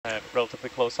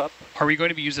Relatively close up. Are we going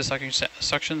to be using the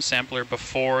suction sampler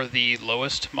before the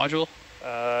lowest module?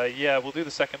 Yeah, we'll do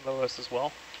the second lowest as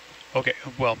well. Okay,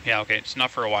 well, yeah, okay, it's not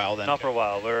for a while then. Not for a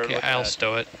while, we're okay, looking I'll at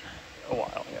stow it. A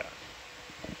while, yeah.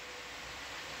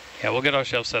 Yeah, we'll get our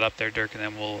shelf set up there, Dirk, and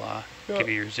then we'll give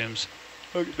you your zooms.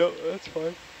 Okay, no, that's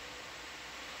fine.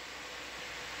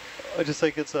 I just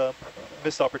think it's a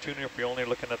missed opportunity if we're only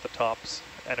looking at the tops,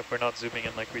 and if we're not zooming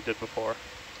in like we did before.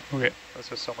 Okay. That's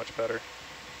just so much better.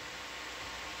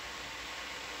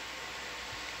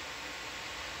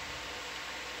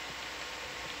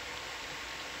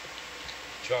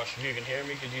 Josh, if you can hear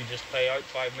me, could you just pay out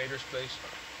 5 meters, please?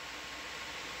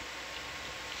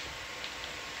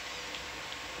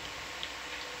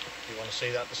 You want to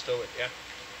see that to stow it,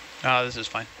 yeah? This is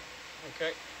fine.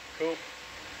 Okay, cool.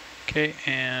 Okay,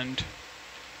 and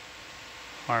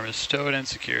arm is stowed and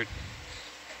secured.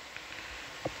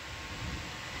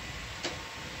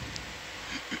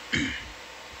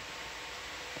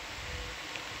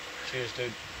 Cheers,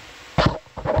 dude.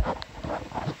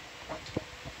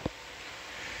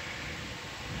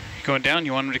 Going down,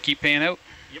 you want him to keep paying out?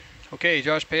 Yep. Okay,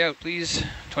 Josh, pay out, please.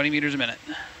 20 meters a minute.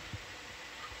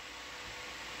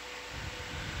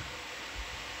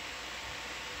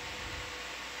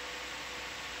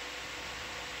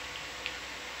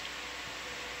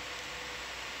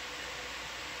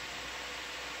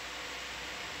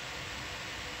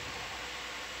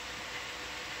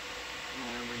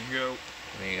 There we go.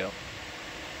 There you go.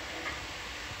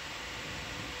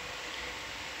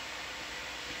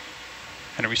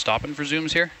 And are we stopping for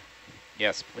zooms here?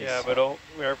 Yes, please. Yeah, but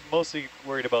we're mostly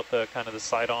worried about the kind of the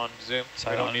side-on zoom.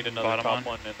 We don't need another top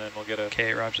one, and then we'll get a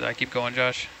Okay, roger that. Keep going,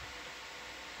 Josh.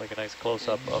 like a nice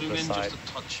close-up of the side. Just a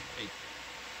touch. Hey.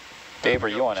 Dave, are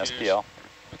you on Cheers. SPL?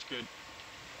 That's good.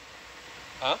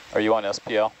 Huh? Are you on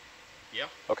SPL? Yeah.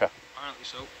 Okay. Apparently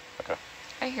so. Okay.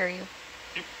 I hear you.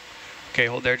 Okay,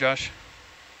 hold there, Josh.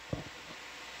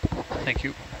 Thank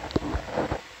you.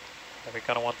 And we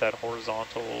kind of want that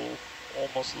horizontal,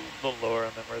 almost a little lower,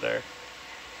 and then we're there.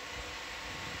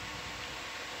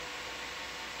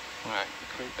 All right,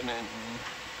 creeping in.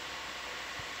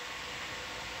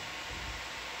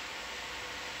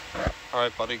 All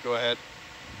right, buddy, go ahead.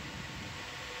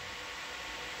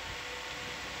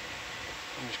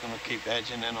 I'm just going to keep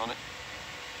edging in on it.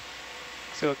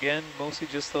 So again, mostly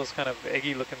just those kind of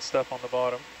eggy looking stuff on the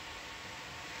bottom.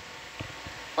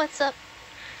 What's up?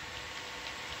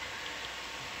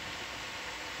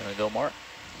 Gonna go more?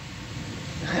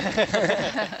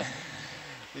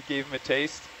 You gave him a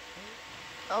taste.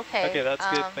 Okay. Okay, that's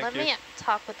good, thank let you. me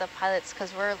talk with the pilots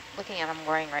because we're looking at them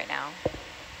mooring right now.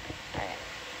 All right.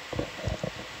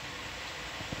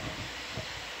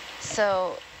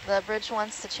 So the bridge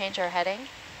wants to change our heading.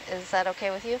 Is that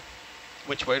okay with you?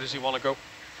 Which way does he want to go?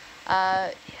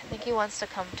 I think he wants to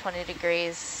come 20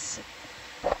 degrees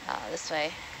this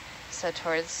way. So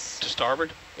towards, To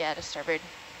starboard? yeah, to starboard.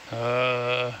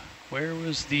 Where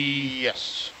was the...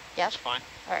 Yes. Yep. That's fine.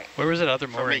 All right. Where was that other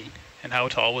For mooring? me. And how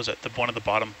tall was it? The one at the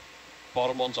bottom?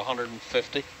 Bottom one's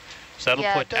 150. So that'll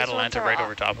Yeah, put those ones Atalanta are right off.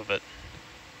 over top of it.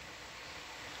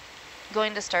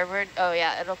 Going to starboard? Oh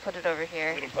yeah, it'll put it over here.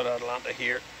 It'll put Atalanta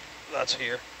here. That's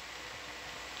here.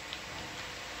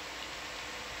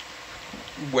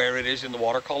 Where it is in the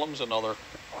water column's another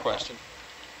question.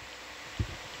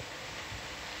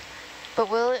 But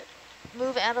will it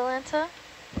move Atalanta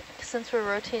since we're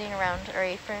rotating around our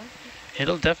A-frame?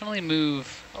 It'll definitely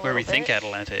move A where we little think bit.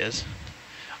 Atalanta is.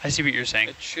 I see what you're saying.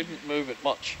 It shouldn't move it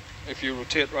much. If you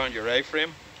rotate around your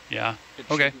A-frame, Yeah. it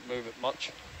Okay. shouldn't move it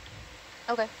much.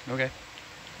 Okay. Okay.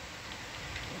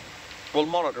 We'll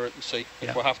monitor it and see. Yeah.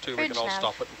 If we have to, we Bridge can all nav.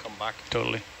 stop it and come back.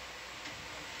 Totally.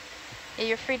 Yeah,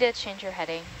 you're free to change your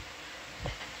heading.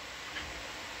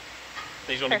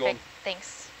 He's only Perfect.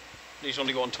 Thanks.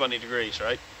 going 20 degrees,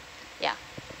 right? Yeah.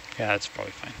 Yeah, that's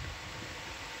probably fine.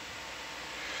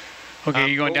 Okay,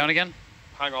 you going oh, down again?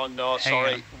 Hang on, no, Hang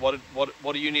sorry.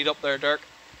 What do you need up there, Dirk?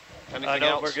 Anything No,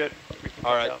 else? we're good. We can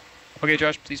All come right. down. Okay,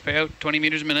 Josh, please pay out. 20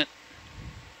 meters a minute.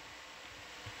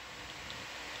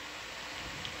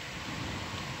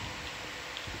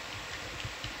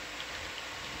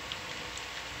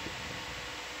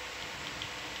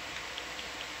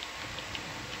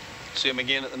 See him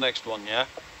again at the next one, yeah?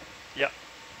 Yep.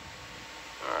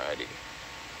 Alrighty.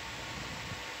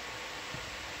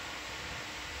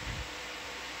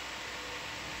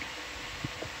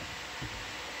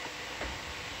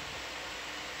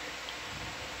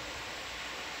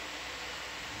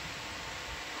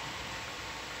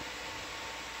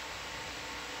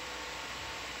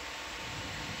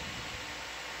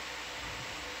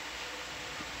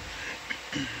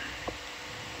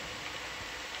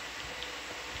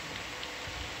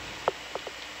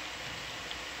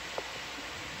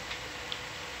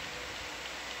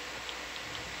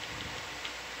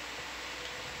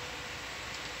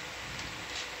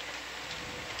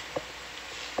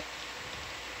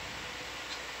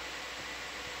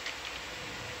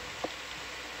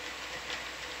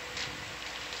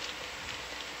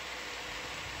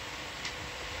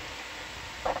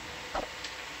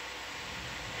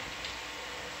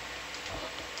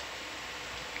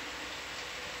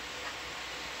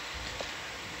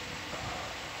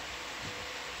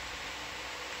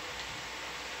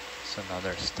 It's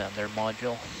another standard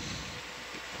module.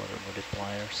 Photo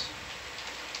multipliers.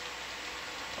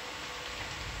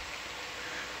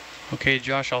 Okay,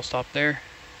 Josh, I'll stop there.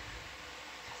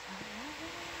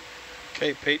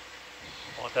 Okay, Pete.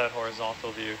 Want that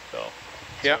horizontal view, though.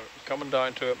 Yeah, So, coming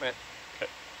down to it, mate.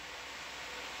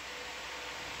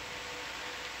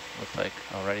 Looks like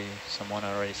someone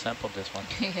already sampled this one.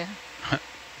 Yeah.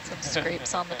 Some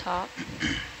scrapes on the top.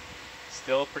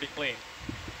 still pretty clean.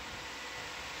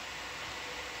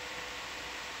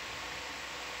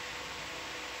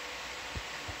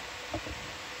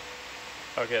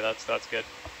 Okay, that's good.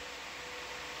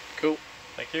 Cool.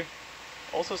 Thank you.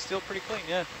 Also still pretty clean,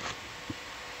 yeah.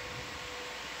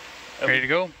 Ready to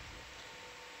go?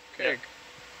 Okay.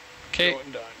 Okay.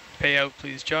 Going down. Pay out,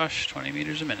 please, Josh. 20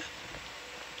 meters a minute.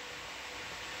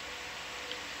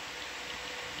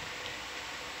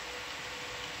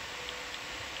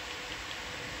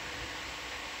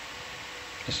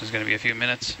 This is going to be a few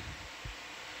minutes.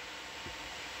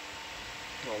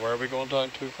 Well, where are we going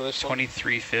down to for this one?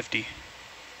 2350.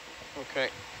 Okay.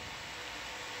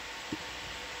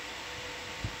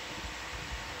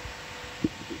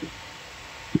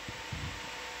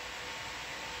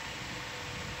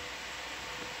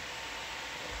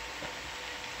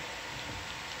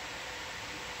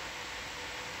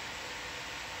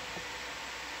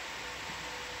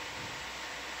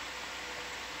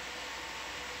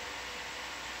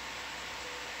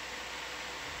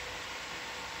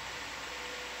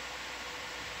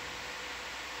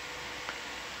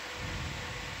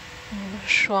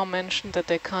 Shaw mentioned that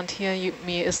they can't hear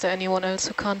me. Is there anyone else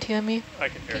who can't hear me? I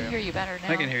can hear Can you. hear you better now.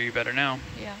 I can hear you better now.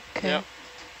 Yeah. Okay. Yeah.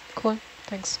 Cool.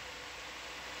 Thanks.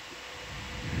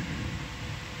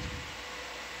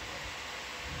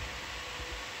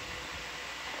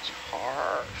 It's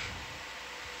harsh.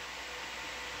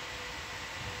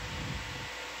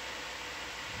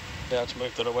 Yeah, it's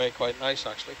moved it away quite nice,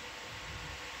 actually.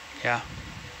 Yeah.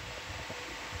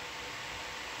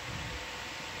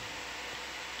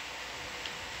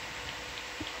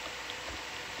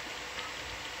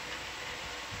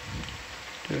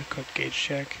 Do a quick gauge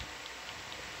check.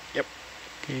 Yep.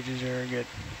 Gauges are good.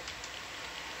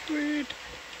 Sweet.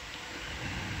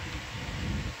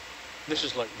 This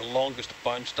is like the longest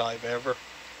bounce dive ever.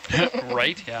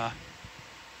 Right? Yeah.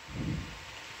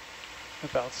 A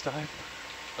bounce dive.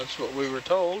 That's what we were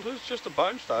told. It's just a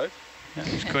bounce dive. Yeah,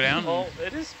 just go down. Well,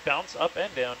 it is bounce up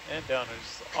and down,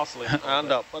 It's oscillating. a little And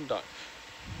bit. up and down.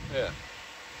 Yeah.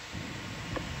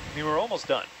 I mean, we're almost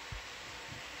done.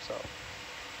 So,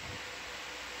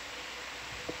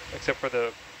 except for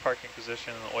the parking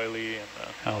position and the oily and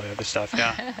All the other stuff,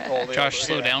 yeah. All the Josh, other-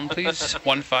 slow yeah. down, please.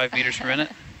 15 meters per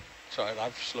minute. Sorry,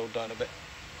 I've slowed down a bit.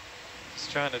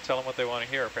 just trying to tell them what they want to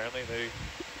hear. Apparently,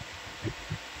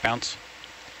 Bounce.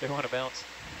 they want to bounce.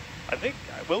 I think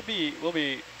we'll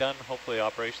be done. Hopefully,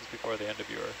 operations before the end of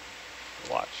your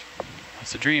watch.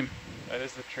 That's a dream. That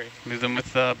is the tree. Move them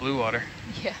with blue water.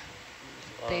 Yeah.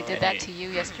 They did that to you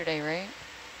yesterday, right?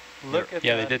 Look at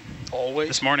Yeah, that. they did. Always.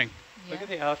 This morning. Yeah. Look at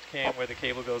the aft cam where the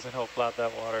cable goes and how flat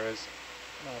that water is.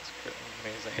 That's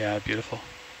amazing. Yeah, beautiful.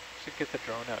 Should get the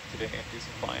drone out today and do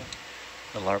some flying.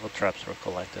 The larval traps were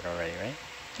collected already, right?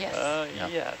 Yes. Yeah.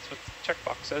 Yeah, that's what the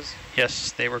checkbox says.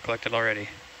 Yes, they were collected already.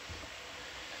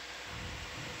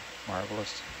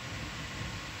 Marvelous.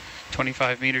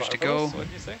 25 meters to go. What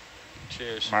did you say?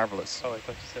 Cheers. Marvelous. Oh, I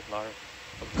thought you said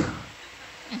larva.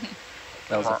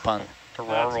 That was a pun. The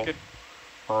That's rural, good.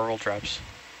 rural traps.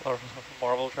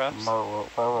 Marvel traps.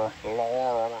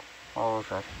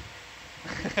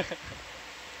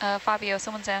 Fabio,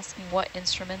 someone's asking what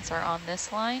instruments are on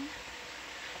this line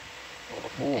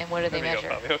and what do they There we go,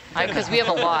 measure? Fabio. Because we have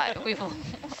a lot. We have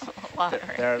a lot. There,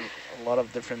 Right? there are a lot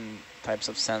of different types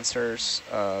of sensors.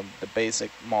 The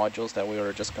basic modules that we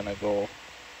were just gonna go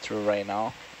through right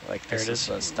now, like There this it is is.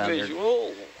 a standard.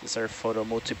 Visual. These are photo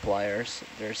multipliers.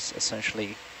 There's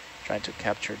essentially trying to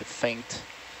capture the faint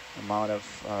amount of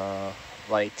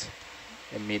light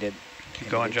emitted. Keep in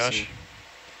the going, deep sea. Josh.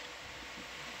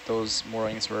 Those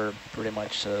moorings were pretty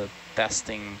much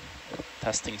testing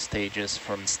stages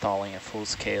for installing a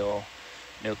full-scale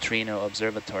neutrino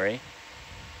observatory,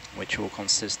 which will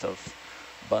consist of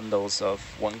bundles of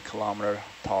 1 kilometer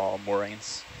tall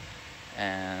moorings,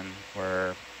 and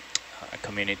where a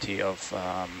community of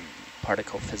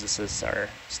particle physicists are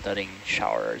studying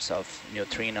showers of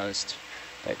neutrinos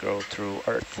that grow through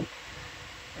Earth.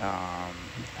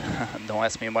 Don't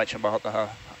ask me much about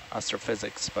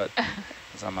astrophysics, but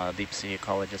because I'm a deep sea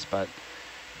ecologist, but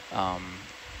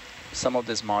some of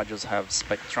these modules have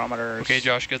spectrometers. Okay,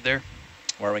 Josh, good there.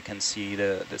 Where we can see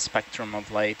the spectrum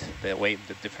of light, the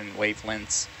different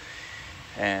wavelengths,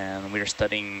 And we're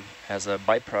studying as a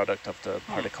byproduct of the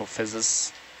particle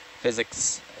physics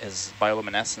is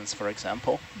bioluminescence, for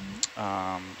example.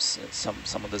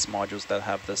 Some of these modules that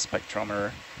have the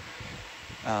spectrometer,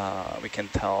 we can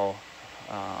tell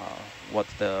what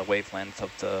the wavelength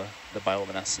of the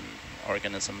bioluminescent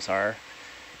organisms are.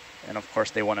 And of course,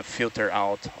 they want to filter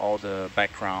out all the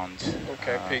background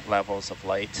levels of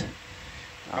light.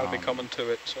 I'll be coming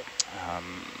to it, so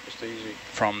just easy.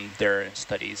 From their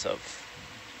studies of,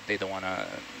 they don't want to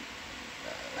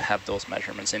have those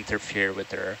measurements interfere with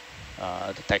their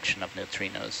detection of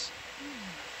neutrinos.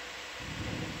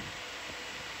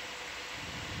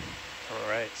 All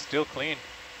right, still clean.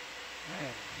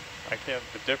 Man, I can't,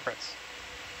 the difference.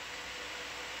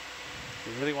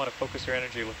 You really want to focus your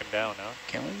energy looking down, huh?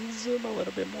 Can we zoom a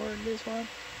little bit more in this one?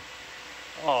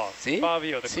 Oh, See?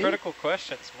 Fabio, the critical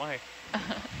questions, Mike.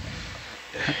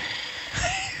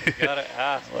 You gotta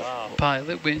ask, wow.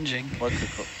 Pilot whinging. What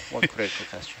critical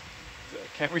question?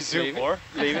 Can we zoom more?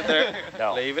 Leave it there.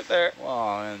 No. Leave it there.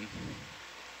 Well, and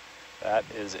That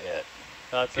is it.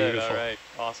 That's Beautiful. it, all right,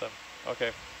 awesome.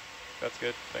 Okay, that's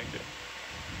good, thank you.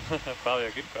 Fabio,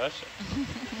 good question.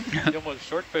 You almost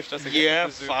short fished us again. Yeah,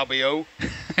 with the zoom. Fabio.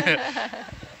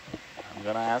 I'm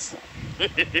gonna ask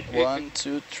 1,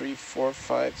 2, 3, 4,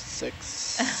 5,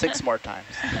 6 more times.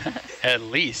 At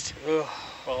least.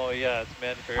 Oh yeah, it's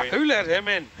mandatory. Who let him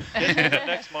in? This is the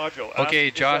next module. Okay,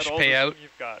 Is that Josh, all pay the out. zoom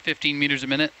you've got? 15 meters a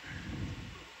minute.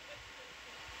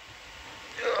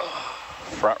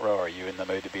 Front row, are you in the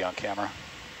mood to be on camera?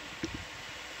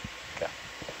 Okay,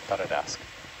 thought I'd ask.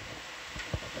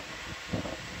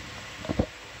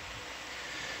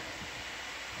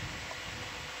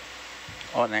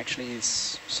 Oh, and actually,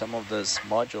 some of these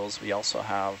modules, we also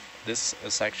have, this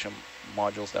section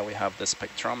modules that we have, the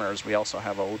spectrometers, we also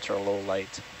have an ultra low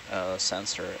light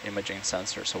sensor, imaging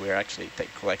sensor. So we're actually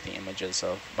collecting images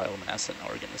of bioluminescent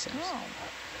organisms. Oh,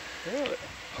 Really?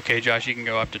 Okay, Josh, you can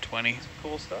go up to 20.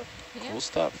 Cool stuff. yeah. Cool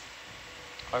stuff.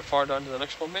 How far down to the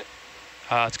next one, mate?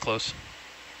 It's close.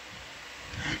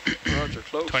 Roger,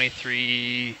 close.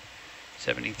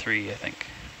 2373, I think.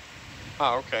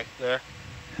 Ah, okay, there.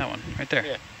 That one, right there.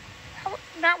 Yeah.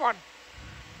 That one.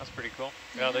 That's pretty cool.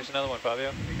 Yeah, there's another one,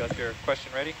 Fabio. You got your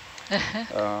question ready?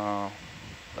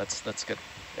 Let's get,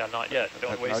 Yeah, not yet. Don't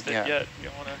Not waste it yet. yet. You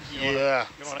don't want to. Yeah.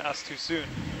 You don't want to ask too soon.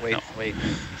 wait, No. wait.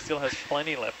 He still has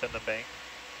plenty left in the bank.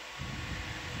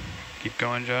 Keep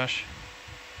going, Josh.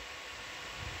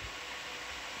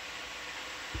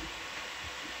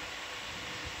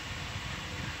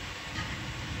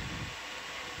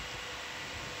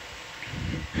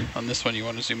 On this one, you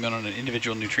want to zoom in on an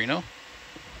individual neutrino?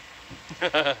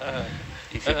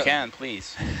 If you can,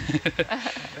 please.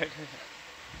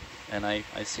 And I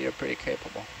see you're pretty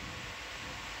capable.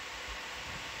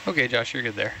 Okay, Josh, you're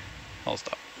good there. I'll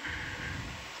stop.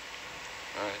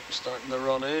 Alright, starting to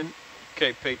run in.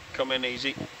 Okay, Pete, come in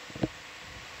easy.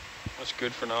 That's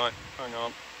good for now. Hang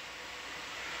on.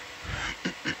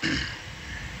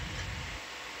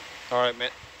 Alright,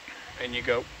 mate. In you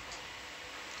go.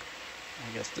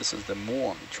 I guess this is the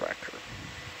moon tracker.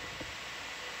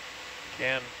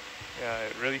 Yeah,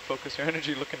 really focus your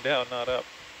energy looking down, not up.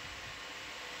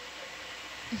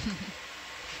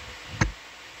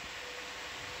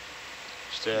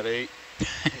 Steady.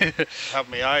 Have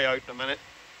my eye out in a minute.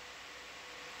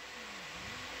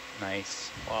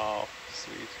 Nice. Wow,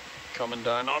 sweet. Coming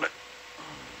down on it.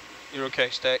 You're okay,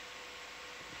 stay.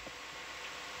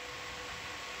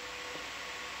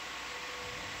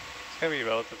 It's going to be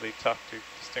relatively tough to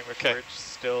distinguish Okay. which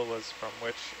still was from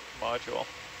which module,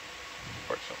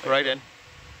 unfortunately. Right in.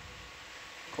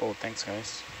 Cool, thanks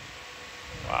guys.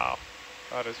 Wow,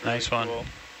 that is really Nice one. cool.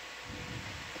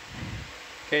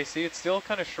 Okay, see, it's still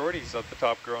kind of shorties at the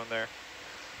top growing there.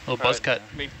 Little buzz cut.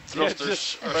 Me Yeah, thrusters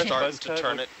just are fresh starting buzz to cut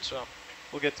turn with- it, so.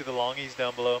 We'll get to the longies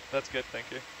down below. That's good,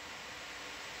 thank you.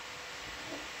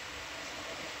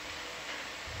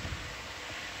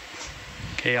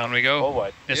 Okay, on we go. Oh,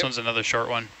 what? This Yep. one's another short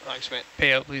one. Thanks, mate.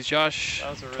 Pay out, please, Josh.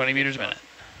 That was a really 20 good meters a shot. minute.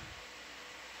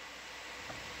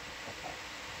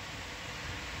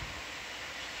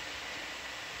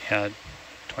 Yeah,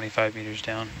 25 meters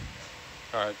down.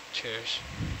 Alright, cheers.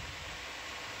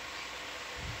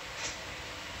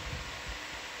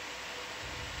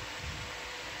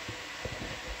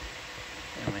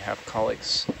 And we have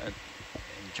colleagues in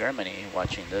Germany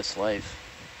watching this live.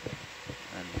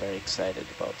 And very excited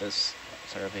about this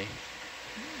survey.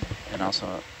 And also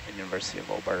at University of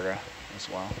Alberta as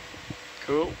well.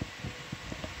 Cool.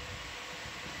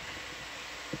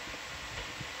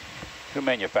 Who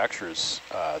manufactures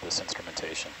this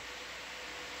instrumentation?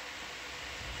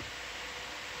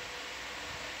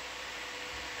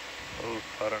 Oh,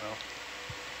 I don't know.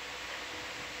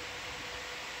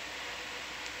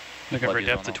 Looking What for do you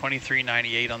depth don't of know?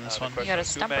 2398 on this The one. question got a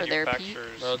is, who stumper there, Pete.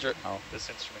 manufactures Roger. Oh. this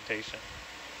instrumentation?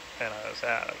 And I was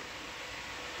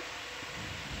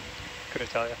couldn't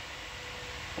tell you.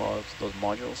 Well, those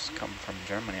modules come from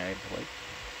Germany, I believe.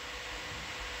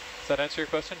 Does that answer your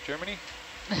question? Germany?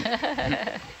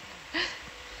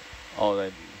 Oh,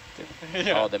 the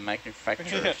Yeah. oh, the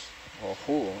manufacturers. Yeah. Well,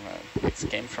 who? It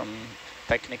came from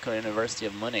Technical University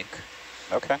of Munich.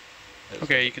 Okay.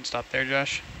 Okay, you can stop there,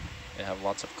 Josh. They have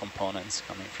lots of components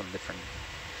coming from different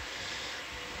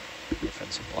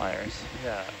suppliers.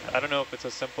 Yeah. I don't know if it's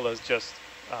as simple as just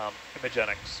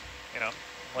imagenics. You know,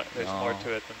 there's more No.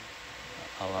 to it than.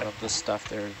 A lot of the stuff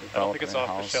they're I don't developing think it's off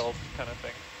the in-house. shelf kind of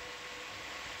thing.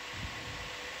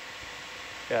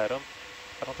 Yeah, I don't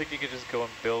think you could just go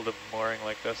and build a mooring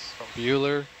like this from.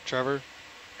 Bueller, Trevor.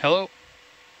 Hello.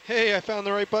 Hey, I found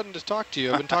the right button to talk to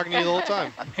you. I've been talking to you the whole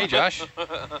time. Hey, Josh.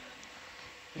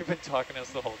 You've been talking to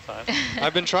us the whole time.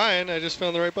 I've been trying. I just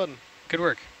found the right button. Good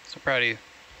work. So proud of you,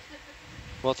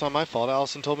 Well, it's not my fault.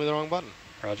 Allison told me the wrong button.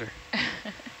 Roger.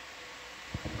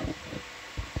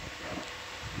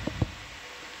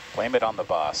 Blame it on the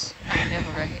boss. I know,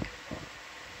 right?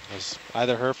 It was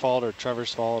either her fault or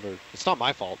Trevor's fault, or it's not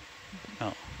my fault.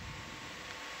 Oh.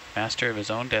 Master of his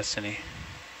own destiny.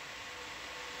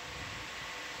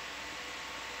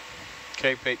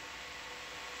 Okay, Pete.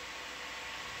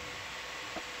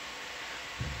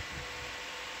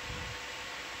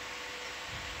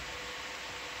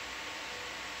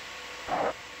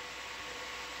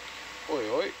 Oi,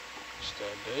 oi.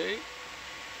 Steady.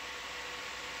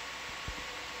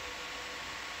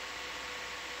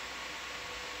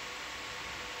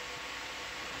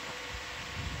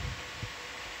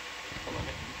 Come on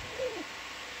in.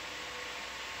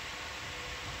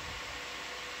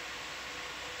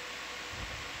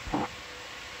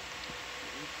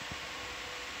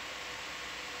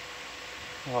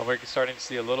 Well, we're starting to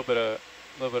see a little bit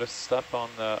of stuff on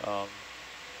the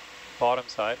bottom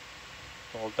side,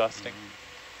 a little dusting.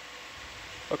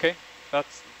 Okay,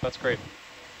 that's great.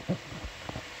 We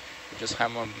just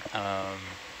have a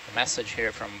message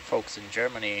here from folks in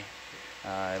Germany.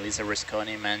 Lisa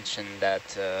Risconi mentioned that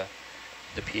the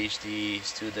PhD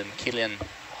student Kilian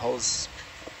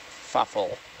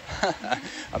Hosfaffel,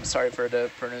 I'm sorry for the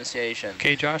pronunciation.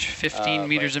 Okay, Josh, 15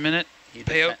 meters a minute. He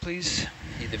Pay out, please.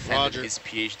 He defended his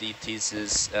PhD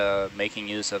thesis making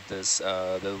use of this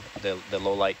the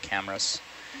low light cameras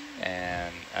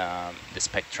and the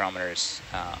spectrometers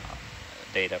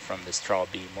data from the straw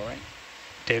beam mooring.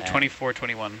 Dave, And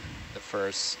 2421. The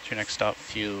first What's your next stop?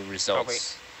 few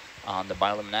results on the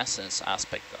bioluminescence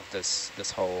aspect of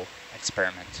this whole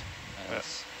experiment.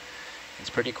 It's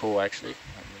pretty cool, actually.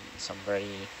 I mean, some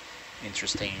very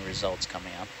interesting results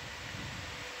coming up.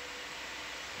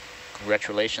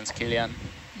 Congratulations, Kilian.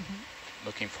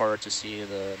 Looking forward to see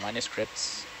the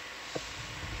manuscripts.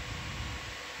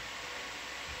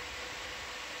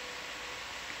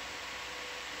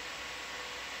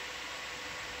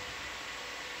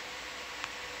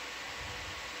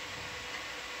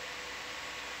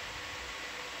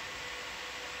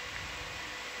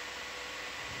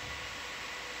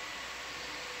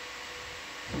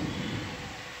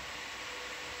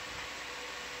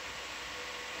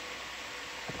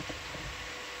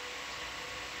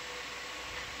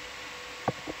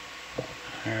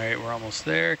 All right, we're almost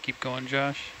there. Keep going,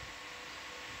 Josh.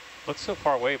 Looks so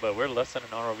far away, but we're less than an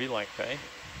ROV length, eh?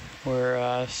 We're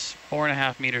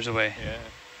 4.5 meters away. Yeah.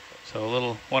 So a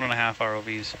little 1.5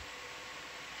 ROVs.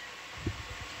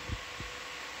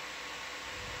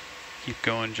 Keep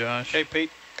going, Josh. Okay,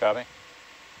 Pete. Copy.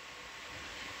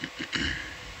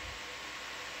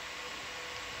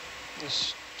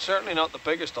 It's certainly not the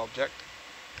biggest object.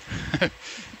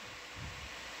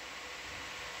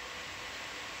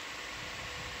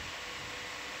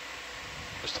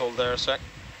 Just hold there a sec.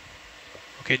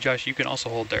 Okay, Josh, you can also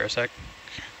hold there a sec.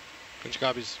 Bunch of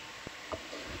copies.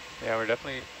 Yeah, we're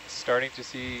definitely starting to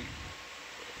see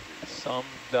some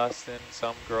dust and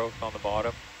some growth on the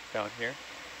bottom down here.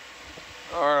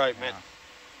 All right, man.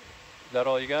 Is that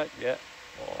all you got? Yeah.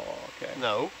 Oh, okay.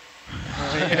 No.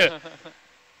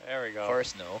 There we go. Of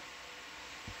course, no.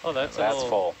 Oh, that's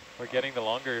full. We're getting the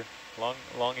longies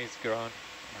grown.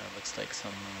 Looks like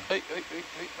some. Hey.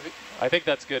 I think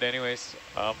that's good, anyways.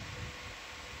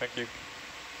 Thank you.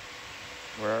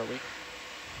 Where are we?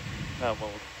 Well,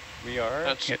 we are.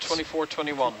 That's Yes.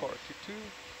 2421. 422.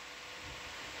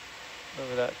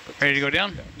 Over that. puts Ready to us- go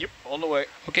down? Yep, on the way.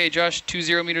 Okay, Josh,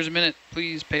 20 meters a minute.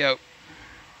 Please pay out.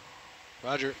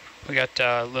 Roger. We got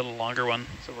a little longer one.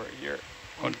 So we're here.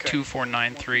 Okay.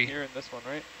 2493. Here in this one,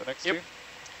 right? The next Yep.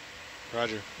 two?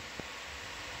 Roger.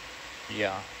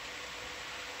 Yeah.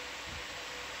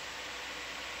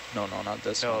 No, not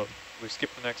this No, one. we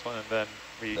skip the next one and then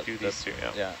we do these two,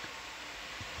 yeah. Yeah.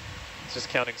 It's just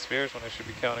counting spheres when I should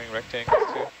be counting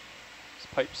rectangles too. It's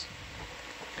pipes.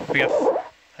 I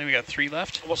think we got 3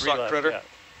 left. What's Three that left, critter? yeah.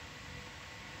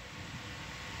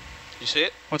 You see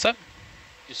it? What's that?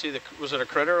 You see the? Was it a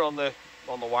critter on the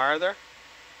wire there?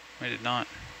 I did not.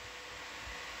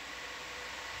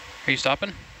 Are you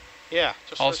stopping? Yeah.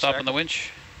 Just I'll for a stop sec. on the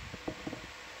winch.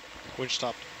 Winch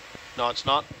stopped. No, it's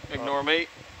not. Ignore me.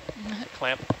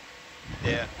 Clamp.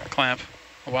 Yeah. Clamp.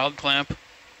 A wild clamp.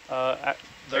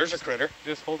 There's a critter.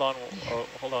 Just hold on.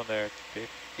 Hold on there, Dave.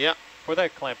 Yeah. For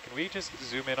that clamp, can we just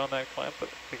zoom in on that clamp?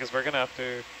 Because we're gonna have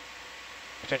to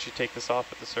potentially take this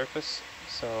off at the surface.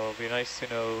 So it'll be nice to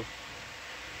know.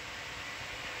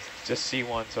 Just see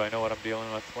one, so I know what I'm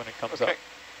dealing with when it comes Okay. up.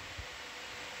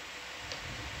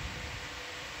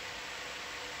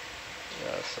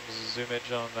 Yeah, some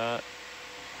zoomage on that.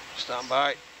 Stand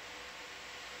by.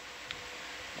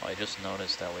 Well, I just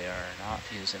noticed that we are not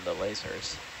using the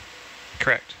lasers.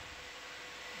 Correct.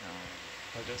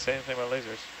 I didn't say anything about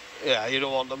lasers. Yeah, you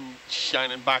don't want them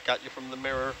shining back at you from the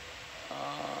mirror.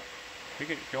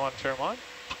 If you want to turn them on?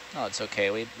 No, it's okay.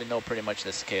 We know pretty much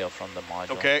the scale from the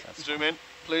module. Okay, That's zoom fine. in,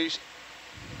 please.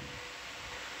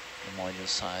 The module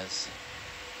size.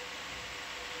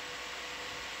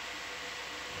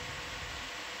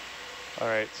 All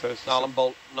right, so it's just Allen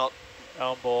bolt, not.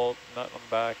 Allen bolt, nut on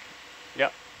the back. Yeah,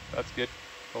 that's good.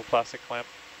 Little plastic clamp.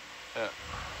 Yeah.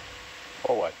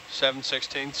 Or what?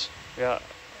 7/16. Yeah,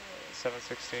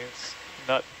 7/16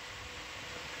 nut,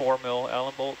 4 mil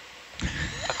Allen bolt.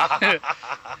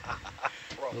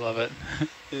 Love it.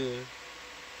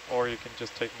 Or you can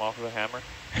just take them off with a hammer.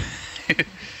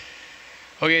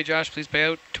 Okay, Josh, please pay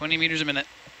out 20 meters a minute.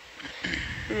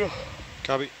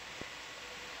 Copy.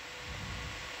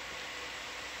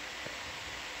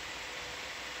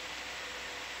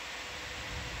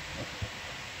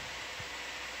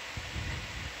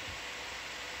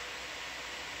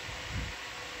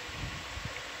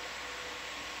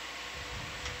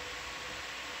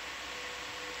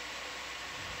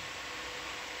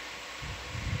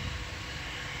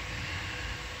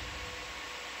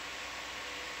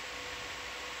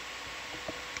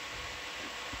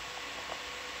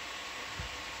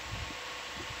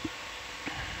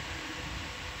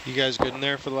 You guys good in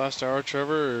there for the last hour,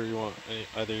 Trevor, or you want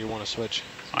either you want to switch?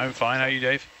 I'm fine. How are you,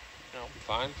 Dave? No,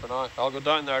 fine for now. I'll go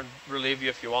down there and relieve you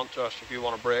if you want, Josh, if you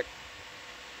want a break.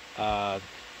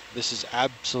 This is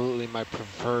absolutely my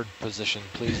preferred position.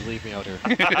 Please leave me out here.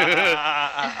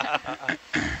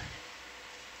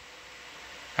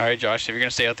 All right, Josh, if you're going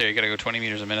to stay out there, you got to go 20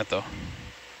 meters a minute, though.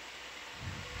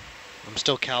 I'm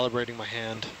still calibrating my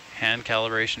hand. Hand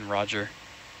calibration, Roger.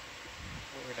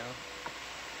 Where are we now?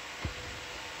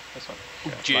 This one.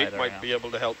 Jake Fly might there, be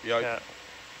able to help you out. Yeah.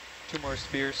 2 more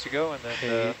spheres to go, and then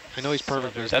Hey, I know he's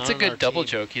perfect. but he's That's a not on our good double team.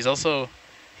 joke. He's also,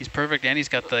 he's perfect, and he's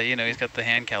got the, he's got the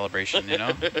hand calibration, you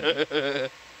know?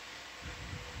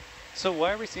 So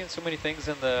why are we seeing so many things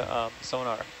in the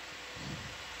sonar?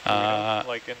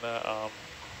 Like in the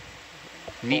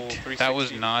Neat. full That was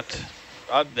 360. not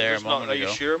there a There's not, moment are you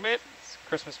ago. sure, mate? It's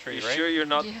Christmas tree, You right? sure you're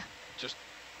not Yeah. just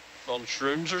on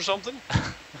shrooms or something?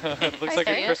 It looks I like think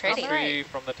a you're Christmas crazy. tree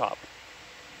from the top.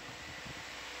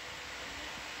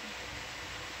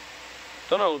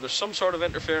 Don't know, there's some sort of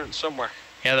interference somewhere.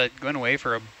 Yeah, that went away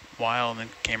for a while and then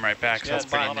came right back, so Yeah, that's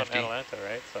it's pretty down on nifty. Atalanta,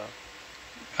 right? So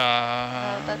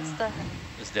That's the.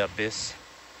 Is the abyss?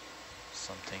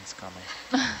 Something's coming.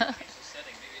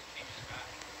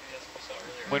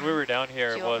 when we were down here,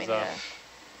 Do it you want was me to?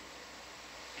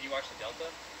 Can you watch the delta?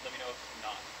 Let me know if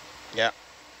not. Yeah,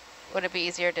 Would it be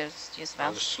easier to just use I'll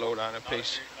mouse? just slow down a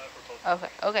piece. Okay.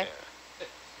 Okay. Yeah.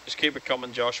 Just keep it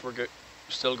coming, Josh. We're good.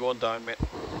 Still going down, mate.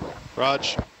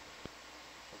 Raj,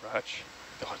 Ratch.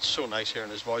 Oh, it's so nice hearing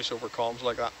his voice over comms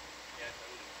like that.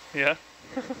 Yeah.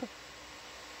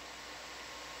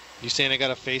 you saying I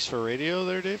got a face for radio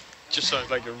there, Dave? Just sounds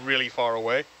like you're really far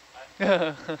away.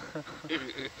 I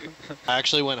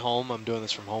actually went home. I'm doing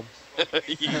this from home.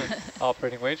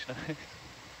 Operating wage. Nice.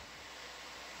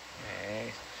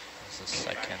 Okay. This is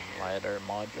second LiDAR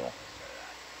module.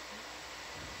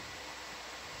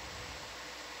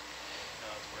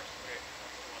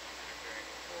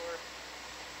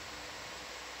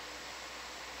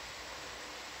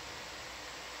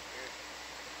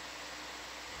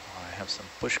 Oh, I have some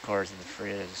push cars in the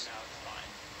fridge.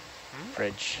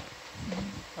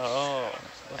 Oh,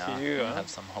 lucky Yeah, you, I huh? have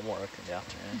some homework in the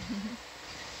afternoon.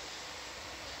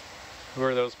 Who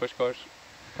are those push cars?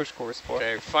 Push course 4.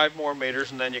 Okay, 5 more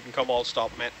meters and then you can come all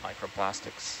stop, mate.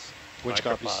 Microplastics Which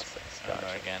copies? Microplastics, and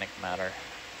gotcha. organic matter.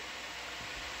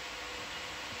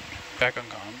 Back on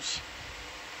comms.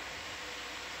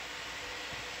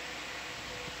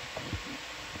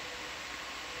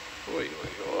 Oi,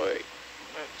 oi, oi.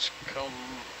 Let's come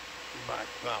back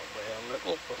that way a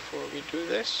little before we do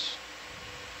this.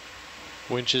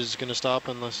 Winch is going to stop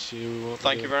unless you want me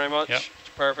Thank to- you very much. Yep. It's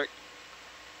perfect.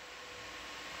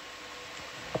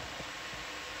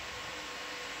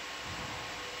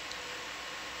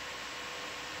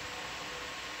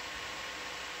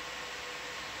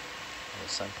 We'll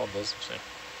sample this.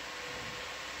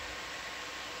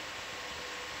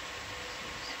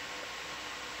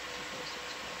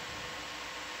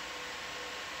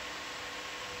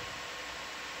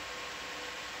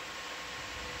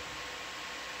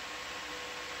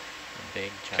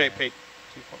 Big Okay, giant. Pete.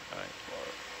 2.9.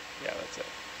 Yeah, that's it.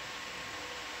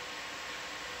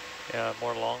 Yeah,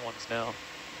 more long ones now.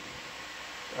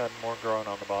 And more growing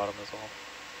on the bottom as well.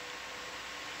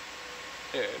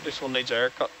 Yeah, this one needs a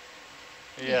haircut.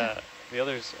 Yeah, the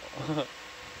others.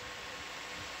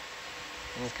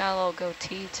 It's got a little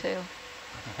goatee too.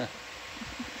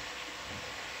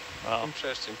 Wow.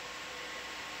 Interesting.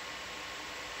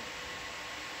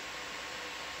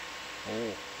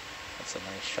 Oh, that's a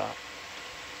nice shot.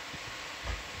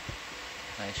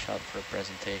 Nice shot for a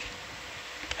presentation.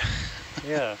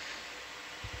 Yeah.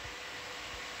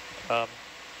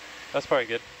 That's probably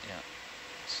good. Yeah.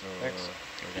 So Thanks.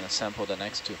 we're gonna sample the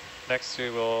next two. Next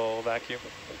two will vacuum.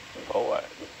 Oh,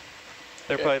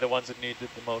 they're Okay. probably the ones that need it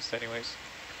the most anyways.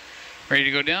 Ready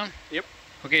to go down? Yep.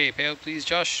 Okay, pay out please,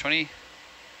 Josh. 20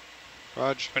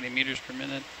 Raj. meters per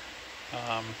minute.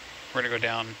 We're gonna go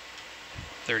down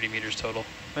 30 meters total.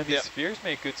 Man, these Yep. spheres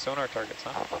make good sonar targets,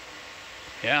 huh?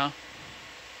 Yeah.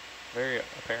 Very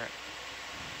apparent.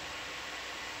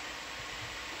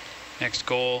 Next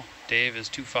goal, Dave, is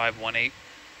 2518.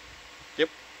 Yep.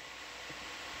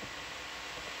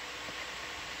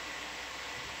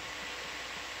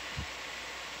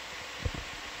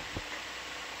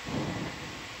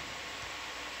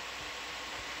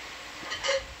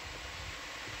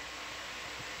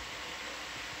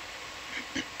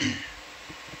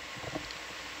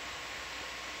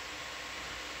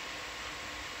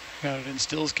 Got it in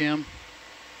stills cam.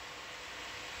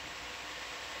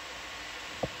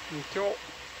 Cool.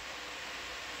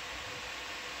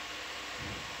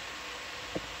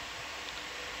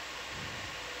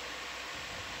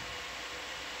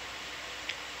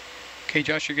 Okay,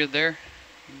 Josh, you're good there.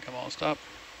 You can come all stop.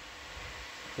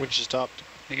 Winch is stopped.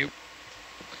 Thank you.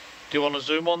 Do you want to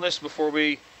zoom on this before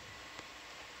we...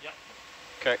 Yep.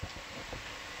 Okay.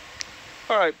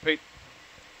 All right, Pete.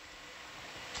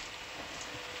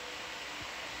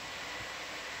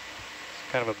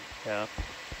 It's kind of a, yeah.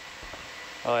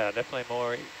 Oh yeah, definitely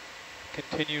more,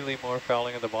 continually more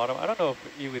fouling at the bottom. I don't know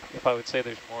if I would say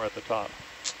there's more at the top.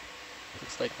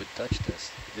 Looks like we touched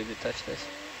this. Did we touch this?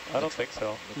 I don't think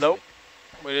so. Looks Nope.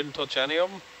 like- We didn't touch any of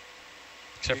them.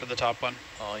 Except for the top one.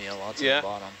 oh yeah, lots Yeah. at the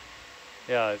bottom.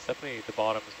 Yeah, it's definitely the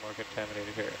bottom is more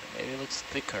contaminated here. Maybe it looks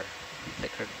thicker.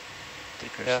 Thicker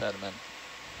Yeah. sediment.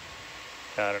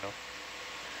 Yeah, I don't know.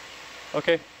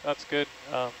 Okay, that's good.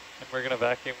 And we're gonna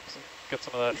vacuum, get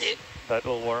some of that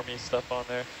little wormy stuff on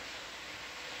there.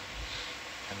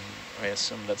 And I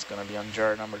assume that's gonna be on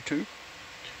jar number 2.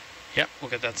 Yep, we'll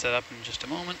get that set up in just a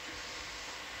moment.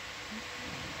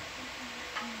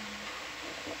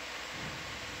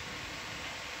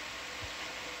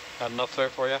 Had enough there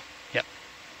for you? Yep.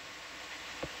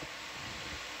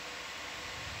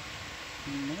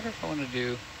 I wonder if I want to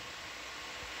do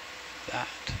that.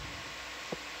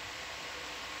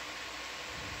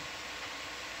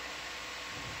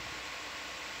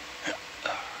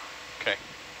 Okay.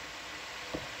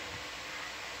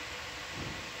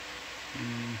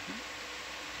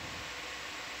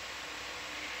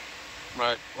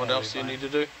 Right. What That'll else be do you fine.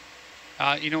 need to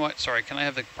do? You know what? Sorry, can I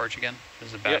have the parch again? This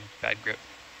is a bad, Yep. bad grip.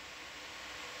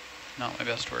 Not my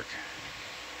best work.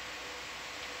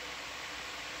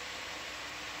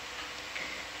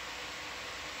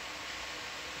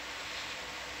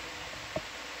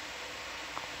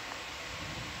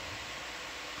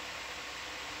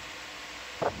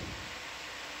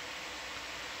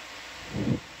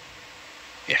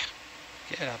 Yeah,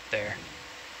 get up there.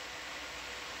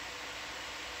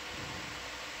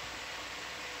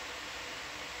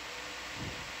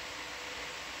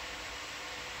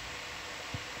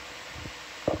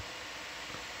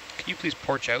 Can you please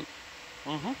porch out?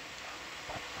 Mm-hmm.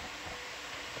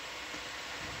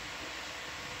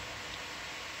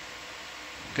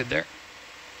 Good there.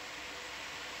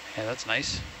 Yeah, that's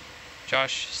nice.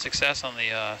 Josh, success on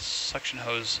the suction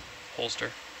hose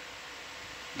holster.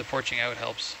 The porching out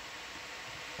helps.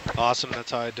 Awesome.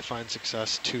 That's how I define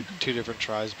success. Two different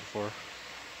tries before.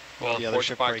 Well, the other Porch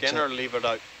ship back breaks in it. or leave it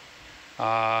out?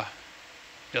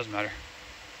 Doesn't matter.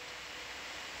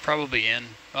 Probably in.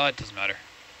 Oh, it doesn't matter.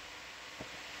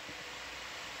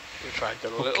 Retract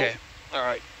it a little. Okay. All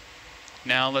right.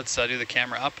 Now let's do the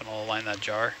camera up and I'll align that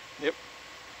jar. Yep.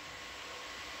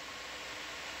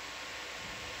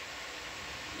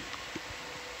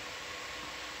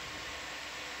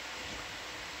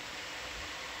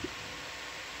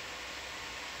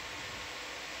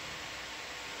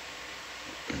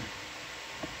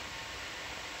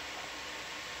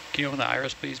 Can you open the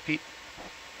iris, please, Pete?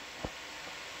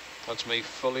 That's me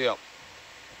fully up.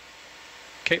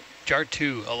 Okay, jar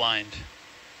 2 aligned.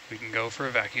 We can go for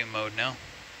a vacuum mode now.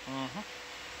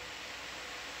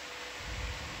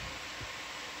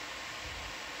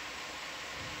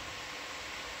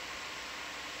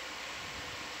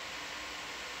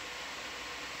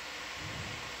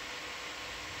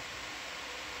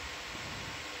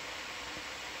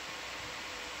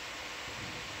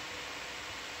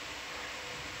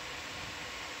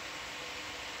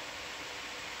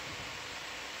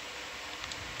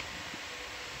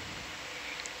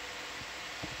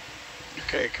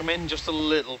 Okay, come in just a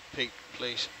little, Pete,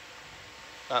 please.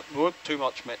 Whoop, too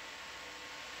much, mate.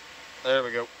 There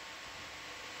we go.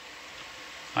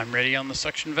 I'm ready on the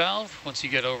suction valve. Once you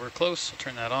get over close, I'll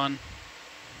turn that on.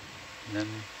 And then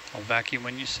I'll vacuum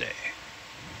when you say.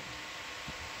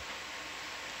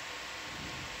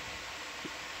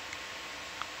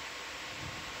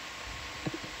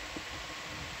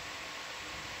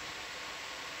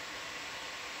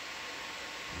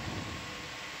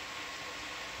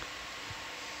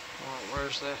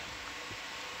 Where's the...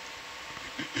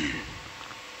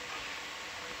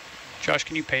 Josh,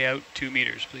 can you pay out 2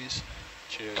 meters, please?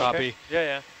 Cheers. Copy. Okay.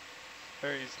 Yeah.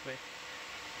 Very easily.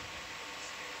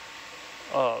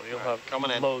 Oh, you'll Alright, have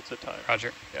coming in. loads of time.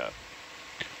 Roger. Yeah.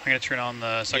 I'm going to turn on the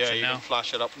Yeah, suction you now. can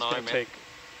flash it up It's now, going to mate. take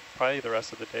probably the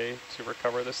rest of the day to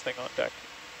recover this thing on deck.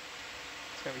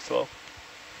 It's going to be slow.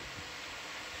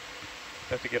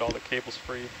 Have to get all the cables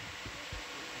free.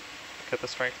 Get the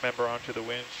strength member onto the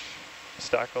winch.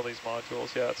 Stack all these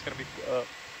modules. Yeah, it's going to be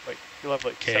like, you'll have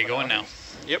like 'Kay, 7 going now.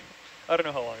 hours. Yep. I don't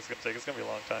know how long it's going to take. It's going to be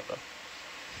a long time though. Can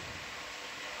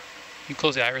you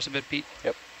close the iris a bit, Pete?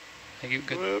 Yep. Thank you.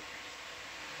 Good. Whoop.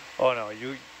 Oh no,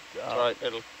 you... That's right,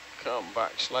 it'll come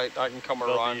back slight. I can come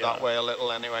There'll around be, that way a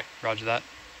little anyway. Roger that.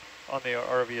 On the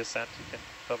ROV ascent,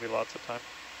 there'll be lots of time.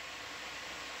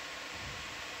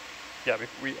 Yeah,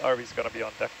 ROV's got to be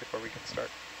on deck before we can start.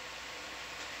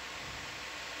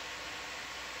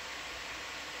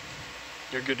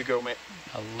 You're good to go, mate.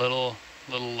 A little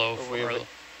low. Are we a bit-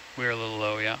 We're a little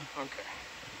low, yeah.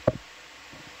 Okay.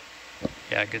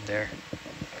 Yeah, good there.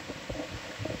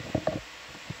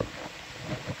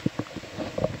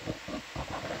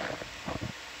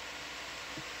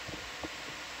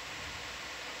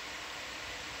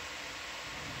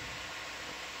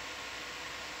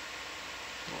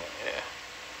 Yeah.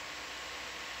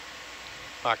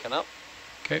 Backing up.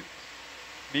 Okay,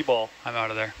 B-ball. I'm out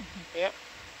of there. Yep.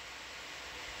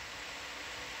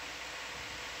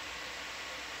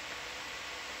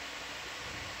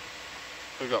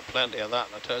 We've got plenty of that,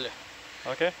 I tell you.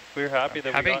 Okay, we're happy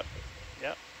that Happy? we got...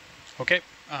 Yeah. Okay,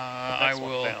 the I next one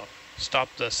will down. stop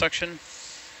the suction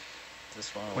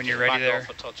This one when will you're be ready Back there. off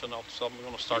a touch enough, so I'm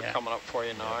going to start Yeah. coming up for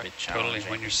you now. a bit Totally.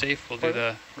 challenging. When you're safe, we'll do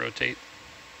the rotate.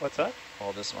 What's that?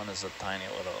 Well, this one is a tiny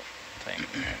little thing.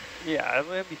 Yeah,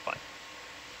 it'll be fine.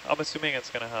 I'm assuming it's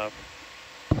going to have...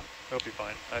 It'll be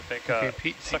fine. I think Okay,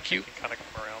 Pete, thank suction you. can kind of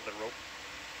come around the rope.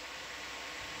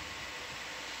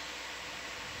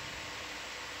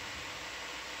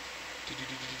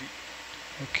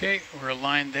 Okay, we're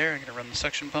aligned there. I'm going to run the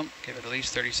suction pump. Give it at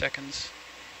least 30 seconds.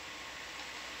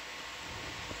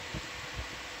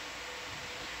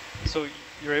 So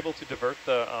you're able to divert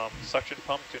the suction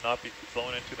pump to not be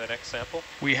flown into the next sample?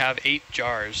 We have 8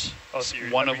 jars, Oh, so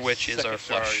one of every which is our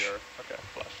second jar flush. Okay,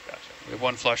 flush, gotcha. We have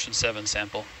 1 flush and 7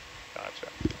 sample. Gotcha.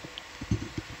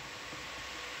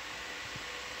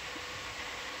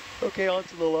 Okay, on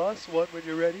to the last one when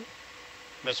you're ready.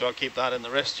 May as well keep that in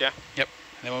the wrist, yeah? Yep.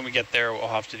 And then when we get there, we'll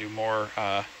have to do more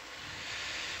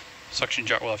suction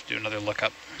jar. We'll have to do another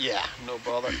lookup. Yeah, no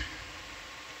bother.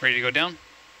 Ready to go down?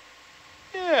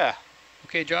 Yeah.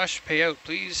 Okay, Josh, pay out,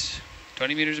 please.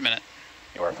 20 meters a minute.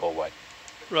 You are full wide.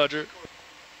 Roger.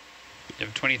 You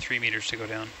have 23 meters to go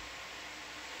down.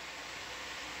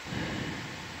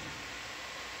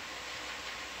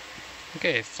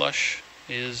 Okay, flush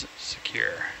is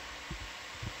secure.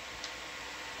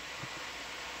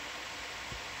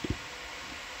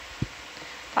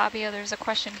 Fabio, there's a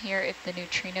question here if the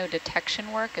neutrino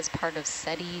detection work is part of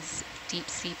SETI's deep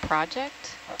sea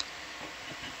project.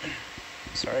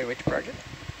 Sorry, which project?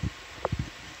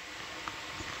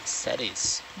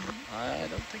 SETI's. I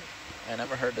don't think, I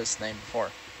never heard this name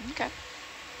before. Okay.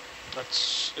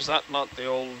 Is that not the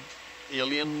old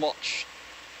alien watch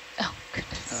Oh,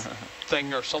 goodness.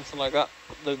 thing or something like that?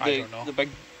 I don't know. The big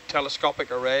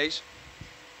telescopic arrays.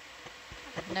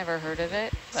 I've never heard of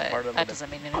it, It's but part of that the-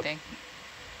 doesn't mean anything.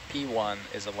 P1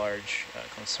 is a large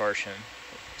consortium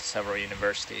of several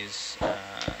universities,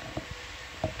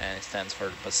 and it stands for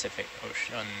the Pacific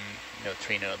Ocean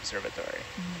Neutrino Observatory.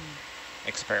 I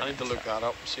Experiment. need to look that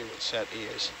up and see what SETI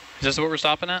is. Is this what we're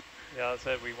stopping at? Yeah, that's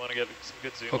it. We want to get some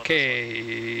good zoom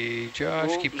Okay, Josh,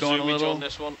 Oh, keep going a zoomage little. on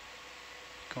this one.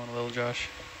 Going a little, Josh.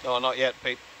 No, not yet,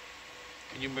 Pete.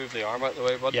 Can you move the arm out the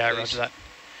way, bud? Yeah, please? roger that.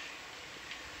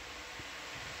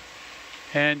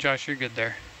 And Josh, you're good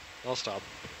there. I'll stop.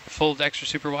 Full extra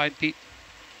super wide, Pete.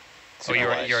 Oh, you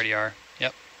already are.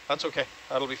 Yep. That's okay.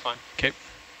 That'll be fine. Okay,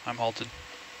 I'm halted.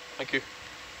 Thank you.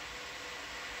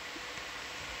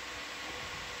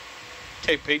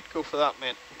 Okay, Pete, go for that,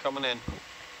 mate. I'm coming in.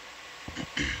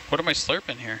 What am I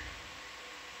slurping here?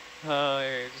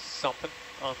 Just something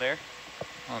on there.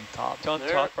 On top. It's on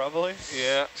There. top, probably.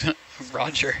 Yeah.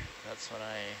 Roger. That's what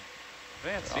I...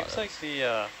 Man, it Oh, seems like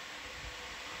the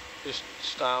Just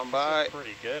stand this by. is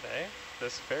pretty good, eh?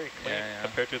 This is very clean Yeah.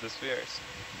 compared to the spheres.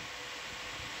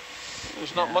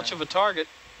 There's not Yeah. much of a target.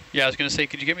 Yeah, I was gonna say,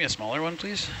 could you give me a smaller one,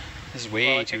 please? This is way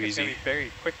Well, I too think it's gonna easy. be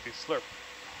very quick to slurp.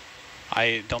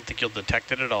 I don't think you'll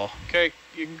detect it at all. Okay,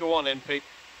 you can go on in, Pete.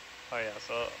 Oh yeah,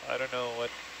 so I don't know what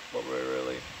we're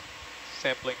really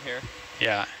sampling here.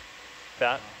 Yeah,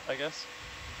 That, I guess.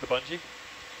 The bungee.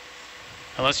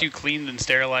 unless you cleaned and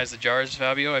sterilized the jars,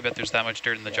 Fabio. I bet there's that much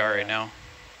dirt in the jar right Yeah. now.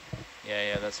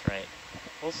 Yeah, that's right.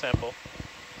 We'll sample.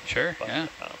 Sure. But, Yeah.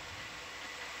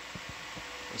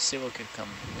 We'll see what could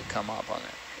come up on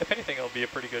it. If anything, it'll be a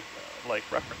pretty good like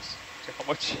reference to how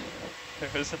much there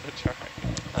is in the jar.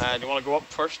 Do you want to go up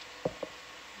first?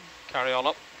 Carry on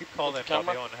up. Good call With then, the camera?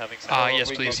 Fabio, on having Ah, sampled. yes,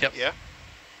 We please. go- Yep. Yeah.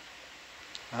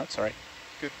 Oh, that's all right.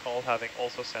 Good call having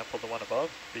also sampled the one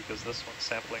above, because this one's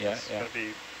sampling Yeah, is yeah. going to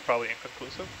be probably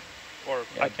inconclusive. Or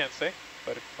Yeah. I can't say,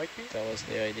 but it might be. That was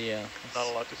the idea. Not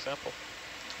a lot to sample.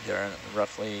 They're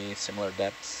roughly similar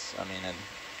depths. I mean, and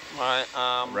Right.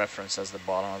 reference as the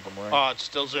bottom of the mooring. Oh, it's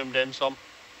still zoomed in some.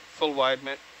 Full wide,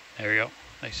 mate. There we go.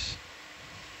 Nice.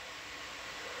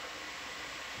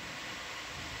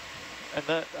 And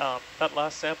that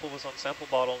last sample was on sample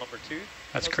bottle number 2.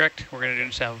 That's correct. We're gonna do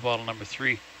sample bottle number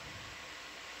 3.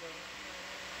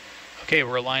 Okay,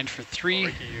 we're aligned for 3. Oh,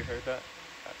 Ricky, you heard that?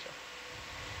 Gotcha.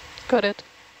 Got it.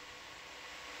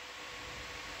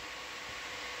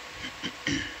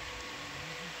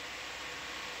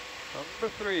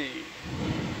 Number 3.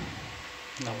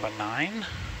 Number 9.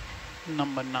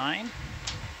 Number 9.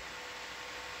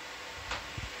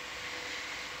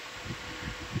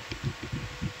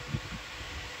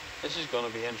 This is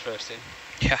going to be interesting.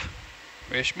 Yeah.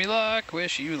 Wish me luck.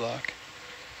 Wish you luck.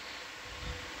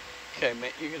 Okay,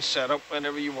 mate, you can set up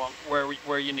whenever you want,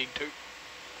 where you need to.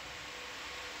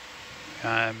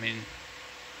 I mean,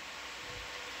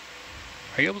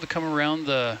 are you able to come around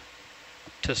to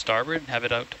starboard and have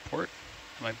it out to port?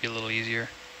 That might be a little easier.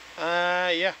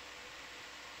 Yeah.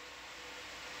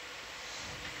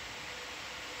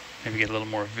 Maybe get a little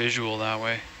more visual that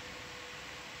way.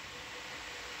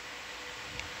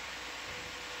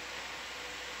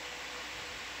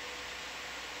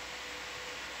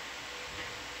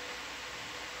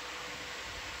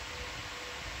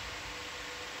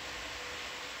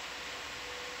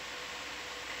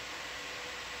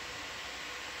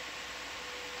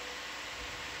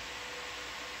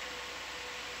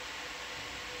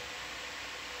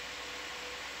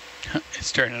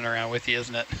 It's turning around with you,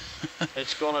 isn't it?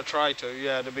 It's going to try to,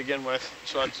 yeah, to begin with.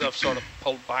 So I've sort of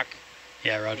pulled back,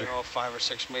 Yeah, Roger. you know, 5 or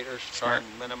 6 meters to Smart. try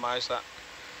and minimize that.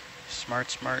 Smart,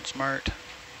 smart, smart.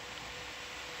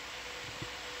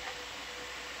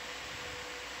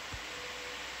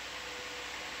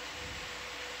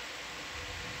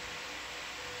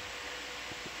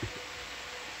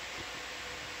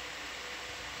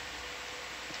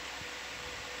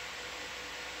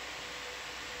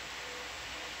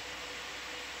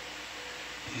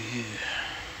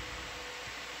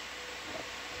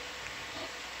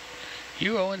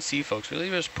 You ONC folks really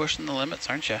just pushing the limits,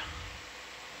 aren't you?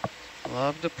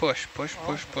 Love to push the It's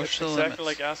limits. exactly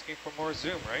like asking for more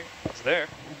zoom, right? It's there.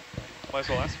 Might as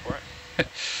well ask for it.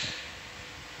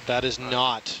 That is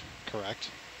not correct.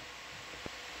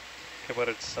 Okay, but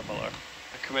it's similar.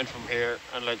 I come in from here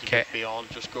and let you Okay. get beyond.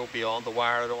 Just go beyond the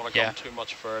wire. I don't want to Yeah. come too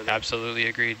much further. Absolutely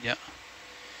agreed, yeah.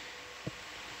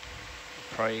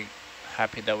 Probably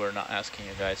happy that we're not asking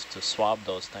you guys to swap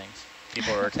those things.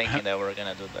 People were thinking that we're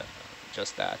gonna do that,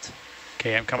 just that.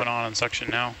 Okay, I'm coming on suction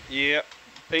now. Yeah.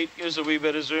 Pete, gives a wee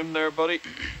bit of zoom there, buddy.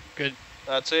 Good.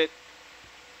 That's it.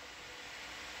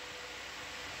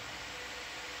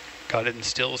 Got it in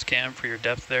stills cam for your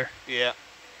depth there. Yeah.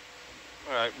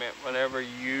 All right, mate. Whenever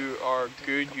you are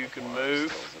good, you can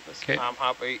move. Okay. I'm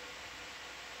happy.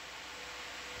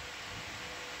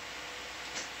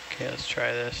 Okay, let's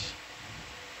try this.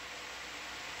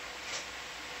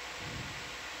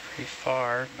 Pretty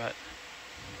far, but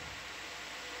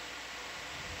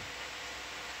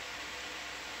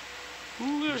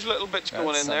Ooh, there's little bits going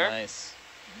That's in so there. nice.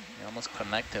 You almost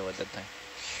connected with that thing.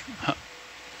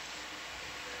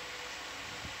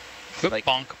 whoop, like-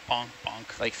 bonk, bonk, bonk.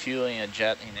 It's like fueling a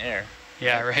jet in air.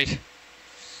 Yeah, right.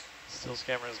 Stills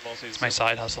camera is mostly. It's my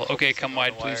side hustle. Okay, come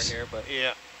wide, please. Here, but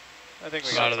Yeah. I think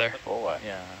we Get got out of there. something. Full way.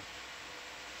 Yeah.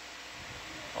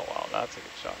 Oh wow, that's a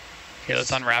good shot. Okay,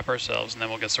 let's unwrap ourselves and then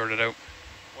we'll get sorted out.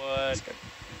 What?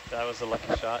 That was a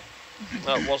lucky shot.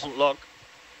 That wasn't luck.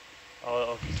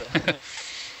 Oh, okay.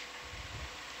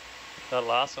 That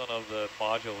last one of the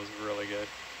module was really good.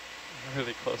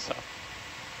 Really close up.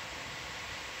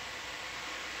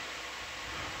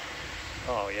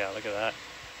 Oh yeah, look at that.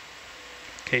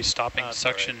 Okay, stopping That's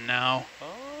suction now.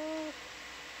 Oh,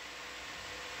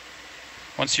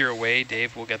 Once you're away,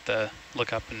 Dave, we'll get the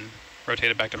look up and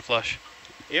rotate it back to the flush.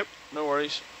 Yep, no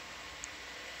worries.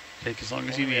 Take as long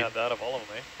as you we need. had that of all of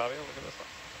them, eh? Fabio, look at this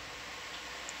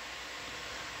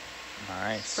one.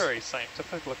 Nice. Very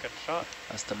scientific looking shot.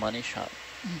 That's the money shot.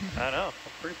 I know.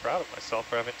 I'm pretty proud of myself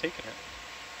for having taken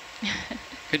it.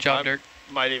 Good job, I'm- Dirk.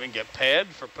 Might even get paid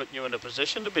for putting you in a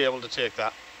position to be able to take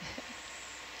that.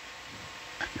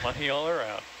 Money all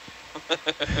around.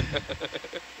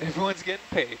 Everyone's getting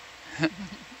paid.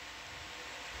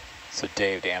 So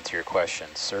Dave, to answer your question,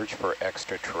 search for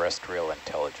extraterrestrial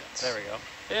intelligence. There we go.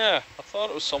 Yeah, I thought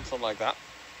it was something like that.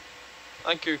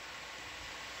 Thank you.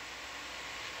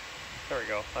 There we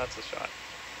go. That's a shot.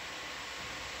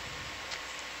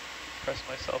 Press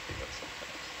myself even sometimes.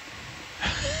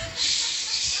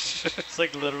 It's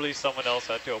like literally someone else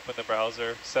had to open the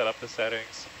browser, set up the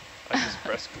settings. I just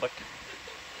press click.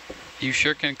 You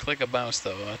sure can click a mouse,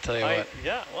 though, I'll tell you what.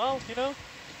 Yeah, well, you know,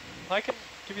 I can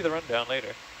give you the rundown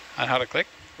later. On how to click?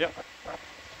 Yeah.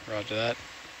 Roger that.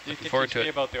 You Looking can forward teach to me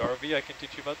it. about the ROV, I can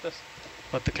teach you about this.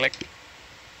 What the click?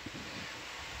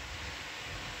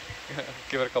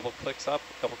 Give it a couple clicks up,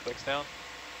 a couple clicks down.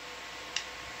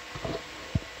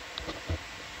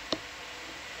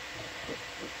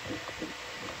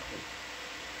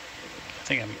 I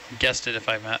think I guessed it if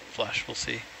I'm at flush. We'll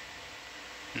see.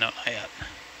 No, not yet.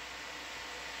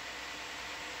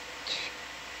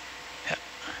 Yeah.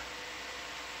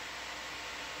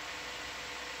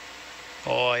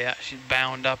 Oh, yeah, she's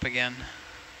bound up again.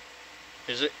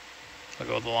 Is it? I'll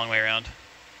go the long way around.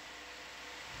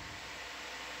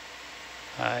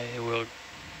 I will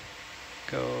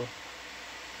go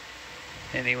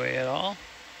any way at all.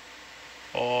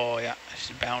 Oh, yeah,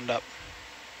 she's bound up.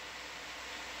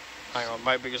 Hang on,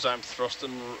 might be because I'm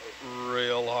thrusting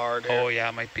real hard here. Oh, yeah,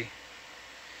 it might be.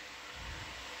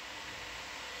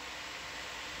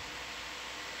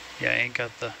 Yeah, I ain't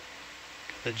got the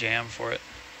jam for it.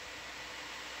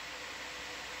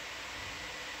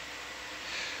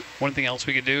 One thing else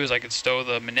we could do is I could stow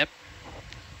the manip.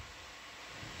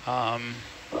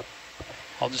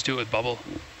 I'll just do it with bubble.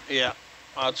 Yeah,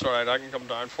 that's all right. I can come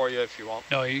down for you if you want.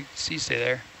 No, you stay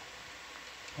there.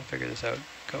 I'll figure this out.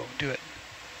 Go, do it.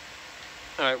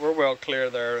 All right, we're well clear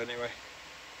there anyway.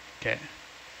 Okay.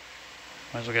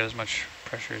 Might as well get as much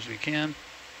pressure as we can.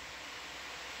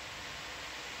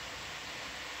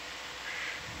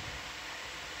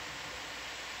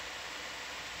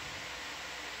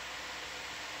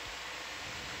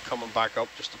 Coming back up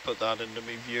just to put that into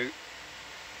my view.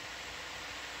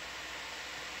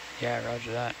 Yeah,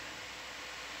 roger that.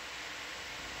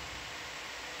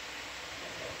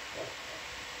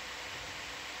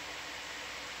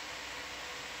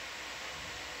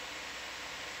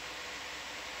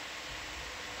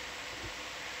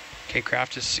 Okay,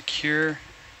 craft is secure.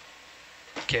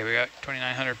 Okay, we got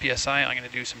 2900 PSI. I'm going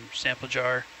to do some sample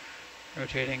jar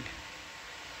rotating.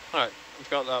 All right, I've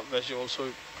got that visual, so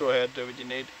go ahead, do what you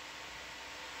need.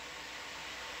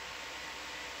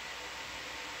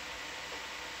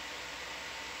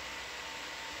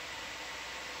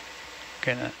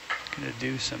 Gonna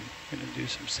do some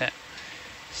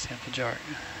sample jar.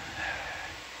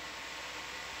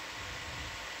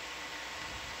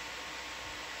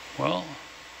 Well,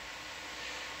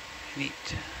 neat.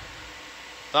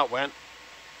 That went.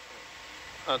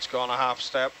 That's gone a half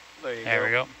step. There you go. There we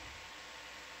go.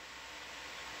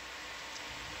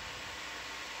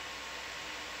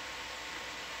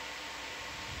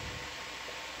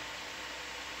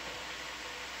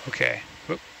 Okay.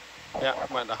 Whoop. Yeah,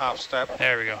 went a half step.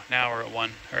 There we go. Now we're at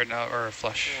 1, or now or a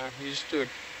flush. Yeah, you just do a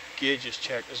gauges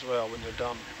check as well when you're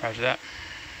done. Roger that.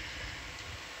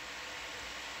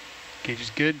 Gauge is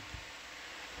good.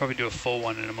 Probably do a full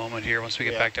one in a moment here once we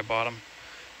get back to bottom.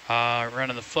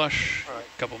 Running the flush. All right.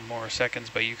 A couple more seconds,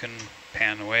 but you can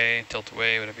pan away, tilt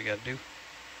away, whatever you got to do.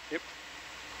 Yep.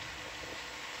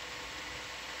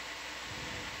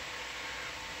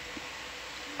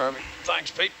 Perfect.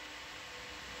 Thanks, Pete.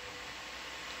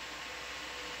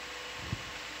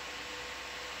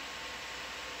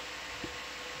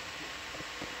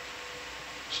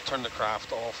 Just turn the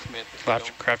craft off, mate. if you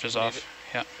don't Craft is need off. it.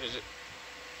 Yeah. Is it?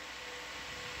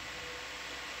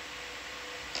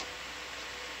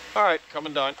 All right,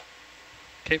 coming down.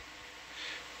 Okay.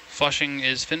 Flushing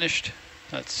is finished.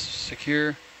 That's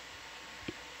secure.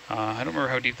 I don't remember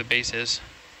how deep the base is,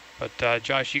 but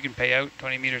Josh, you can pay out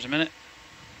 20 meters a minute.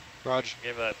 Roger.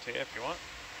 Give that to you if you want.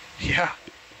 Yeah.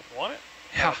 You want it?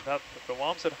 Yeah. The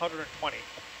WOM's at 120.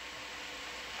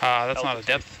 That's not a Altitude.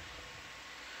 depth.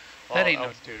 Well, That ain't no.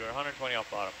 altitude, or 120 off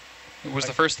bottom. Was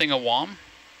the first thing a WOM?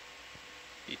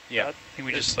 Yeah. That I think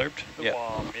we is just slurped. The Yeah.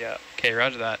 WOM, yeah. Okay,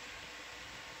 roger that.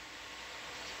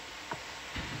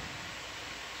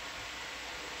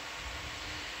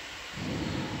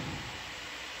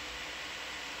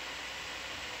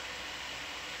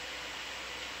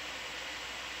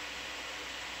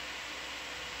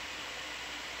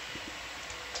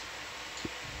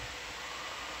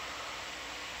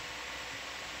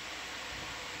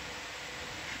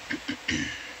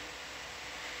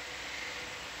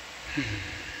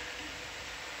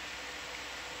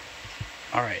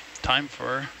 All right, time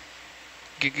for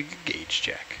gauge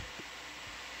check.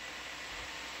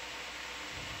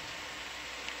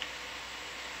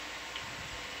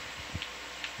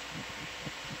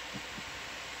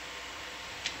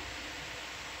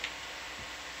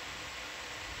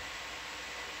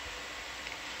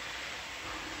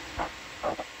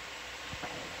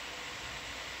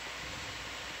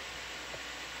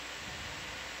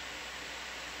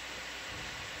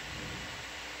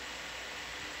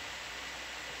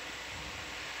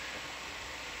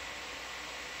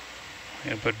 I'm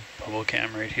gonna put bubble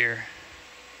cam right here.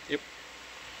 Yep.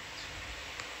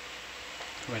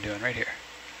 What am I doing right here?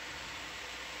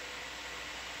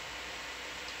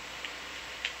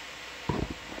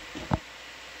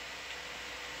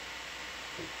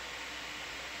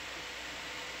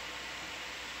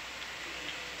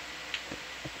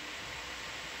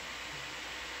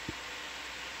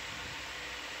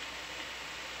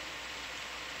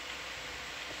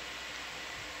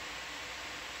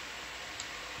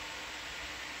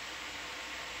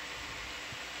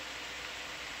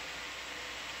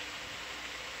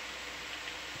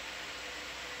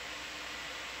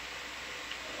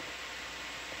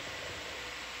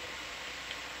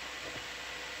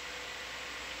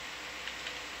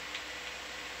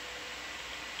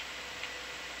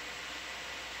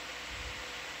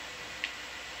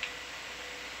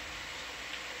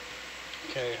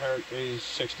 Okay, Hercules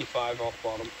 65 off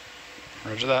bottom.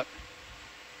 Roger that.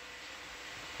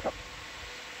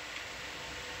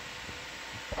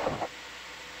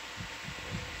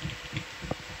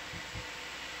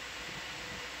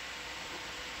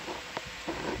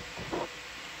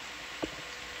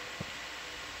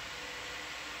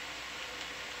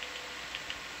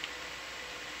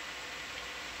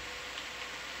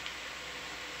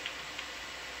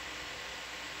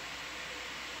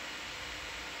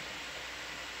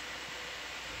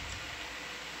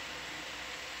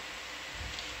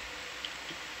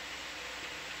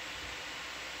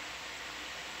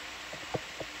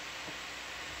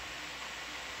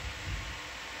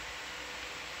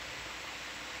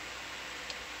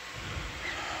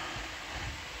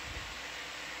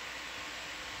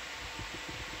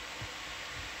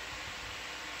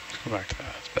 Let's go back to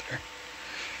that. That's better.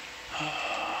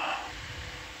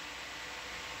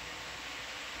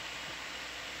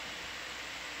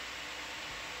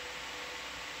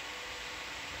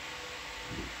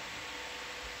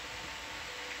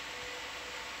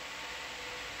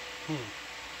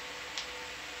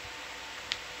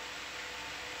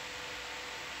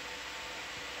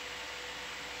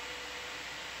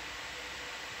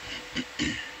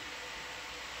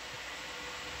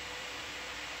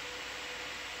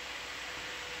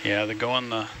 Yeah, the going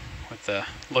with the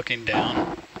looking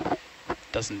down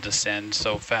doesn't descend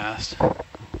so fast.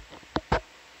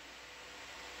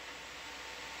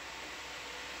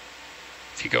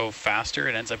 go faster,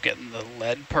 it ends up getting the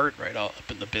lead part right all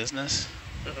up in the business.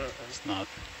 It's not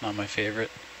my favorite.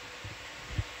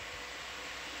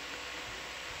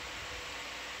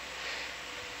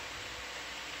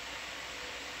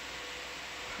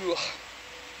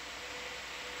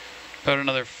 About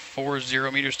another 40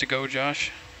 meters to go,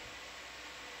 Josh.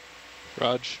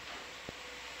 Raj.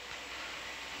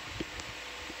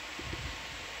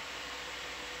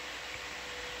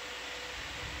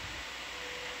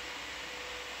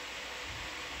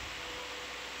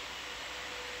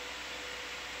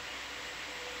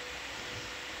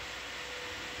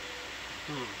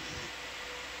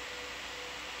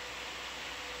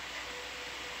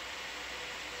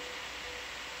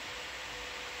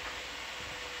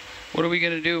 What are we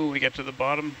gonna do when we get to the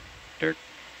bottom, Dirk?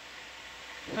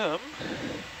 Give me 1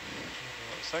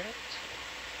 second.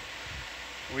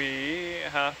 We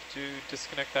have to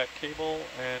disconnect that cable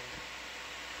and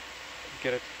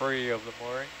get it free of the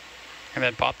mooring. And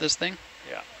then pop this thing?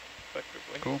 Yeah,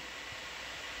 effectively. Cool.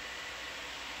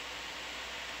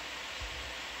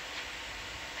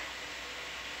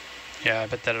 Yeah, I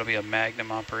bet that'll be a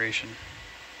Magnum operation.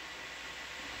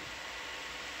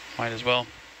 Might as well.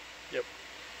 Yep.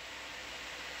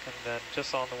 And then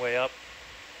just on the way up,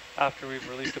 after we've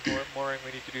released the mooring,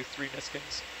 we need to do 3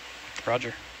 niskins.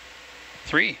 Roger.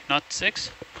 3, not 6?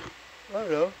 I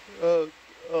don't know.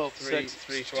 Oh, Three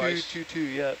twice. Two,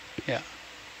 yeah. Yeah.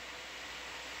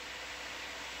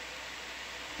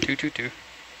 2, 2, 2.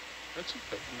 That's a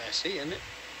bit messy, isn't it?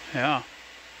 Yeah.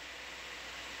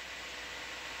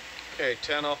 Okay,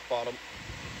 10 off bottom.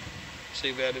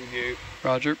 Seabed in view.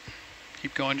 Roger.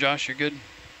 Keep going, Josh. You're good.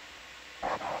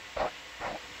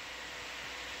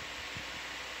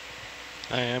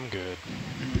 I am good.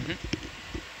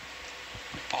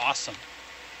 Awesome.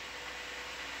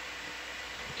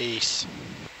 Ace.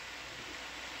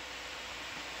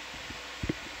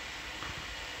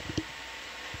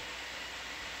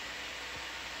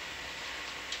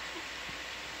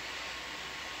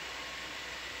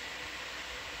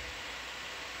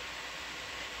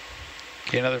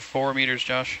 Okay, another 4 meters,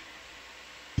 Josh.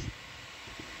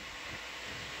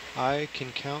 I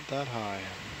can count that high.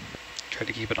 Try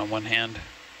to keep it on one hand.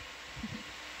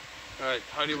 Alright,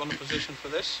 how do you want to position for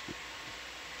this?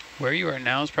 Where you are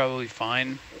now is probably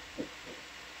fine.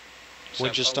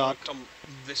 Would you Except I wanna stop? come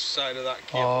this side of that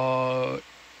cable.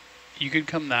 You could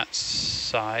come that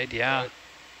side, yeah. Right.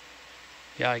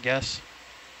 Yeah, I guess.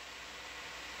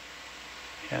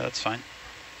 Yeah, that's fine.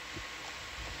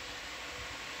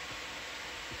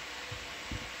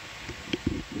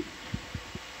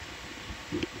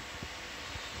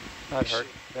 That hurt.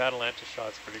 The Atalanta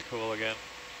shot's pretty cool again.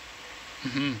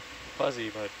 Fuzzy,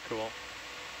 but cool.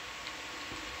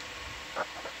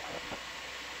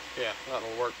 Yeah,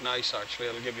 that'll work nice actually.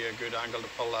 It'll give you a good angle to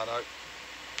pull that out.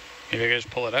 Maybe I could just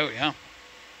pull it out, yeah.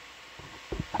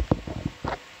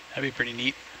 That'd be pretty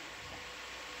neat.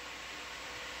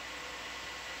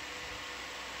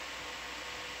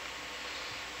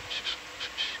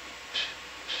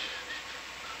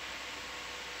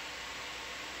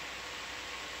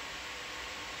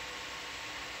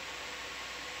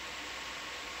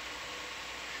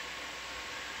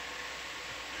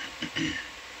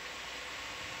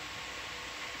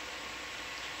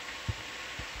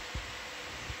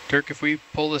 Dirk, if we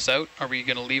pull this out, are we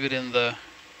going to leave it in the...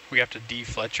 We have to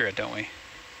defletcher it, don't we?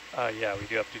 Yeah, we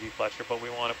do have to defletcher, but we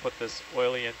want to put this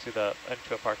oily into a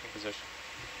parking position.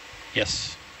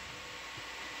 Yes.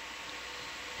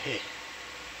 Hey.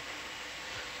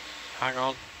 Hang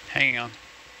on. Hanging on.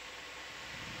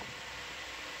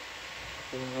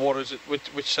 What is it?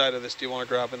 Which side of this do you want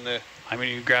to grab in there? I'm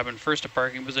going to grab in first a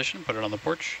parking position, put it on the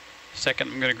porch.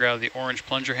 Second, I'm going to grab the orange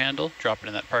plunger handle, drop it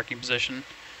in that parking position.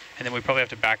 And then we probably have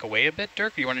to back away a bit,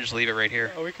 Dirk, or you want to just leave it right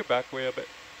here? Oh, we could back away a bit.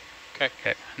 Okay.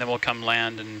 And then we'll come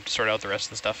land and sort out the rest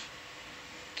of the stuff.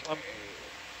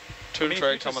 Tool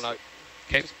tray coming out.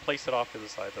 Okay. Just place it off to the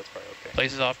side, that's probably okay.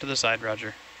 Places off to the side,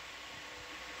 Roger.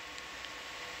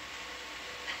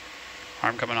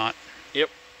 Arm coming on. Yep.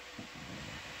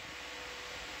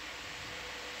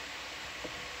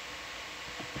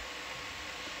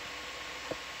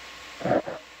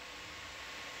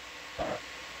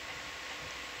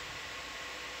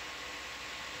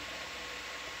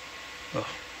 Oh,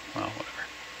 well, whatever.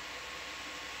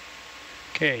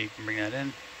 Okay, you can bring that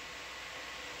in.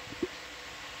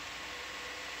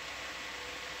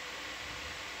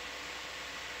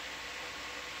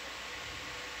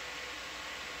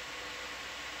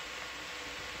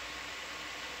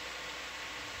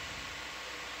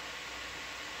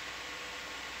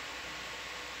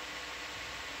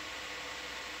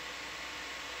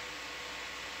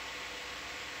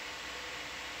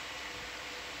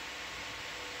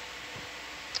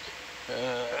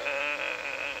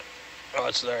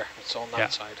 it's there. It's on that Yeah.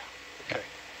 side. Yeah. Okay.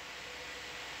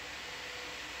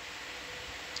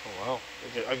 Oh wow.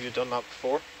 Have you done that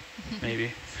before?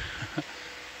 Maybe.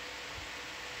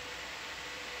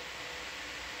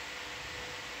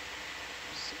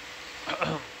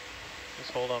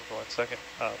 Just hold on for 1 second.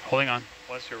 Holding on.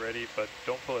 Once you're ready, but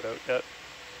don't pull it out yet.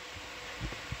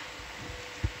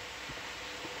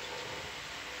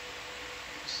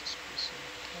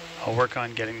 I'll work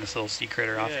on getting this little sea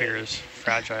critter off Yeah, here you as can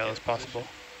fragile get as in possible.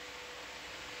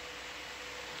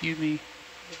 Give me.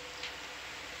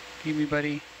 Give me,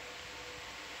 buddy.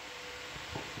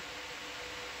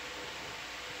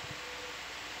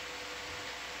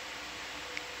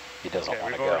 He doesn't Okay,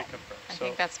 want to we've go. already confirmed. I So,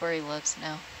 think that's where he lives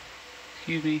now.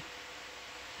 Excuse me.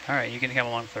 All right, you can come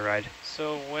along for the ride.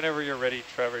 so whenever you're ready,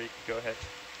 Trevor, you can go ahead.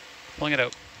 Pulling it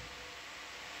out.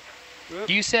 Whoop.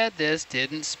 You said this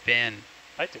didn't spin.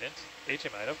 I didn't.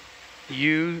 AJ might have.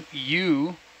 You,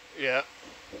 Yeah.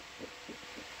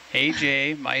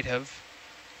 AJ might have.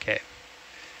 Okay.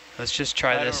 Let's just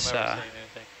try I this. don't remember saying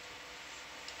anything.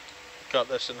 Got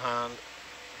this in hand.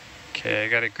 Okay, I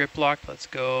got a grip lock. Let's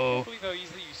I go. can't believe how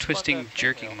easily you spun Twisting, that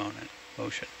jerking train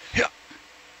motion. Yeah.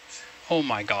 Oh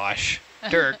my gosh.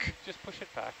 Dirk, wheel. Just push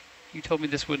it back. you told me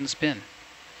this wouldn't spin.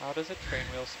 How does a train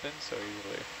wheel spin so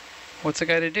easily? What's the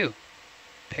guy to do?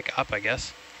 Pick up, I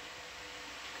guess.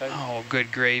 Guys, Oh,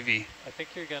 good gravy. I think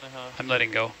you're gonna I'm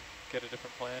letting go. get a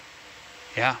different plan.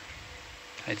 Yeah,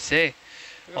 I'd say. Look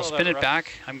at I'll all spin that it rust.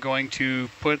 back. I'm going to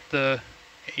put the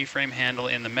A-frame handle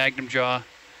in the Magnum jaw, and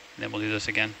then we'll do this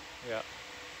again. Yeah,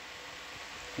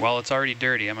 While it's already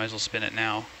dirty, I might as well spin it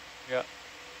now. yeah.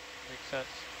 Makes sense.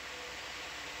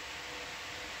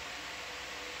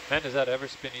 Man, does that ever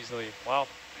spin easily? Wow.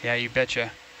 Yeah, you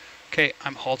betcha. Okay,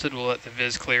 I'm halted. We'll let the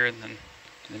viz clear, and then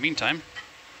in the meantime,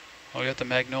 I'll get the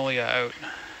Magnolia out.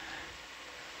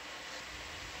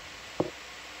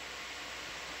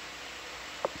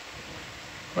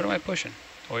 What am I pushing?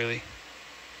 Oily.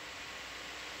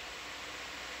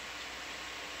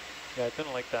 Yeah, I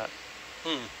didn't like that.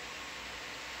 Hmm.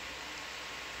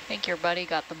 I think your buddy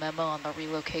got the memo on the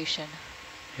relocation.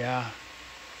 Yeah.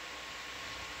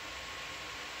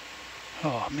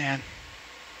 Oh, man.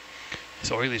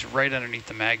 This oily's right underneath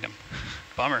the Magnum.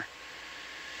 Bummer.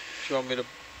 Do you want me to?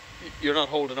 You're not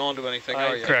holding on to anything,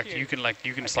 are you? Correct. you- You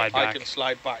can I slide I back. can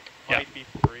slide back. Yeah. Might be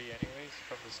free anyways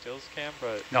from the stills cam,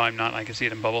 but No, I'm not. I can see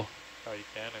it in bubble. oh, you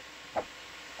can.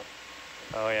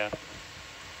 Oh yeah.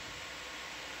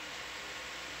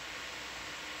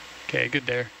 Okay, good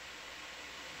there.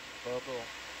 Bubble.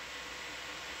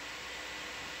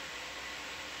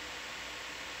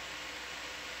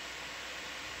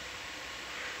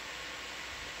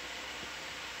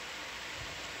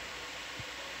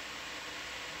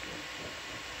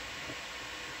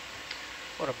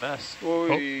 What a mess. Oh.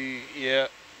 Yeah.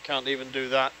 Can't even do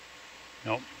that.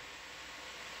 Nope.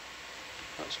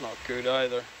 That's not good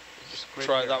either. Just Squid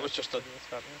try. here, That man. was just a What's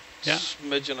got here? Yeah.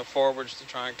 smidgen of forwards to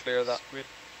try and clear that. Squid.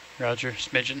 Roger,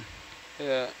 smidgen.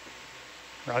 Yeah.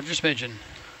 Roger smidgen.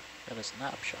 Got a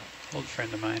snapshot Old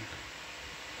friend of mine.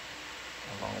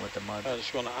 along with the mud. I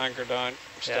just want to anchor down.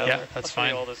 Yeah, Yeah, there- that's luckily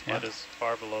fine. all this mud Yeah. is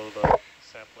far below the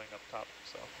sampling up top,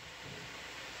 so.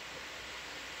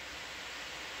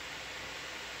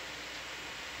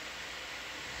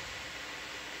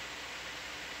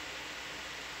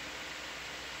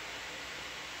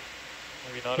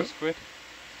 Maybe not a squid?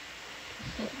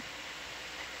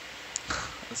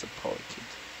 That's a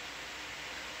polychaete.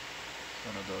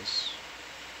 One of those.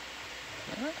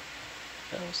 Huh?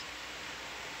 Is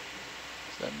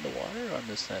that in the water or on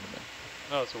the sediment?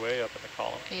 No, it's way up in the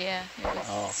column. Yeah, it was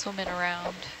Oh. swimming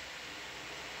around.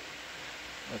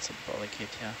 That's a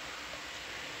polychaete, yeah.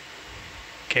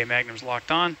 Okay, Magnum's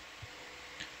locked on.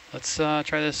 Let's try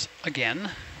this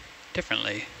again,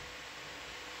 differently.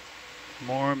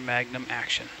 More Magnum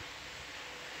action.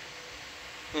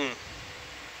 Hmm.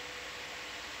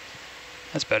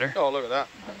 That's better. Oh, look at that.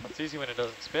 It's easy when it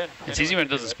doesn't spin. It's easy when it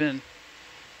doesn't spin.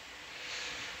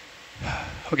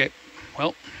 Okay,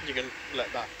 well, You can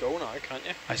let that go now, can't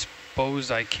you? I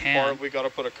suppose I Or can. have we got to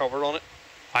put a cover on it?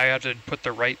 I have to put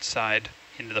the right side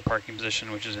into the parking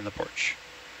position, which is in the porch.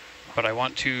 But I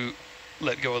want to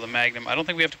let go of the Magnum. I don't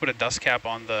think we have to put a dust cap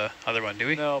on the other one, do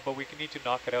we? No, but we can need to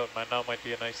knock it out. Now might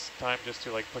be a nice time just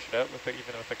to like push it out with it,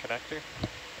 even with a connector.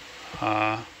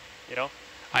 You know,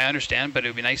 I understand, but it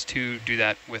would be nice to do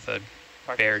that with a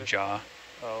parking bare position. jaw.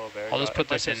 Oh, bare I'll just jaw. put It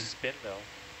might this in. just spin though.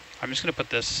 I'm just going to put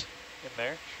this In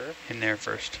there, sure. in there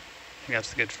first. I think that's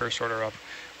the good first order up.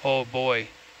 Oh boy,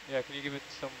 Yeah, can you give it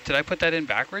some? did I put that in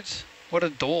backwards? What a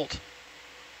dolt.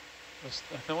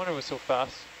 No wonder it was so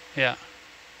fast. Yeah,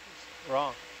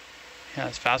 Wrong. Yeah,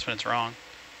 it's fast when it's wrong.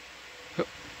 Oop.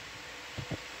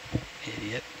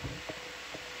 Idiot.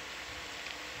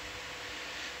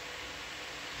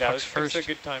 Yeah, Puck's it's first. a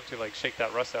good time to like shake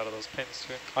that rust out of those pins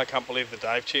too. I can't believe the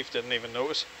dive chief didn't even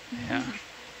notice. Yeah.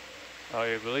 Oh,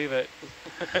 you believe it?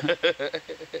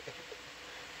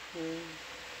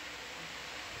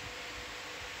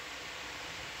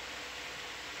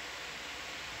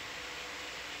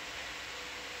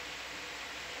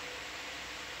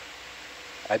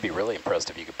 I'd be really impressed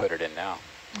if you could put it in now.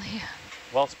 Yeah.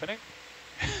 While spinning?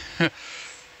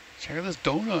 Check out this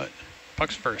donut.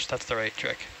 Puck's first. That's the right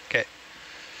trick. Okay.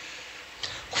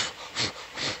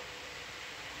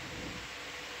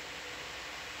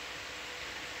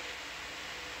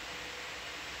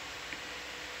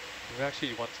 We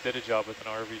actually once did a job with an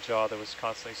ROV jaw that was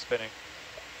constantly spinning.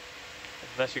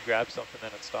 Unless you grab something,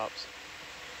 then it stops.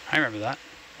 I remember that.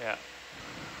 Yeah.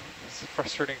 It's a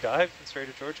frustrating dive in Strait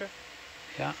of Georgia.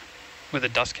 Yeah. With the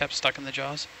dust cap stuck in the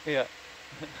jaws. Yeah.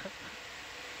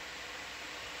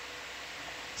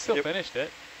 Still Yep. finished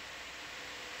it.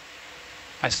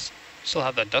 I still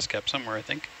have that dust cap somewhere, I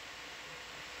think.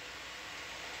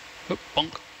 Oop,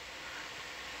 bonk.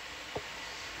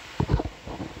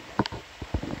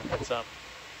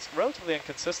 It's relatively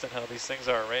inconsistent how these things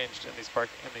are arranged in these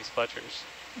fletchers.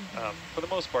 For the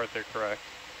most part, they're correct,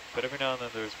 but every now and then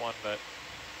there's one that.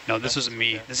 No, this is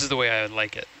me. Okay. This is the way I would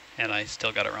like it, and I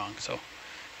still got it wrong. So,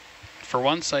 for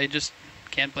once, I just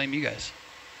can't blame you guys.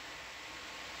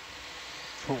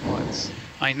 For once.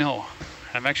 I know.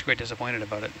 I'm actually quite disappointed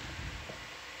about it.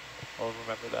 I'll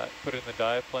remember that. Put it in the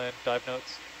dive plan, dive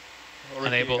notes. Or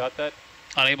Unable. You got that?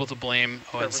 Unable to blame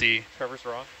ONC Trevor's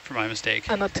wrong. for my mistake.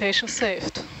 Annotation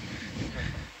saved.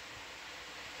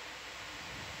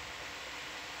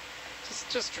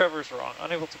 Just Trevor's wrong.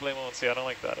 Unable to blame ONC. I don't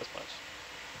like that as much.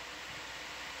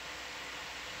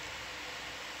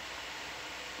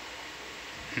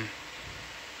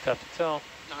 Tough to tell.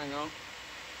 Hang on.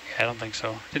 Yeah, I don't think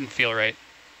so. Didn't feel right.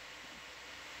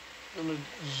 I'm going to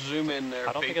zoom in there.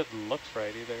 I don't Pete. think it looks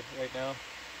right either right now.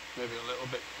 Maybe a little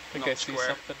bit. I think not I see square.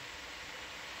 something.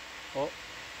 Oh.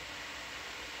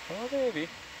 Oh, maybe.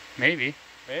 Maybe.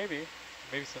 Maybe.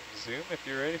 Maybe some zoom if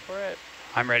you're ready for it.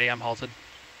 I'm ready. I'm halted.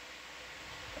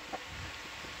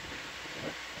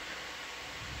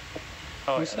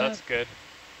 Oh, Who's yeah, that? that's good.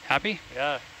 Happy?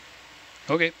 Yeah,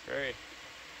 Okay. great.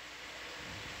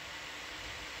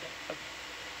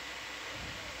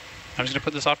 I'm just going to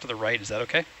put this off to the right. Is that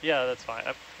okay? Yeah, that's fine.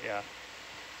 Yeah,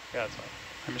 that's fine.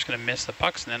 I'm just going to miss the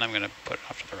pucks, and then I'm going to put it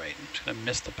off to the right. I'm just going to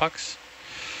miss the pucks.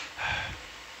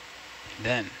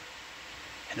 Then,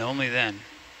 and only then,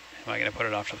 am I going to put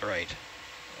it off to the right.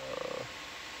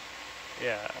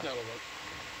 Yeah, That'll work.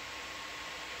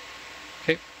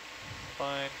 Okay.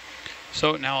 fine.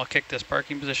 So now I'll kick this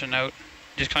parking position out.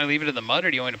 Just kind of leave it in the mud, or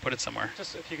do you want me to put it somewhere?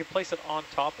 Just if you could place it on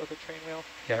top of the train wheel.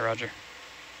 Yeah, Roger.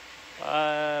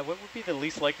 What would be the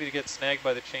least likely to get snagged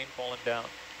by the chain falling down?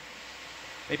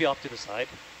 Maybe off to the side,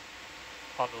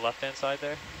 on the left-hand side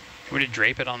there. Can we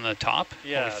drape it on the top?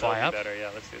 Yeah, When we fly up. that'd be better.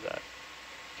 Yeah, let's do that.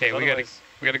 Okay, we Otherwise-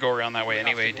 gotta go around that way We have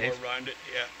anyway, to go Dave. around it,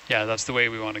 yeah. Yeah, that's the way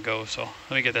we want to go. So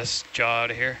let me get this jaw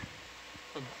out of here.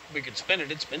 We could spin it.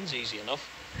 It spins easy enough.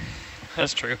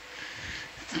 That's true.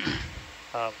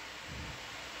 Um,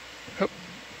 Oop.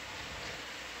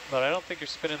 But I don't think you're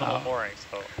spinning the whole mooring,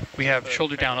 so. We have the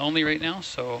shoulder train- down only right now,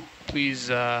 so please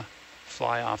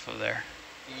fly off of there.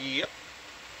 Yep.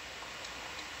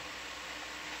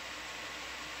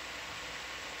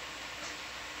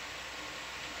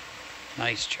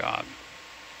 Nice job.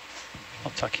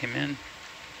 I'll tuck him in.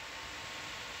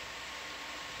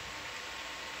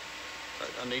 Right,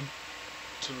 I need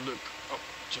to look up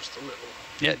just a little.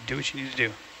 Yeah, do what you need to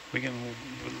do. We can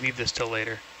leave this till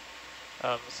later.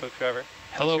 So Trevor,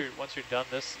 Hello. Once you're done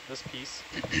this piece,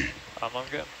 I'm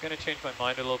gonna change my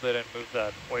mind a little bit and move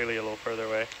that oily a little further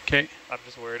away. Okay. I'm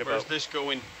just worried Where's about this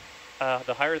going?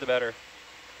 the higher the better.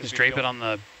 'Cause Just we drape it don't- on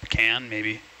the can,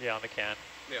 maybe. Yeah, on the can.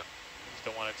 Yeah. Just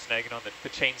don't want it snagging on the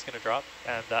chain's gonna drop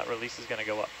and that release is gonna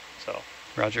go up. So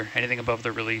Roger. Anything above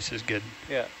the release is good.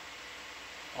 yeah,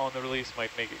 on the release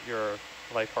might make your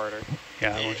life harder.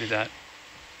 Yeah, I won't do that.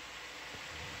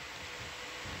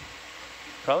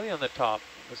 Probably on the top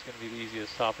is gonna be the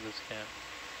easiest, top of this can.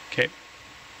 Okay.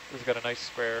 It's got a nice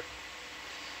square.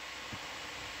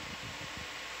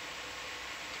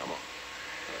 Come on.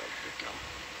 There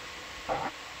we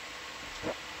go.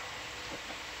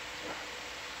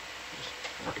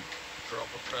 Just big drop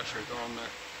of pressure going there.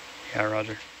 Yeah,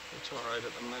 Roger. It's alright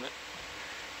at the minute.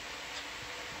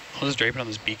 I'll just drape it on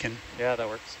this beacon. Yeah, that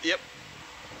works. Yep.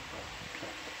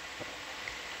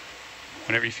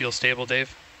 Whenever you feel stable,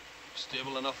 Dave.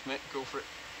 Stable enough, mate. Go for it.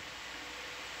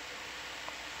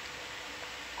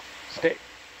 Stay.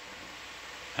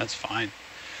 That's fine.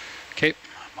 Okay,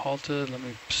 I'm halted. Let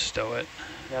me stow it.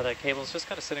 Yeah, that cable's just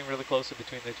kind of sitting really close in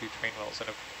between the two train wheels, and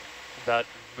if that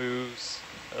moves,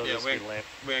 it'll Yeah, just be lame.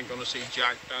 we ain't gonna see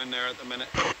Jack down there at the minute.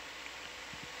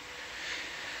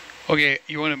 Okay,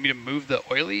 you wanted me to move the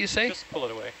oily, you say? Just pull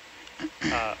it away.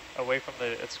 Away from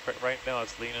the, it's right now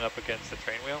it's leaning up against the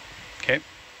train wheel. Okay.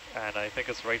 And I think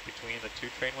it's right between the two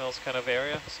train wheels kind of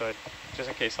area, so just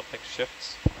in case something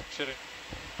shifts, shouldn't.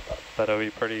 But it would be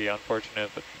pretty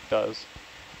unfortunate if it does.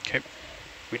 Okay.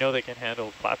 We know they can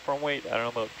handle platform weight. I don't know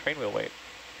about train wheel weight.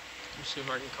 Let's see if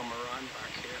I can come around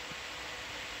back here.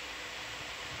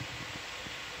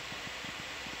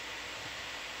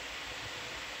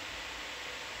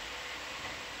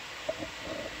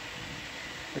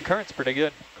 The current's pretty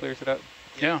good. Clears it out.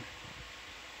 Yeah.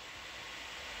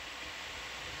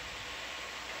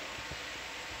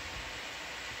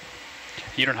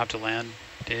 You don't have to land,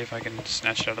 Dave. I can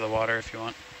snatch it out of the water if you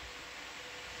want.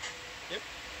 Yep.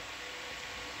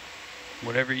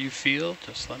 Whatever you feel,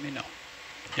 just let me know.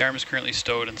 The arm is currently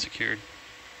stowed and secured.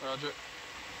 Roger.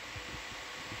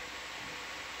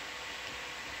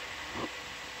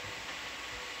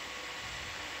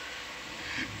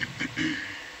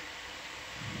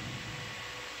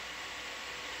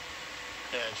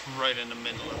 Yeah, it's right in the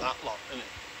middle of that lot, isn't it?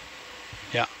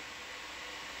 Yeah.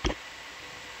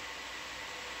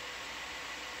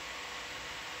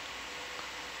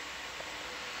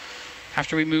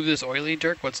 After we move this oily,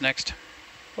 Dirk, what's next?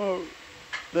 Oh,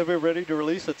 then we're ready to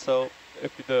release it, so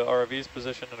if the ROV is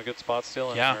positioned in a good spot still,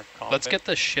 and Yeah, we're confident. let's get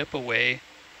the ship away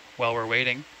while we're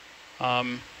waiting.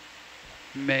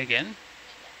 Megan,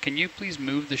 can you please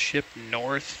move the ship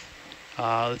north?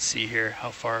 Let's see here, how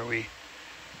far are we?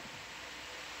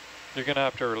 You're going to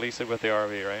have to release it with the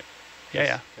ROV, right?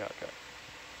 Yeah. Yeah, okay.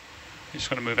 I just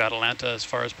want to move Atalanta as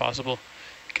far as possible.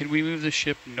 Can we move the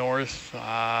ship north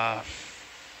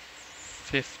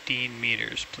 15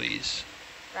 meters, please?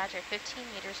 Roger, 15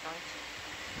 meters north.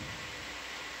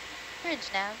 Bridge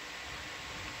nav.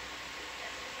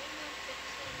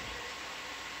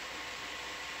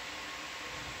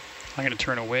 I'm going to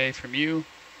turn away from you.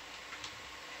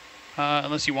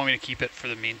 Unless you want me to keep it for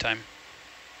the meantime.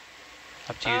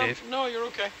 Up to you, Dave. No, you're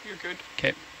okay. You're good.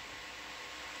 Okay.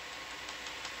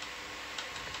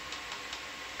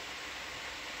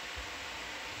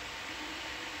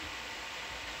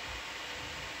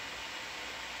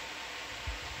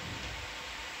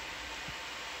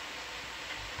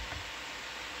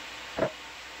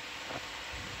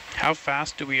 How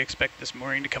fast do we expect this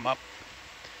mooring to come up?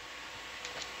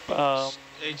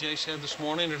 AJ said this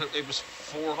morning that it was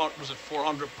 400. Was it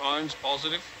 400 pounds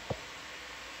positive?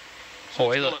 So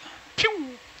Oh, it's look. gonna-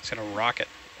 Pew! It's going to rocket.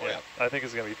 Oh, yeah. I think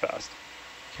it's going to be fast.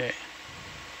 Okay.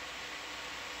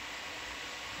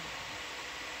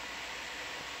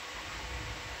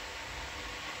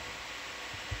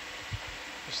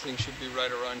 This thing should be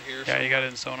right around here. Yeah, you got it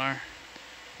in sonar.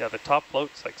 Yeah, the top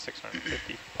float's like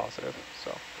 650 positive,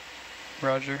 so.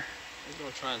 Roger. I'm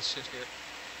going to try and sit here.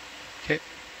 Okay.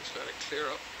 Just let it clear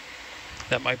up.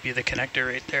 That might be the connector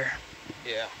right there.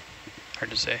 Yeah. Hard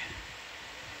to say.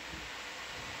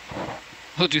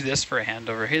 We'll do this for a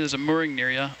handover. Hey, there's a mooring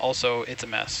near you. Also, it's a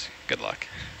mess. Good luck.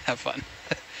 Have fun.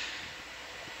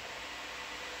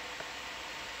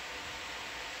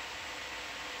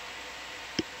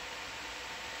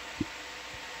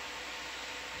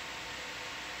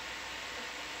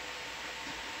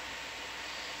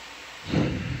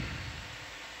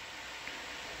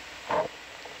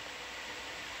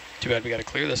 Too bad we got to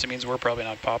clear this. It means we're probably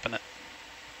not popping it.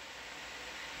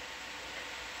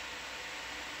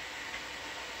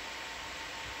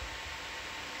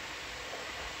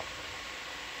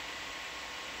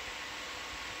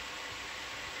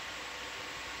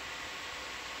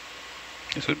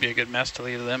 This would be a good mess to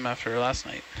leave them after last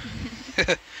night.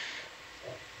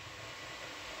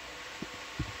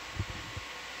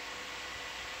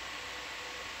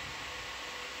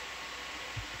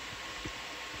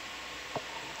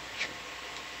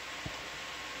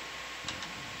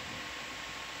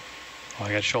 Oh,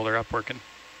 I got shoulder up working.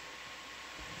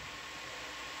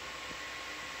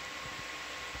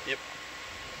 Yep.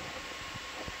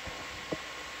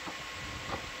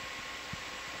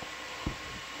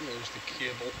 There's the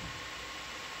cable.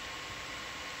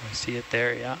 I see it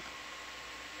there, yeah.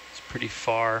 It's pretty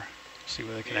far. See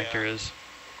where the connector is.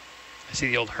 I see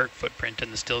the old Herc footprint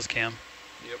in the stills cam.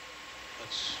 Yep.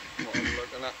 That's what I'm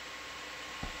looking at.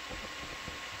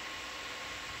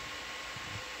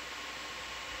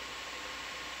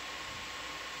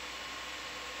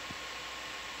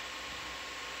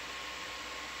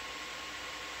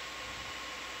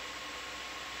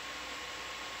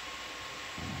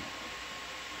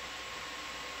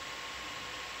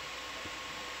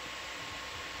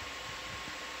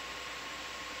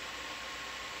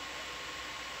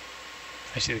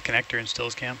 I see the connector in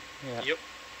stills cam. Yeah. Yep.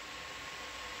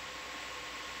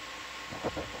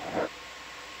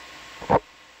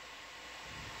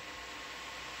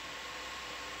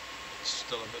 It's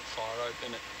still a bit far out,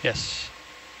 isn't it? Yes.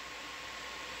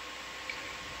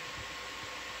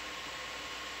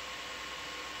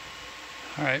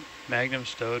 All right, Magnum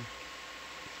stowed.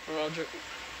 Roger.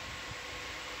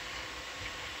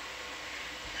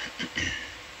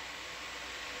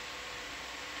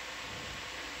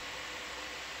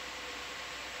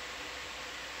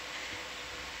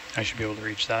 I should be able to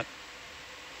reach that.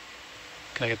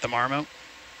 Can I get the arm out?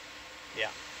 Yeah.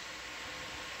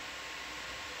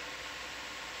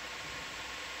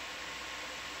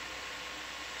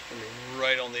 Gonna be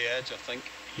right on the edge, I think.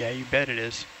 Yeah, you bet it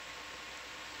is.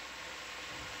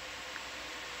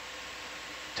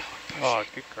 Oh,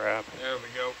 good grab. There we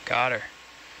go. Got her.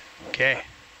 Okay.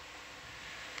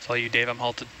 It's all you, Dave. I'm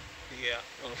halted. Yeah,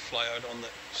 gonna fly out on the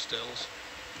stills.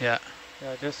 Yeah.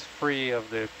 Yeah, just free of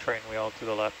the train wheel to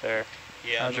the left there.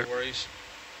 Yeah, Roger. no worries.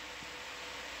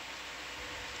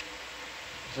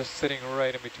 Just sitting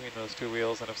right in between those two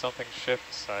wheels, and if something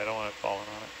shifts, I don't want it falling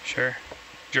on it. Sure.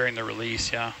 During the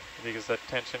release, yeah. Because that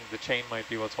tension, the chain might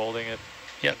be what's holding it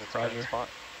Yep, in its current roger. spot.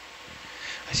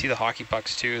 I see the hockey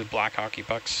pucks too, the black hockey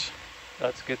pucks.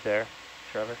 That's good there,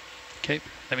 Trevor. Okay,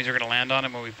 that means we're going to land on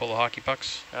him when we pull the hockey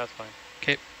pucks. That's fine.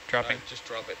 Okay, dropping. Right, just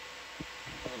drop it.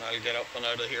 And I'll get up and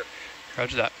out of here.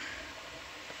 Roger that.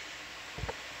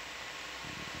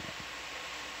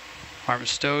 Arm is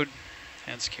stowed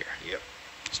and secure. Yep.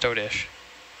 Stowed-ish.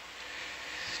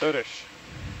 Stodish.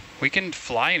 We can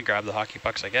fly and grab the hockey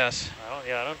pucks, I guess. I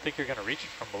don't think you're gonna reach it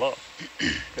from below.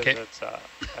 Because it's, I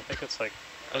think it's like,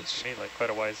 It's- to me, like quite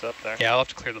a ways up there. Yeah, I'll have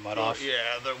to clear the mud off. Yeah,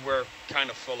 we're kind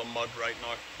of full of mud right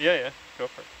now. Yeah, go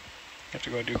for it. Have to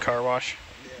go do car wash.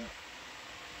 Yeah.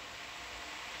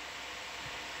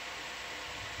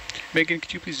 Megan,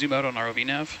 could you please zoom out on ROV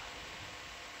nav?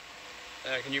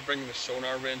 Can you bring the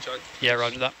sonar range out? Yeah, please?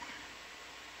 roger that.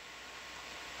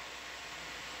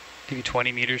 Give you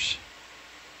 20 meters.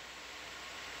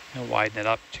 And widen it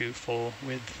up to full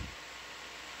width.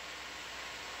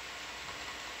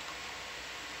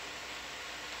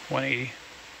 .180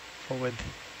 full width.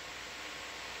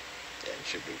 Yeah, it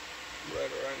should be right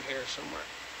around here somewhere.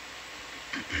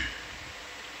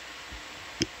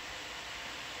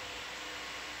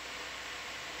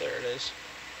 There it is.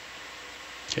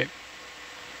 Okay.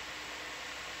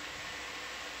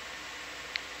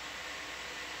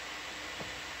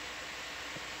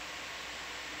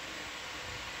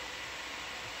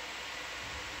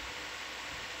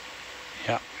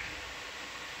 Yeah.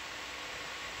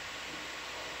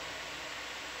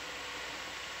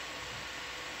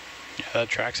 Yeah, that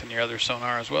tracks in your other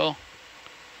sonar as well.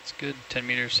 It's good. 10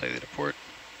 meters slightly to port.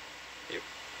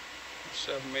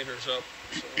 7 meters up,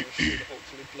 so it should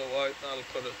hopefully blow out. That'll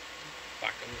put it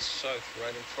back in the south, right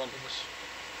in front of us.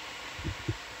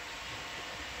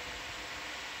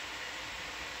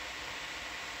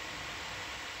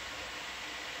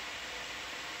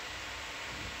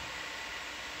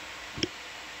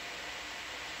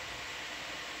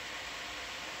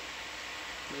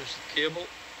 There's the cable.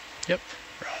 Yep.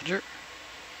 Roger.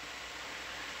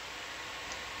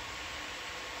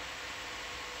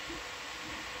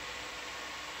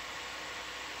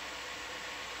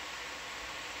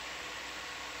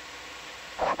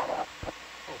 Oh,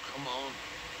 come on.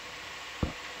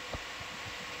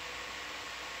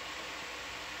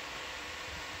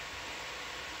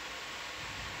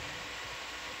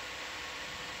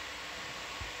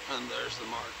 And there's the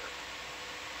marker.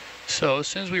 So as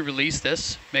soon as we release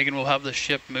this, Megan will have the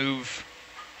ship move.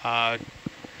 I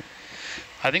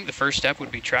think the first step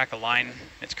would be track align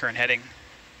its current heading,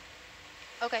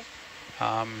 Okay.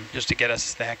 just to get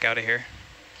us the heck out of here.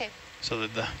 Okay. So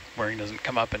that the mooring doesn't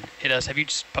come up and hit us. Have you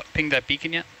just pinged that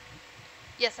beacon yet?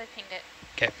 Yes, I pinged it.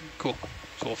 Okay, cool.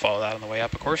 So we'll follow that on the way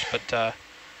up, of course. But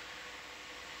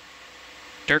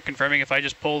Dirk, confirming if I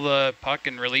just pull the puck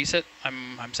and release it,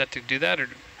 I'm set to do that, or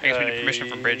I guess we need permission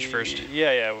from Bridge first.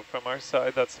 Yeah, from our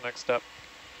side, that's the next step.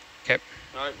 Okay.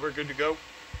 All right, we're good to go.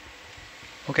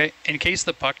 Okay. In case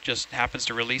the puck just happens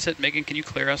to release it, Megan, can you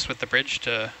clear us with the Bridge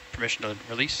to permission to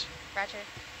release? Roger.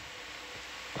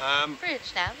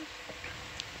 Bridge nav.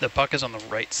 The puck is on the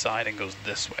right side and goes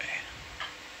this way.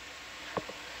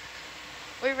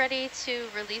 We're ready to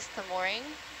release the mooring.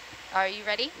 Are you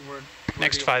ready?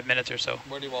 Next 5 minutes or so.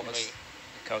 Where do you want me?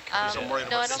 Calculation. I'm worried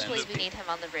No, about I don't the believe we speed. need him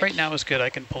on the bridge. Right now is good. I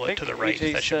can pull it to the right.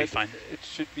 AJ That should be said fine. It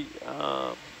should be,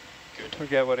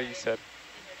 forget what he said.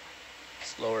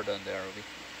 Slower than the ROV.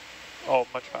 Oh,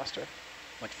 much faster.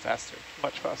 Much faster.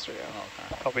 Much faster, yeah. Oh,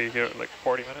 okay. Probably here like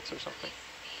 40 minutes or something.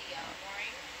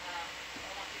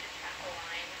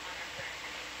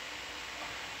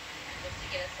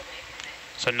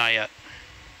 So not yet.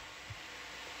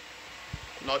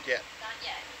 Not yet. Not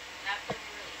yet. After we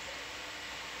release it.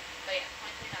 But yeah,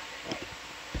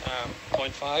 0.3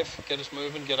 after 0.5, get us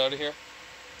moving, get out of here.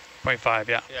 0.5,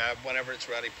 yeah. Yeah, whenever it's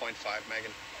ready, 0.5,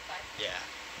 Megan. 0.5. Yeah.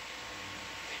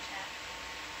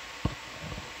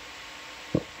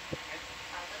 Let's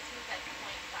move at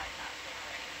 0.5 knots when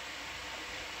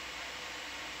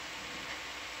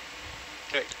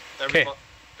we're ready. Okay,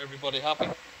 everybody happy?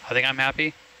 I think I'm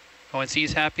happy.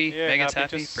 ONC's happy. Yeah, Megan's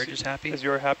happy. just Bridge is happy. As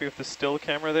you're happy with the still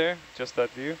camera there, just that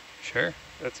view. Sure.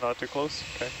 It's not too close.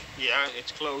 Okay. Yeah,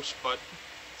 it's close, but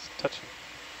It's touching.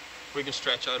 we can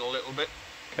stretch out a little bit.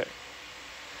 Okay.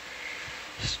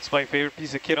 It's my favorite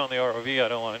piece of kit on the ROV. I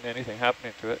don't want anything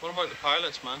happening to it. What about the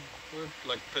pilots, man? We're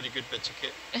like pretty good bits of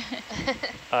kit.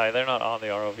 Aye, they're not on the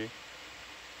ROV.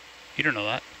 You don't know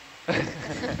that.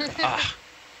 Ah.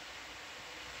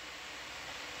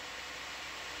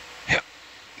 Yeah.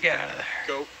 Get out of there.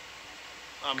 Go.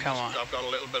 Come on. I've got a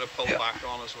little bit of pull Yeah. back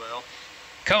on as well.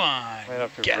 Come on. Might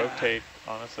have to Get out. rotate,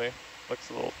 honestly. Looks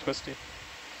a little twisty.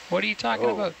 What are you talking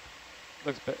Whoa. about?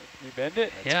 Looks you bend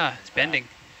it? Yeah, it's bending.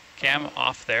 Cam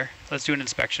off there. Let's do an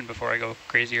inspection before I go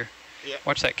crazier. Yeah.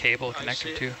 Watch that cable I see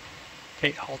connector it. too.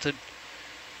 Okay, halted.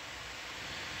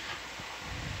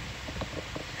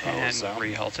 And so.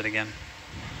 re-halted again.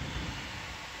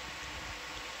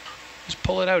 Just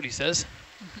pull it out, he says.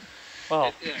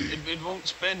 Well, It won't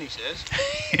spin, he says.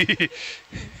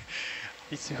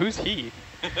 who's he?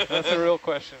 That's the real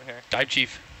question here. Dive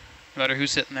chief. No matter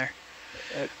who's sitting there.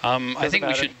 It I doesn't think we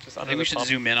matter, should. just I under think we the should pump.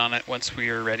 zoom in on it once we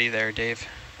are ready there, Dave.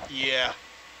 Yeah.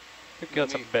 We've got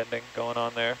some bending going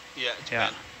on there. Yeah, it's Yeah.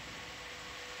 bent.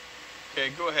 Okay,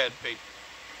 go ahead, Pete.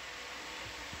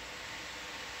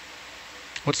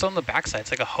 What's on the backside?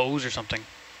 It's like a hose or something.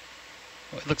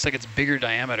 It looks like it's bigger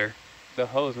diameter. The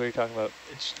hose, what are you talking about?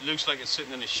 It looks like it's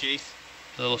sitting in a sheath.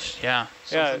 A little, yeah.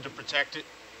 Something Yeah. to protect it,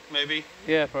 maybe.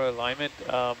 Yeah, for alignment.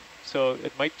 So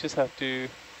it might just have to...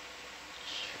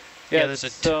 Yeah, there's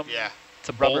it's, Yeah. It's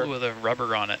a Rubber. bolt with a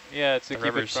rubber on it. Yeah, it's to The keep it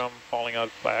rubbers. from falling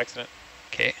out by accident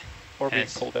Okay. or And being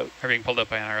it's- pulled out. Or being pulled up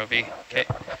by an ROV. Okay.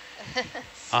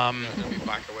 Then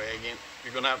back away again.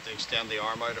 You're going to have to extend the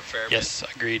arm out a fair bit. Yes,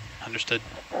 agreed. Understood.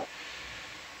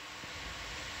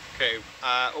 Okay,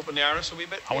 open the iris a wee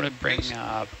bit. I want to bring. please.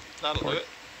 That'll port. do it.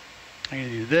 I'm gonna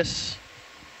do this.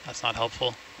 That's not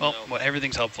helpful. Well, No. well,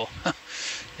 everything's helpful.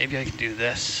 Maybe I can do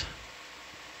this.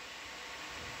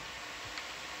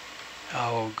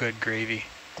 Oh, good gravy.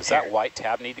 Does that white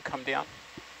tab need to come down?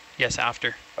 Yes,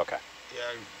 after. Okay. Yeah,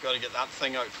 you've got to get that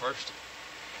thing out first.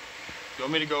 You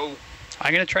want me to go?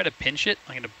 I'm gonna try to pinch it.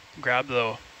 I'm gonna grab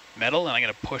the metal and I'm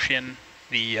gonna push in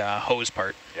the hose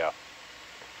part. Yeah.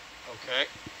 Okay.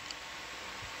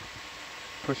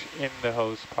 Push in the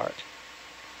hose part.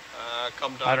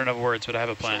 Come down. I don't have words, but I have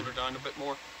a plan. Shoulder down a bit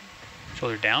more.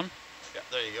 Shoulder down? Yeah,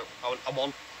 there you go. I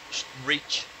want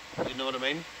reach. You know what I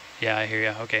mean? Yeah, I hear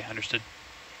ya. Okay, understood.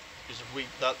 Because if we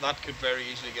that could very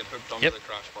easily get hooked onto Yep. the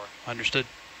crash bar. Understood.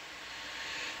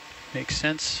 Makes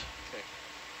sense. Okay.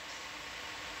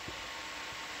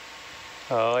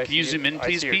 Oh, I Can you see zoom in, I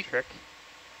please, see your Pete? trick.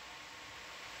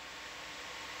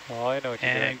 Oh, I know what you're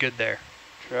And doing. good there.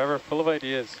 Trevor, full of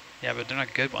ideas. Yeah, but they're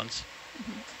not good ones.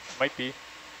 Might be.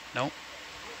 No.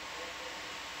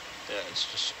 Yeah, it's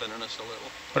just spinning us a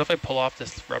little. What if I pull off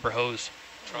this rubber hose?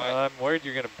 Try it. I'm worried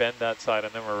you're going to bend that side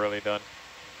and then we're really done.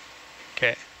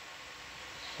 Okay.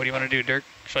 What do you want to do, Dirk?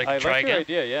 Should I I try like your again?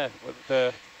 idea, yeah. With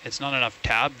the, It's not enough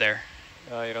tab there.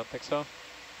 you don't think so?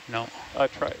 No.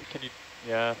 Try. Can you?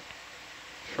 Yeah.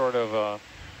 Short of. What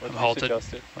I'm did you halted.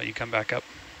 suggest it? Well, you come back up.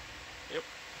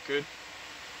 Good.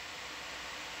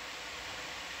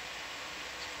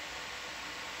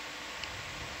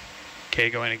 Okay,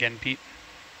 going again, Pete.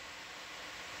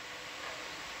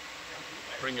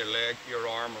 Bring your leg, your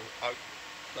arm out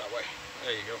that way.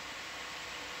 There you go.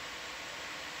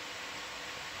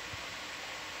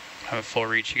 I'm at full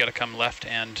reach. You got to come left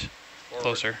and Forward.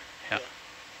 closer. Yeah.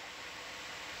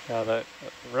 Yeah, that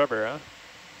rubber, huh?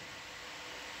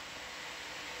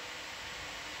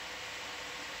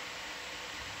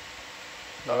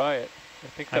 All right. I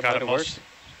think I that got might it have most.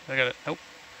 worked. I got it. Nope.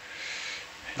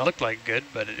 It looked like good,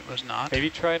 but it was not. Maybe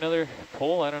try another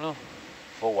pull. I don't know.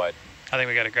 Full wide. I think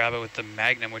we got to grab it with the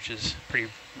Magnum, which is pretty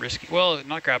risky. Well,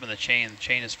 not grabbing the chain. The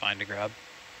chain is fine to grab.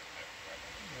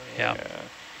 Yeah.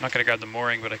 I'm not going to grab the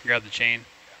mooring, but I can grab the chain.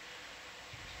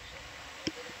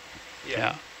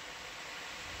 Yeah.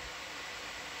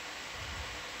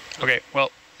 Okay, well,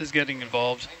 this is getting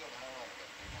involved.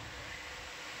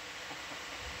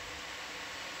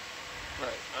 Right.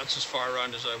 That's as far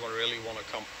around as I really want to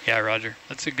come. Yeah, Roger.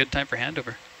 That's a good time for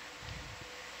handover.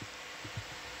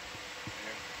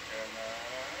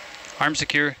 Arm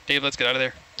secure. Dave, let's get out of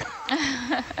there.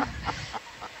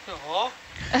 Aw.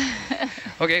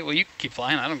 Okay, well, you can keep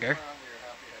flying. I don't care.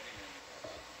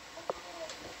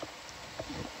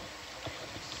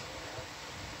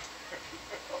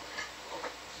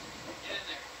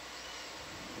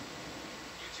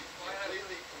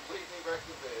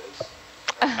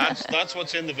 That's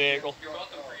what's in the vehicle. You're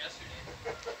welcome for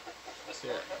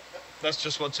yesterday. That's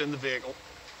just what's in the vehicle.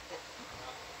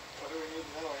 What do we need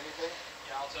to know? Anything?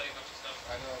 Yeah, I'll tell you a bunch of stuff.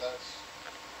 I know that's...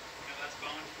 That's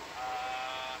bone.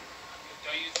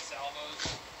 Don't use the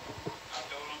salvos.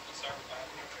 Don't open the starboard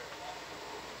valve.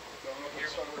 Don't open the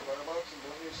starboard firebox and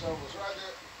don't use salvos.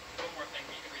 Roger. One more thing,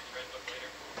 you can read the red book later.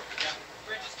 Yeah,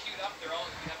 bridge is queued up. They're all,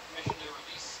 we have permission to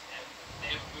release, and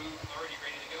they have moved already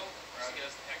ready to go. Just get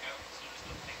us the heck out, so just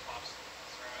let the thing pops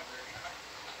around there.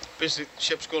 Basically, the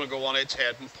ship's going to go on its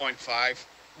head in 0.5.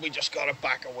 We just got to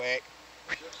back away.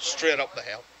 Straight up the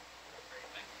hill. I'm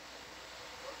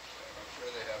sure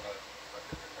they have a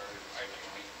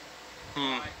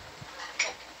Hmm.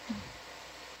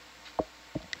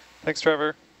 Thanks,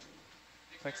 Trevor.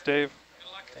 Thanks, Dave.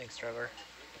 Thanks, Trevor.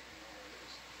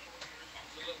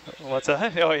 What's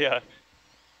that? Oh, yeah.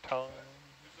 Tongue.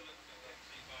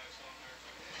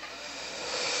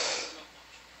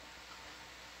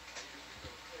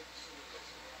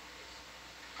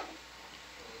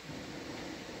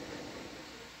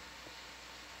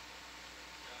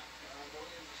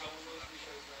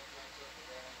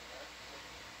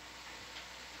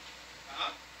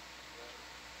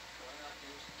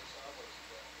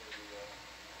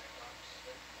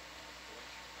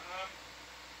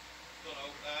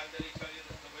 Did he tell you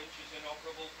that the winch is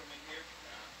inoperable from in here?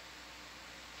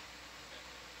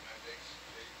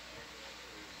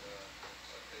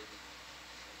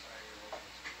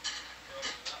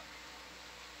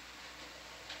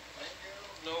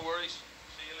 No worries.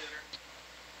 See you later.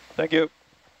 Thank you.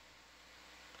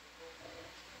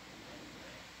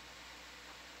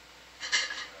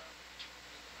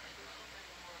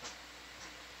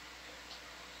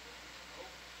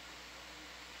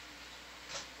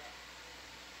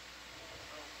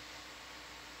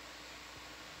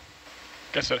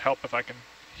 Guess it'd help if I can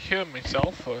hear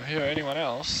myself or hear anyone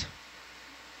else.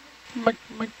 Mic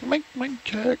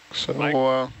check. So, Mic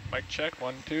check,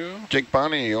 1, 2. Jake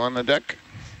Bonnie, you on the deck?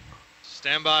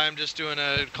 Stand by, I'm just doing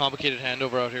a complicated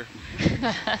handover out here.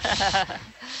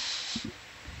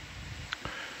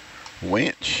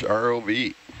 Winch,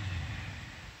 ROV.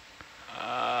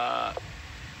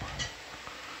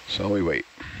 So we wait.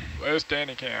 Where's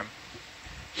Danny Cam?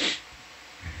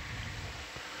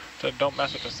 Said don't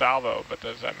mess with the salvo, but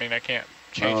does that mean I can't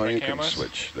change my you cameras? can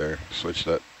switch there. Switch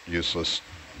that useless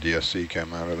DSC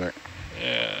cam out of there.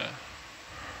 Yeah.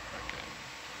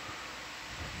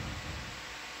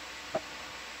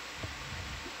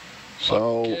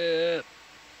 So Bucket.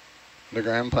 the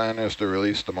grand plan is to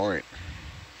release the mooring.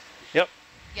 Yep.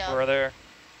 Yeah. We're there.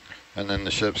 And then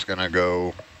the ship's gonna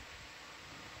go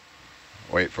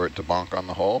wait for it to bonk on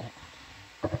the hull.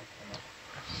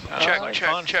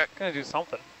 Check. Gonna do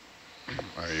something.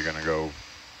 Or are you gonna go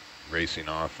racing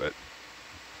off at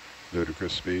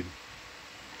ludicrous speed?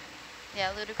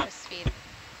 Yeah, ludicrous speed.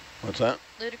 What's that?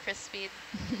 Ludicrous speed.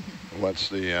 What's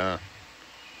the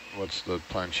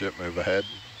planned ship move ahead?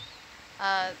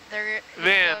 They're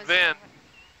Van.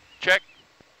 Check.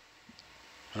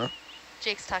 Huh?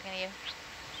 Jake's talking to you.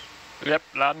 Yep,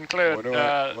 loud and clear. What do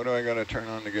I gotta turn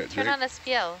on to get Turn Jake? on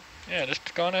SPL. Yeah,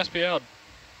 just go on SPL.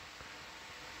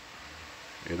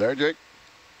 You there, Jake?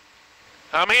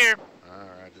 I'm here.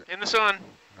 Roger. In the sun.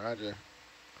 Roger.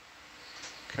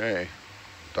 Okay.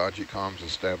 Dodgy comms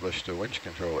established to winch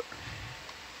control it.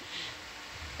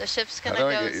 The ship's How gonna do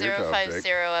I go get your job, 050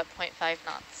 at 0.5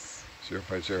 knots.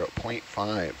 050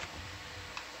 0.5.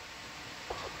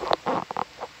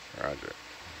 Roger.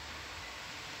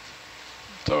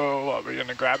 So what, we're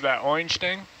gonna grab that orange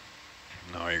thing?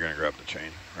 No, you're gonna grab the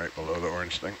chain right below the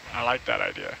orange thing. I like that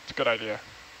idea. It's a good idea.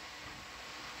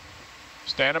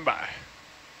 Standing by.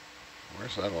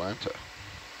 Where's Atalanta?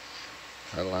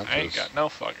 Atalanta's I ain't got no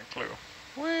fucking clue.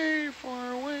 way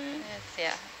far away. Yes,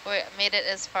 yeah. We made it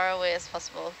as far away as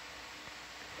possible.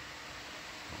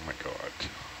 Oh my god.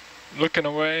 Looking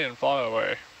away and far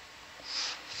away.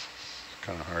 It's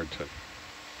kind of hard to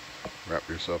wrap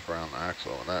yourself around the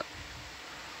axle with that.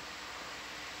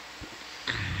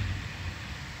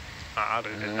 Ah,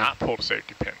 they did not pull the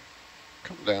safety pin.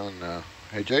 Come down now.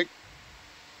 Hey, Jake?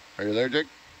 Are you there, Jake?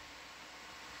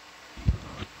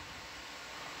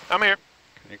 I'm here.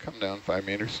 Can you come down 5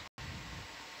 meters?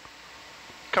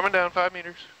 Coming down 5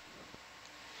 meters.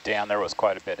 Dan, there was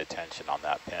quite a bit of tension on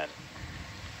that pin.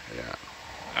 Yeah.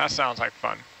 That sounds like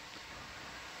fun.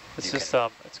 It's just,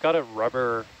 it's got a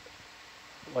rubber,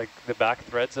 like the back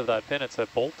threads of that pin, it's a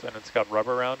bolt and it's got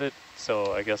rubber around it.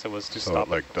 So I guess it was to stop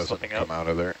it like it from doesn't slipping come out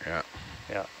of there. Yeah.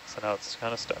 Yeah, so now it's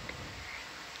kind of stuck.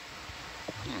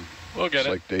 We'll get it's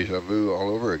it. Like deja vu all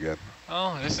over again.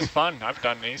 Oh, this is fun. I've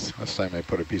done these. Last time they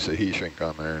put a piece of heat shrink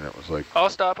on there and it was like... I'll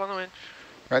stop on the winch.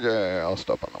 Roger, I'll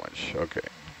stop on the winch. Okay.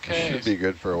 Okay. This should be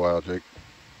good for a while, Jake.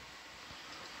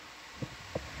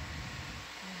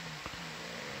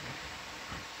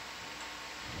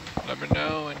 Let me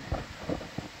know. And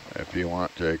If you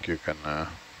want, Jake, you can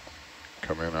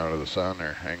come in out of the sun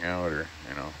or hang out or,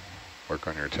 you know, work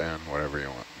on your tan, whatever you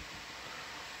want.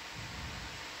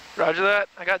 Roger that.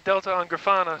 I got Delta on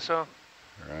Grafana, so.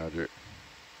 Roger.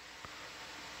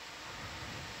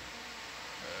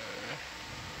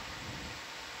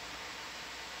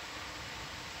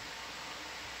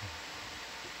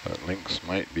 But links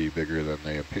might be bigger than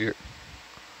they appear.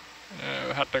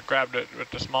 we have to grab it with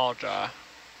the small jaw.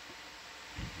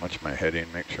 Watch my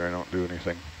heading, make sure I don't do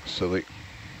anything silly.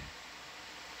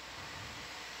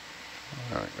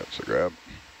 I think that's a grab.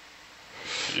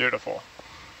 Beautiful.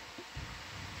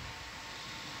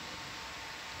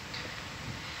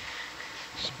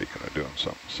 Speaking of doing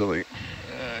something silly.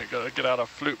 Yeah, gotta get out of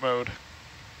flute mode.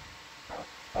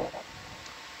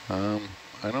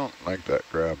 I don't like that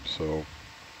grab, so.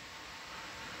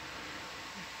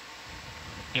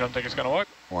 You don't think it's gonna work?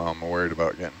 Well, I'm worried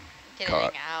about getting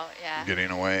caught. out, yeah. Getting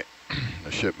away.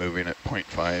 The ship moving at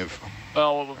 0.5.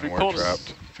 Well, if we pull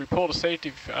trapped. if we pull the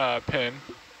safety pin,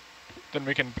 then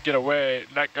we can get away,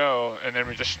 let go, and then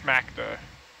we just smack the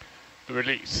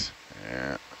release.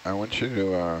 Yeah, I want you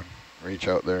to reach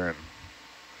out there and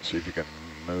see if you can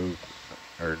move,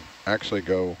 or actually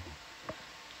go.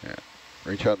 Yeah,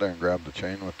 reach out there and grab the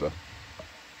chain with the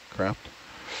craft.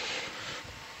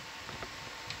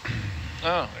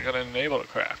 Oh, I gotta enable the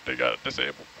craft. They got it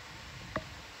disabled.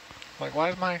 Like, why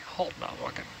is my halt not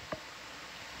working?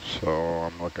 So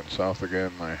I'm looking south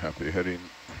again, my happy heading.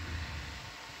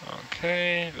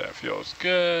 Okay, that feels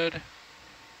good.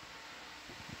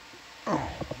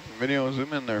 Oh, video,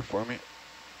 zoom in there for me.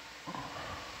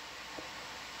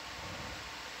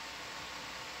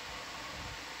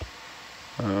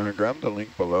 Grab the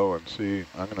link below and see.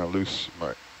 I'm gonna loose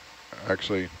my,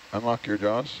 actually unlock your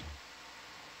jaws.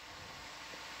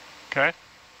 Okay.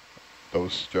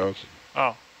 Those jaws.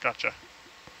 Oh, gotcha.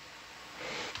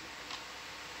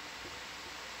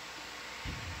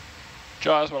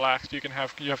 Jaws relaxed. You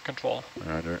have control.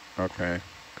 Roger. Okay.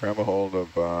 Grab a hold of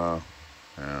yeah,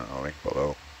 a link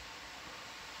below.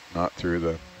 Not through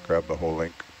the. Grab the whole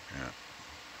link.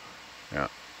 Yeah.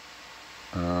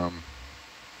 Yeah.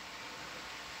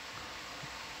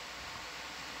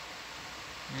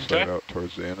 Slide out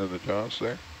towards the end of the jaws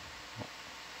there.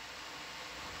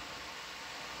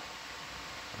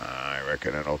 I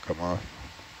reckon it'll come off.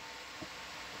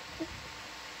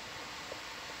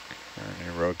 And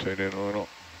you rotate it a little.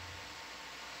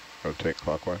 Rotate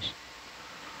clockwise.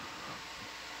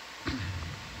 I'm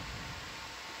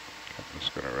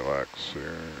just going to relax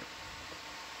here.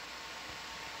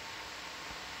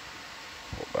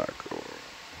 Pull back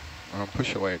over.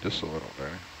 Push away just a little,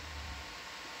 Danny.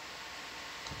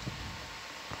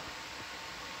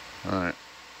 All right.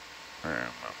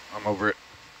 I'm over it.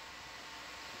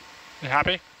 You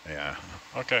happy? Yeah.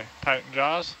 Okay. Tighten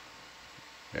jaws.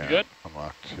 Yeah. You good? I'm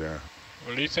locked. Yeah.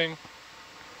 Releasing.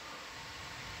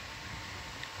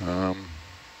 I'll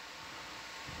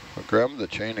grab the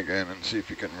chain again and see if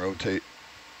you can rotate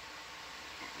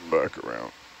back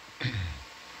around.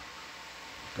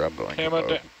 Grab the link above.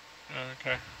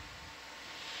 Okay.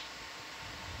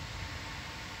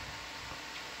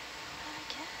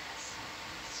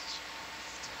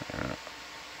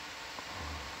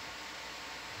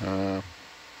 Yeah.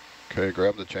 Okay,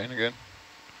 grab the chain again.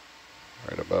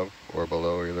 Right above or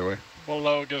below, either way.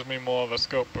 Below gives me more of a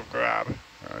scope of grab.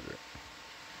 Roger.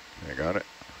 You got it?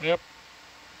 Yep.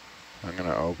 I'm going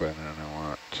to open and I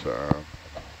want to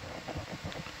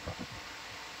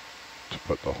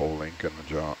put the whole link in the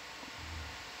jaw.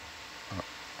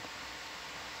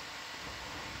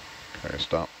 Okay,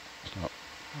 stop. Stop.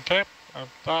 Okay, I'll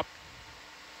stop.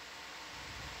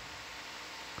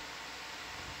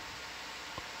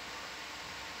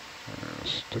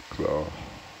 Stick the whole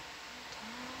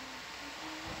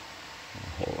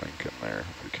link in there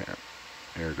if you can.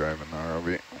 You're driving the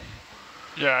ROV.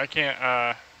 Yeah, I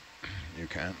can't, You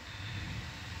can.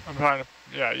 I'm trying to,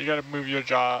 yeah, you gotta move your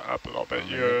jaw up a little bit.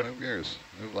 Move yours.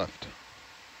 Move left.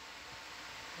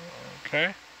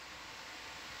 Okay.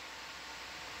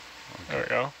 There we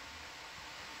go.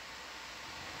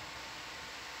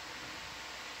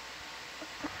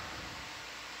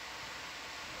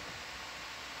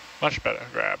 Much better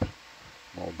grab.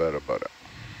 More better, butter.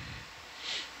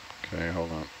 Okay,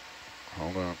 hold on.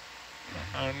 Hold on.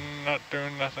 I'm not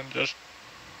doing nothing, just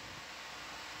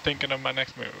thinking of my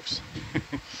next moves.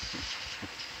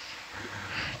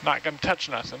 Not gonna touch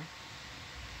nothing.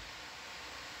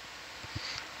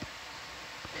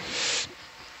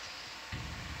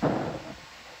 I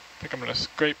think I'm gonna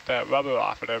scrape that rubber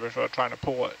off of there before trying to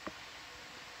pull it.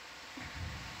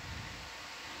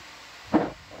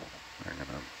 I'm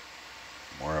gonna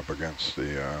more up against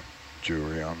the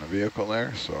jewelry on the vehicle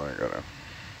there, so I gotta.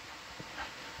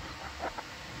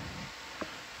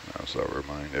 So I'll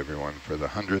remind everyone for the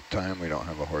 100th time we don't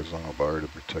have a horizontal bar to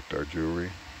protect our jewelry.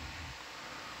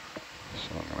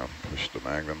 So I'm gonna push the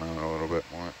magnum out a little bit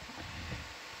more.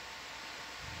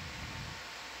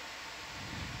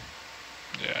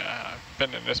 Yeah, I've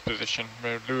been in this position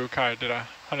where Lukai did a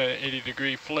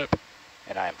 180-degree flip.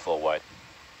 And I am full wide.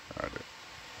 Roger.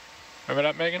 Remember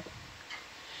that, Megan?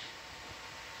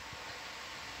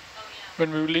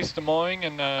 When we released the mooring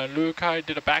and Lukai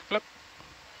did a backflip?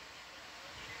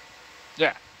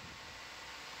 Yeah.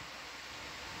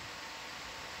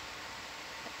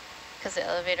 Because the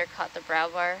elevator caught the brow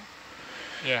bar.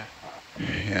 Yeah.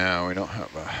 Yeah, we don't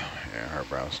have a, yeah, our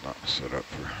brow's not set up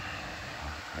for,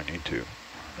 I need to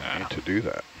do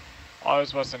that.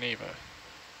 Ours wasn't either.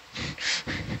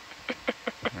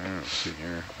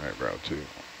 Senior eyebrow too.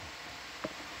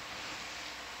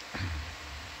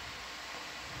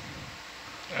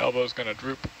 The elbow's gonna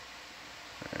droop.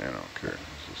 I don't care,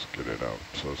 let's just get it out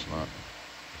so it's not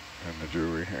in the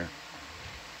jewelry here.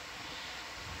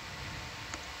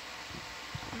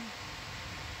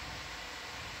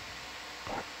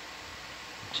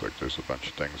 Looks like there's a bunch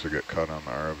of things that get caught on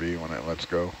the ROV when it lets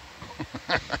go.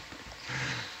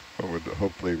 It would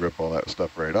hopefully rip all that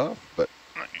stuff right off, but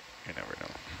you never know.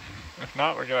 If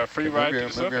not, we're gonna free ride to the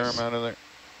Move surface. your arm out of there.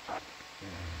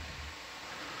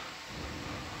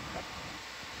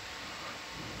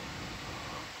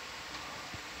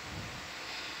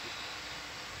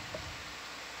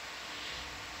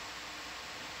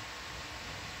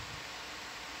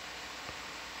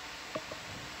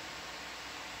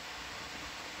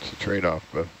 It's a trade-off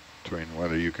between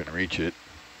whether you can reach it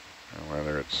and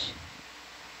whether it's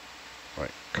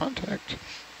like contact.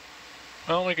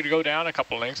 Well, we could go down a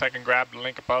couple links. I can grab the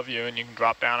link above you and you can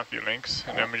drop down a few links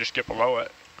and then we just get below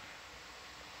it.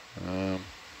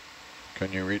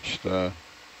 Can you reach the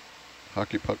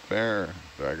hockey puck there? Or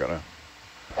do I gotta,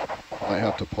 I might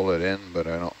have to pull it in, but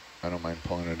I don't mind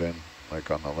pulling it in, like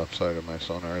on the left side of my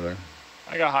sonar there.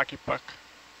 I got a hockey puck.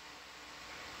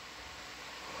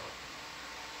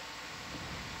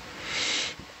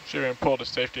 See if we can pull the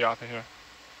safety off of here.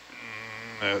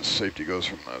 The safety goes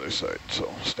from the other side,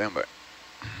 so stand by.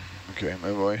 Okay,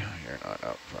 my boy, you're not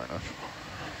out far enough.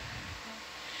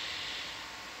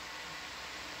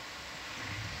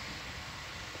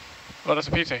 What is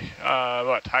a PC?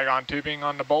 What, Tygon tubing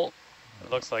on the bolt? It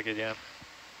looks like it, yeah.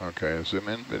 Okay, zoom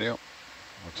in video.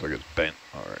 Looks like it's bent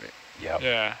already. Yep.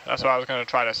 Yeah, that's why I was going to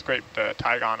try to scrape the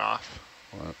Tygon off.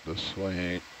 What this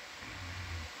way?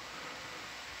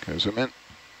 Okay, zoom in.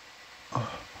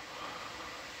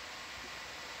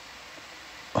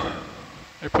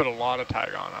 They put a lot of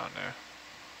Tygon on there.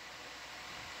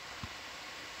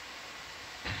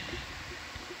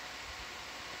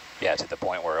 Yeah, to the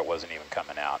point where it wasn't even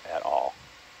coming out at all.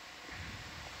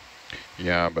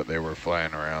 Yeah, but they were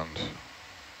flying around.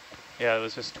 Yeah, it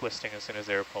was just twisting as soon as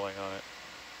they were pulling on it.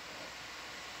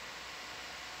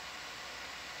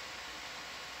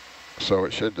 So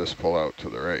it should just pull out to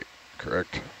the right,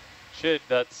 correct? Should,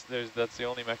 that's the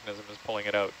only mechanism is pulling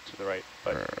it out to the right,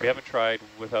 but we haven't tried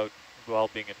while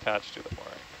being attached to the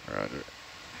mooring.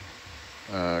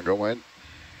 Roger. Go wide.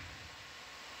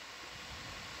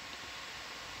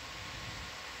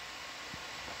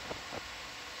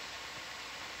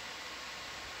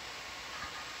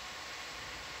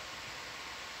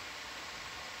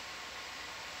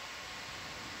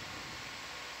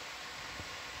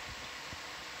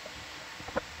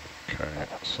 Okay,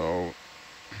 so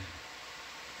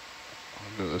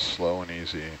I'll do this slow and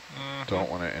easy. Don't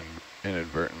want to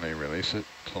inadvertently release it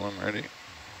till I'm ready.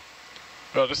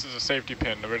 Well, this is a safety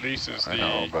pin. The release is the... I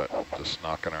know, but just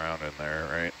knocking around in there,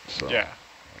 right? So yeah,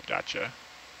 gotcha.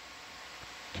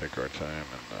 Take our time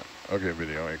and okay,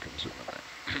 video, you can zoom in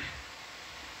there.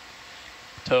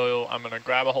 So I'm going to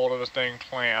grab a hold of this thing,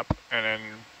 clamp, and then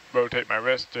rotate my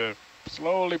wrist to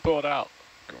slowly pull it out.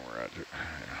 Go, Roger.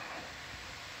 Yeah.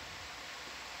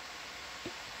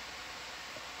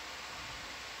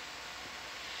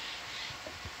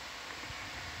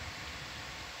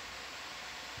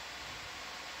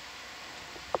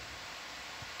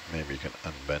 Maybe Maybe you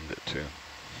can unbend it too.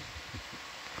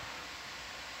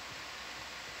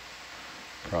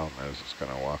 Problem is it's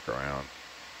going to walk around.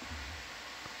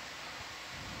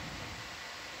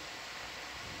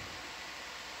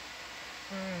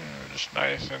 Just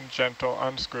nice and gentle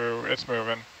unscrew. It's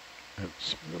moving.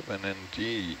 It's moving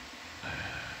indeed.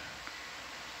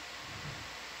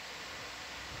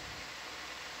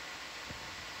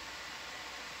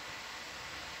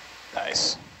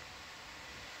 Nice.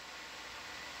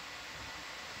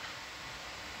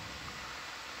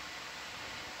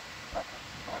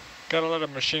 Gotta let a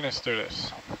machinist do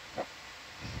this.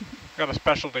 Got a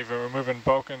specialty for removing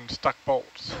broken, stuck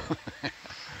bolts.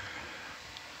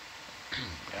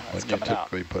 Wouldn't you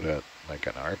typically put like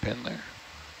an R pin there?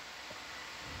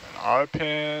 An R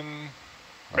pin,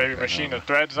 maybe machine the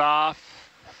threads off.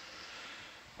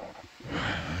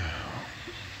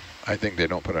 I think they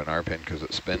don't put an R pin because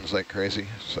it spins like crazy,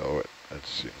 so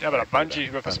it's... Yeah, but a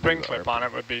bungee with a spring clip on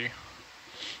it would be...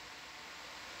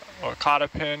 Or a cotter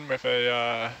pin with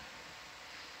a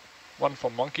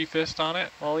wonderful monkey fist on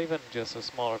it. Well, even just a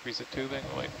smaller piece of tubing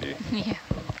might be. Yeah.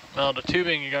 Well, the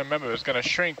tubing, you gotta remember, is gonna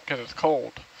shrink because it's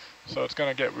cold. So it's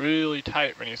gonna get really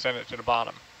tight when you send it to the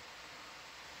bottom.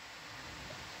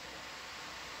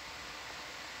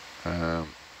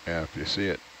 Yeah, if you see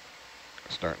it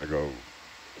starting to go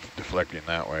deflecting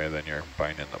that way, then you're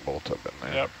binding the bolt up in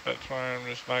there. Yep, that's why I'm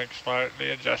just like slightly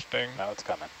adjusting. Now it's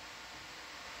coming.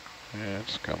 Yeah,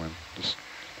 it's coming. Just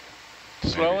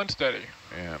slow and steady.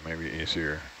 Yeah, maybe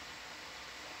easier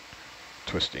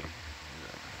twisting.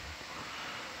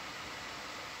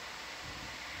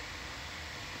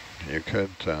 You could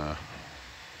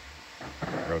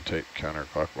rotate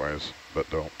counterclockwise, but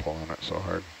don't pull on it so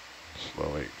hard.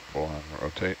 Slowly pull on,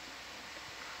 rotate.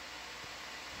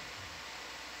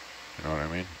 You know what I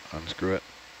mean? Unscrew it.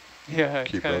 Yeah,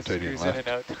 keep it rotating left.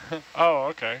 in and out. Oh,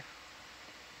 okay.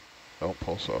 Don't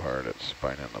pull so hard, it's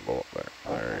binding the bolt there.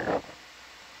 There you go.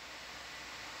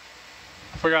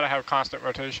 I forgot I have constant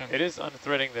rotation. It is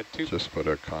unthreading the tube. Just put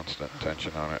a constant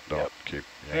tension on it. Don't keep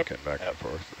yanking back and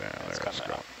forth. Yeah, there it's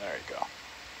go. There you go.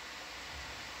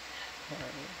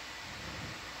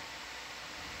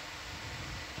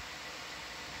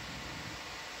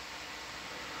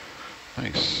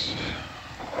 Nice.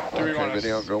 Do we want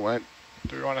video go wide?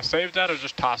 Do we want to save that or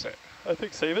just toss it? I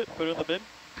think save it, put it in the bin.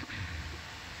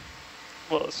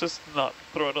 Well, it's just not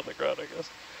throw it on the ground, I guess.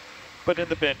 But in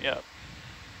the bin, yeah.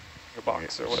 Your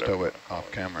box or whatever. Stow it off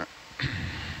camera.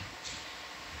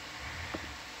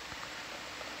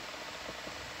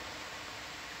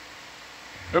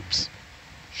 Oops.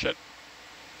 Shit.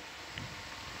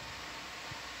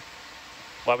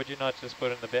 Why would you not just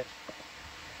put it in the bin?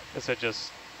 Is it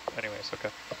just... Anyways, okay.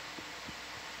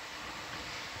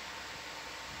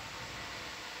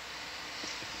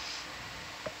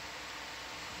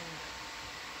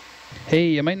 Hey,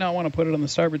 you might not want to put it on the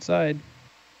starboard side.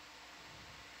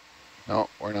 No,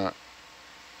 we're not.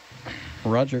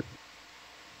 Roger.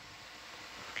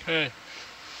 Okay.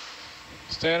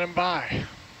 Standing by.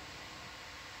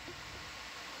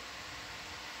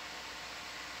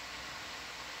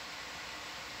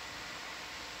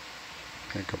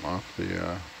 Can come off the, see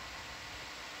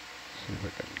if I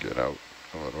can get out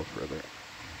a little further.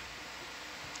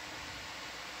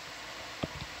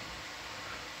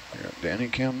 I got Danny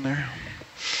Cam there.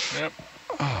 Yep.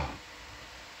 Oh.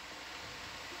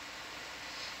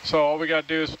 So all we gotta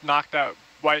do is knock that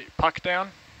white puck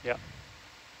down? Yep.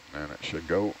 And it should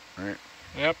go, right?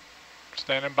 Yep.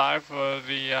 Standing by for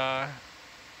the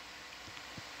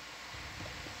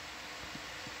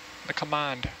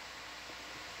command.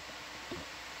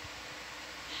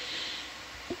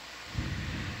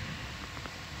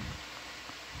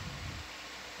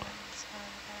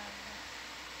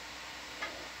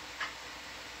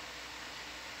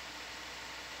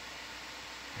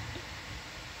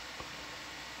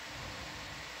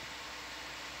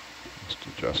 Just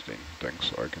adjusting things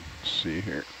so I can see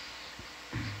here.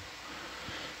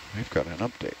 We've got an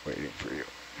update waiting for you.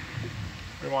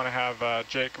 We want to have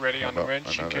Jake ready on the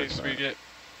wrench in case we get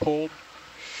pulled.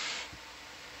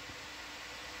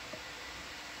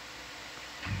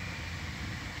 I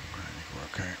think we're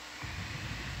okay.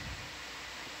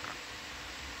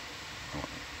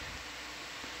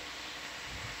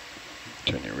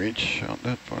 Can you reach out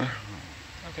that far?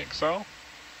 I think so.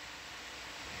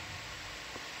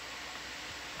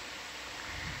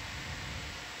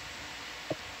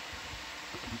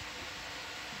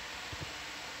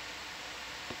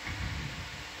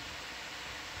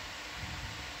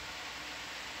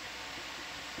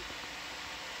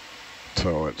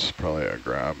 So it's probably a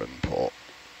grab and pull.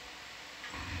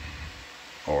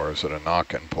 Or is it a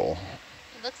knock and pull?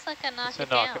 Looks like a knock It's a it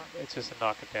knock down. it's just a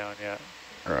knock it down, yeah.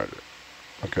 Roger.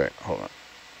 Okay, hold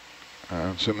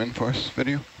on. Zoom in for us,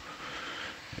 video.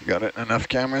 You got it? Enough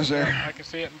cameras there? Yeah, I can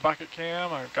see it in bucket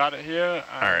cam. I've got it here.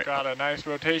 I've All right. got a nice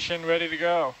rotation ready to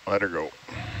go. Let her go.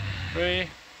 3,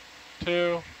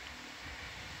 2.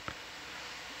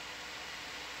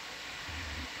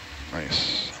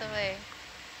 Nice. It's away.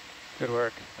 Good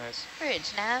work. Nice.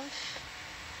 Bridge nav.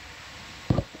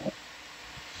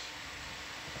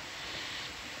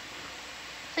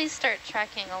 Please start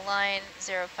tracking a line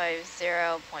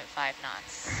 050.5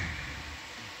 knots.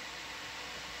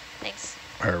 Thanks.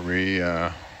 Are we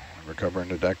recovering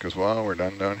the deck as well? We're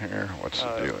done down here? What's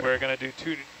the deal? We're going to do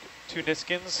two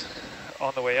Niskins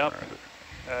on the way up.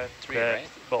 And 3, then, right?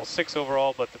 well, 6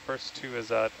 overall, but the first 2 is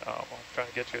at, I'm trying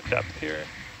to get you a depth here.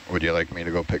 Would you like me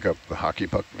to go pick up the hockey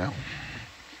puck now?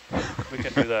 We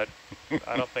can do that.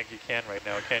 I don't think you can right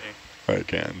now, can you? I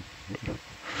can.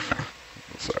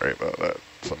 Sorry about that.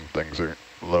 Some things are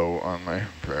low on my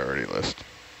priority list.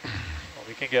 Well,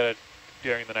 we can get it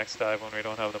during the next dive when we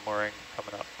don't have the mooring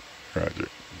coming up. Roger.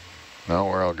 No,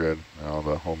 we're all good. Now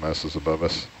the whole mess is above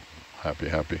us. Happy,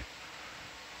 happy.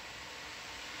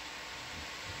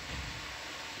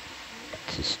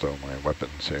 Just stow my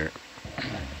weapons here.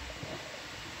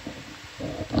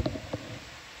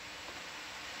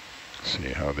 See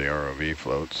how the ROV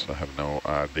floats. I have no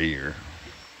idea.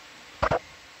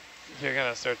 You're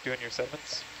going to start doing your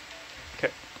 7s?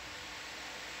 Okay.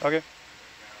 Okay.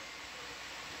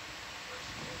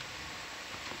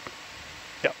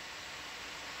 Yep.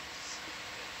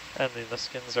 And the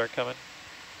Niskins are coming.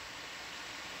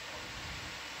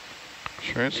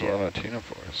 Sure, it's a lot of tuna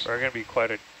for us. We're going to be quite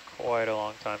a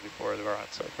long time before they're on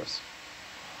surface.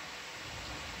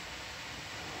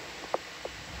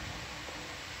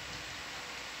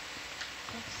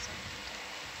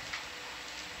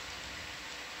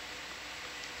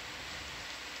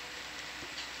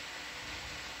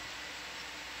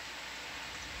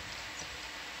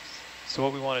 So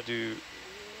what we want to do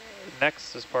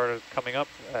next as part of coming up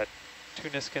at 2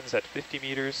 Niskins at 50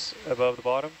 meters above the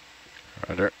bottom.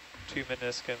 Roger. 2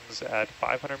 Niskins at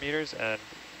 500 meters and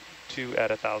 2 at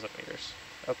 1,000 meters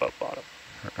above bottom.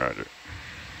 Roger.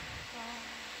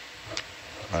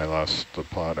 I lost the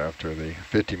plot after the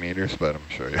 50 meters, but I'm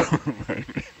sure you'll remind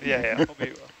me. Yeah, we'll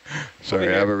be, Sorry,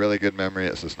 we'll I have a really good memory.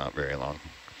 It's just not very long.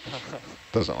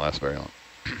 Doesn't last very long.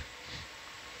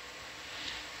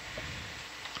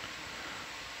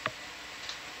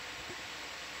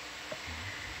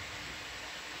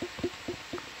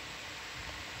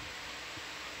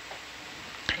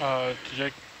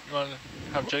 Jake, you want to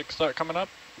have Jake start coming up?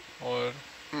 Or?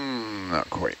 Not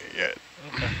quite yet.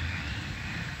 Okay.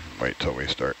 Wait till we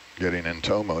start getting in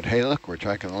tow mode. Hey, look, we're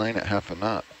tracking the line at 1/2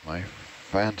 knot. My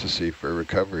fantasy for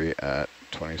recovery at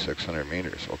 2,600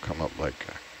 meters will come up like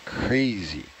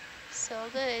crazy. So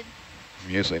good.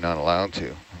 I'm usually not allowed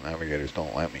to. Navigators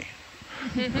don't let me.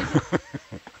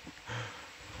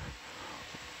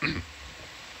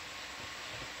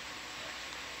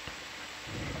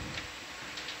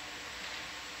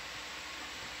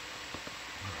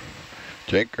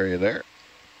 Jake, are you there?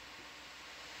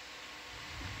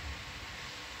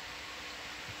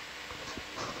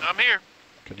 I'm here.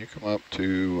 Can you come up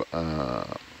to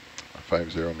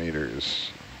 50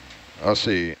 meters? I'll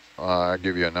see. I'll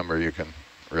give you a number you can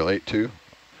relate to.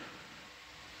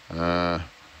 What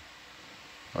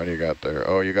do you got there?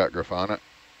 Oh, you got Grafana?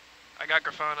 I got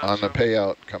Grafana. On the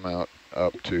payout, come out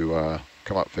up to,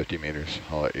 come up 50 meters.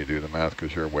 I'll let you do the math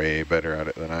because you're way better at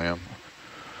it than I am.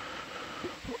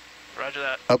 Roger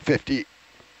that. Up 50.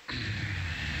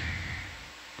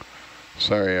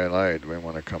 Sorry, I lied. We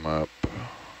want to come up.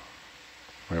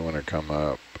 We want to come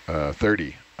up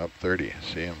 30. Up 30.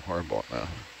 See, I'm horrible now.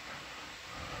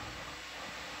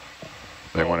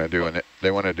 They want to do an. They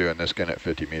want to do a Niskin at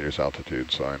 50 meters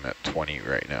altitude, so I'm at 20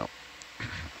 right now.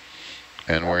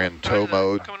 And we're in tow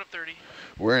mode. Coming up 30.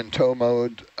 We're in tow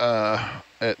mode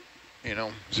at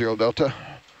 0 delta.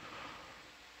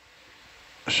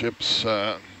 Ship's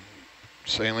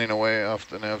sailing away off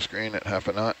the nav screen at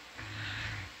 1/2 knot.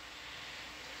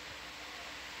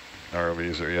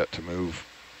 ROVs are yet to move.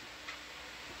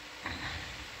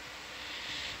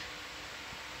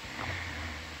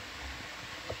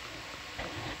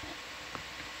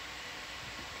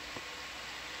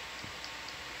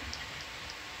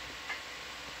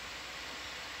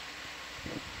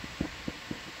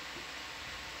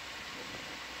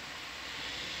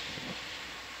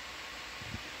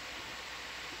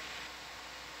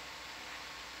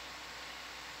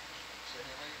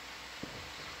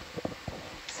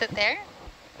 Sit there.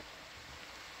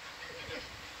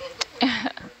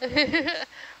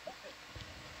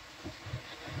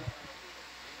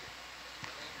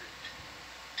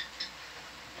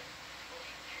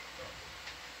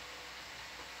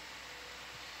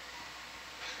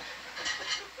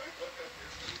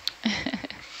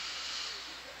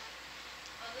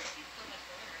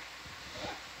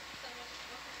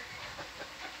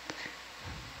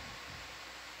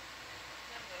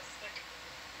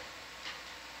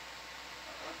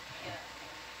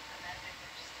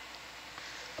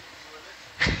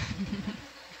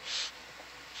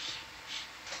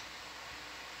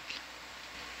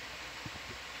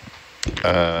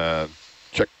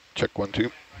 Check 1,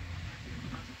 2.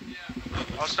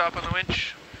 I'll stop on the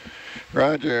winch.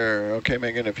 Roger. Okay,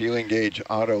 Megan, if you engage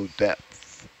auto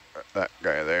depth, that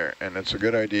guy there, and it's a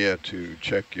good idea to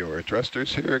check your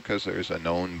thrusters here because there's a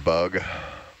known bug.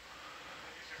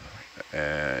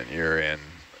 And you're in,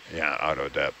 yeah, auto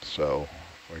depth. So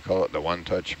we call it the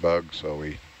one-touch bug, so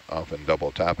we often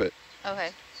double tap it. Okay.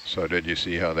 So did you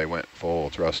see how they went full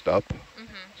thrust up? Mm-hmm.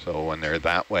 So when they're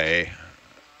that way,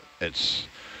 it's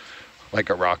like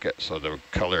a rocket. So the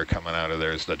color coming out of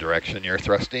there is the direction you're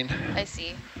thrusting. I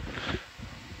see.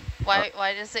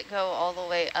 Why does it go all the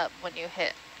way up when you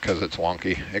hit? Because it's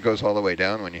wonky. It goes all the way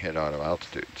down when you hit auto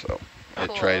altitude. So Cool.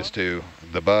 it tries to,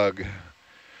 the bug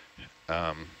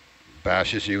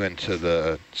bashes you into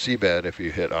the seabed if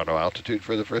you hit auto altitude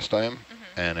for the first time,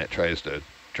 and it tries to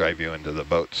drive you into the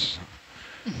boat's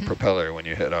propeller when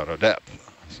you hit auto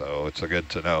depth. So it's a good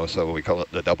to know. So we call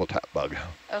it the double tap bug.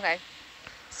 Okay.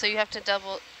 So you have to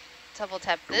double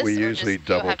tap this? We or usually just,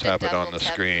 you double have to tap it on double the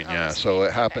tap screen, on yeah. the So it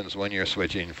screen? happens when you're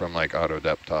switching from like auto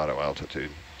depth to auto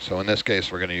altitude. So in this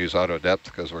case, we're going to use auto depth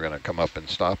because we're going to come up and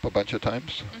stop a bunch of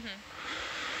times.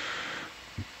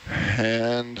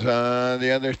 And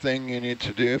the other thing you need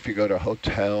to do, if you go to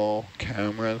hotel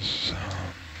cameras,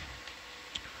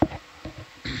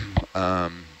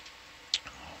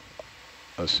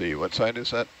 let's see, what side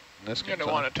is that? This You're going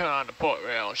to want to turn on the port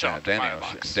rail and shut the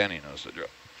firebox. Danny knows the drill.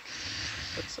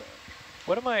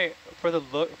 What am I for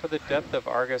the depth of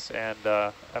Argus and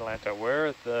Atlanta?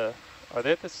 Are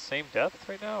they at the same depth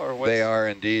right now, or what's? They are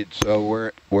indeed.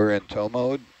 So we're in tow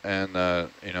mode, and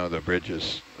you know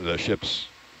the ship's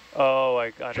Oh, I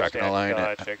understand. tracking a line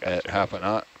at half a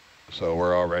knot. So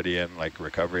we're already in like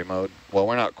recovery mode. Well,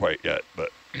 we're not quite yet,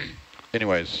 but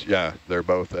anyways, yeah, they're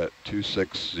both at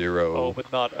 260. Oh, but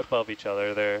not above each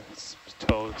other. They're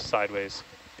towed sideways.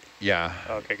 Yeah.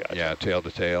 Okay, gotcha. Yeah, tail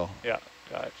to tail. Yeah,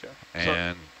 gotcha.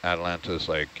 And Atlanta's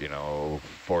like,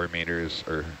 4 meters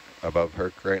or above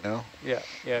Herc right now. Yeah,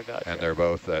 gotcha. And they're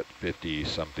both at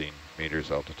 50-something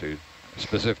meters altitude,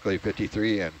 specifically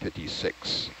 53 and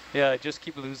 56. Yeah, I just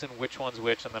keep losing which one's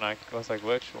which, and then I was like,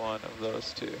 which one of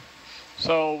those two?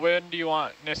 So when do you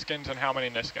want Niskins and how many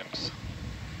Niskins?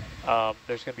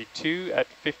 There's going to be 2 at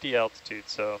 50 altitude,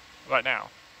 so. Right now?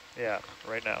 Yeah,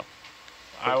 right now.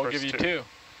 I will give you 2.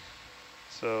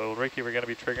 So, Ricky, we're going to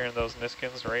be triggering those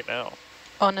Niskins right now.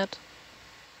 On it.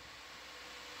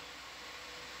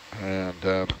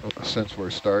 And since we're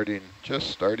just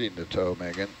starting to tow,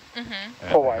 Megan, and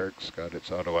Herc's got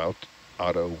its auto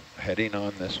heading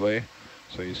on this way.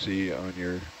 So you see on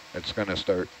it's going to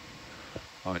start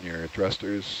on your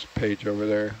thrusters page over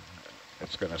there.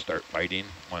 It's going to start fighting,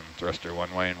 one thruster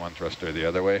one way and one thruster the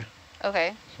other way.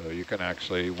 Okay. So you can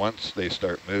actually, once they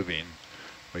start moving,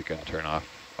 we can turn off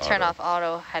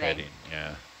auto heading.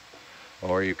 Yeah.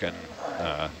 Or you can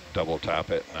double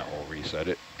tap it and that will reset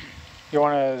it. You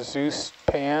want a Zeus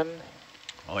pan?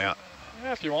 Oh yeah.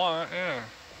 Yeah, if you want, yeah.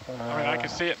 I mean, I can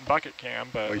see it in bucket cam,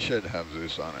 but... We should have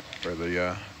Zeus on it for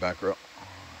the back row.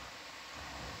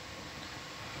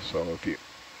 So if you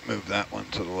move that one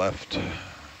to the left,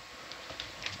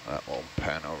 that will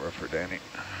pan over for Danny.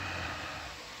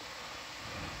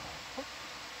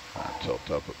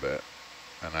 Tilt up a bit.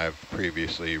 And I've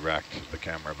previously racked the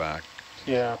camera back.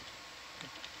 Yeah.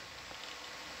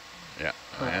 Yeah,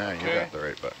 yeah, you got the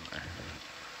right button there.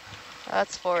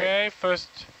 That's forward. Okay, first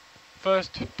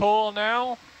pull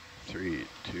now. 3,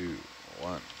 2,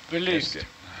 1. Released.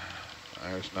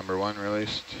 There's number 1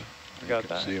 released. You got can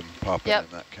that. see him popping in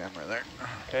that camera there.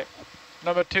 Okay.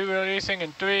 Number 2 releasing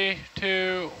in 3,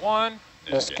 2, 1.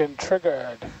 Niskin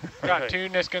triggered. Got 2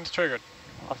 Niskins triggered.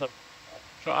 Awesome.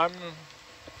 So I'm...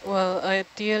 Well,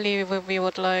 ideally we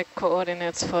would like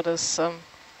coordinates for this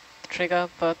trigger,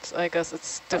 but I guess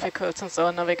it's difficult since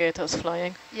our navigator is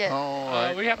flying. Yeah.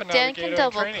 Oh, we have a Dan navigator can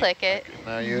double training. click it.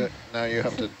 now you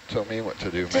have to tell me what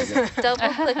to do, Just Megan. double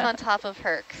click on top of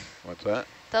Herc. What's that?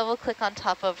 Double click on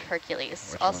top of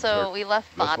Hercules. Which one's Also, Herc? we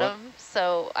left This one? bottom,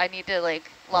 so I need to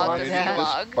log the Just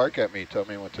log. bark at me. Tell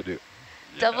me what to do.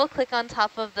 Double click on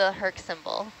top of the Herc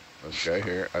symbol. This guy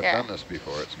here. I've done this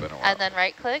before. It's been a while. And then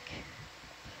right click.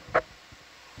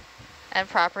 And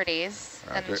properties.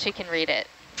 Roger. And she can read it.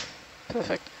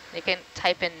 Perfect. You can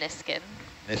type in Niskin.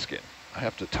 Niskin. I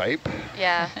have to type?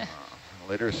 Yeah.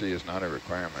 Literacy is not a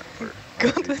requirement for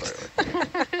ROV.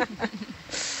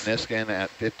 Niskin at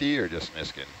 50 or just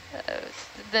Niskin?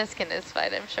 Niskin is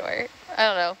fine, I'm sure. I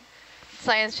don't know.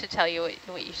 Science should tell you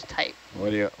what you should type.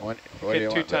 What do you want? What do you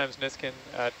Hit 2 want? times Niskin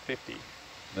at 50.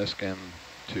 Niskin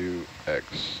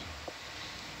 2x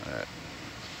at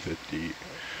 50.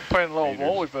 playing a little meters.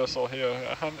 role reversal here.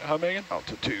 How Megan?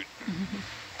 Altitude.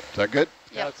 Is that good?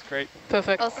 Yeah, that's great.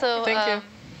 Perfect. Also, Thank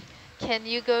you. can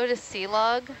you go to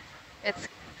C-Log? It's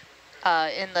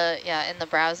in the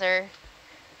browser,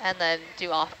 and then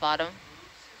do off bottom.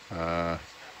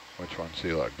 Which one?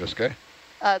 C-Log? This guy?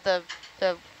 The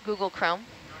Google Chrome.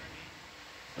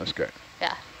 This guy.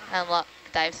 Yeah, unlock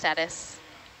dive status.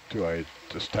 Do I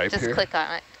just type Just here? click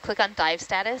on it. Click on dive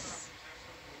status,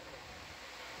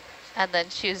 and then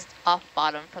choose off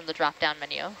bottom from the drop down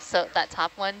menu. So that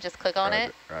top one, just click on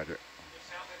it. Roger.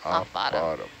 Off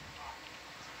bottom.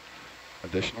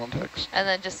 Additional text. And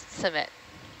then just submit.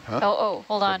 Huh? Oh,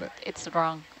 hold on. Submit. It's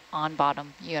wrong. On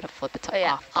bottom. You got to flip it to Oh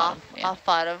yeah, off bottom. off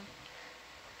bottom.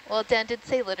 Well, Dan did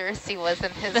say literacy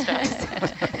wasn't his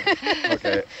strength.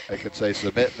 Okay, I could say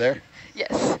submit there.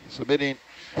 Yes. Submitting.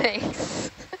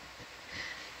 Thanks.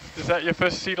 Is that your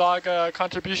first C-Log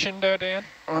contribution there, Dan?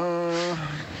 I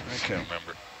can't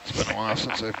remember. It's been a while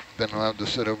since I've been allowed to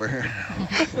sit over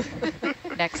here.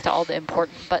 Next to all the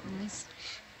important buttons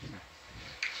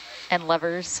and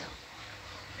levers.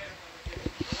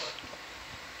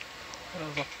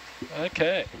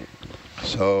 Okay.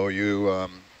 So you,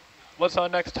 What's our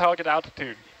next target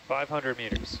altitude? 500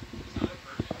 meters.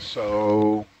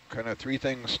 so kind of three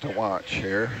things to watch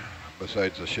here,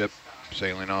 besides the ship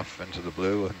sailing off into the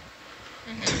blue and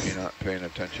you're not paying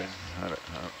attention. How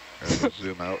to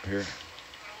zoom out here.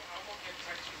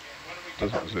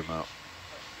 Doesn't zoom out.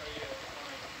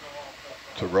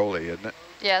 It's a rolly, isn't it?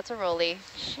 Yeah, it's a rolly.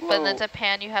 But then to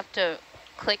pan, you have to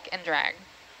click and drag.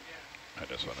 I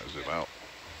just want to zoom out.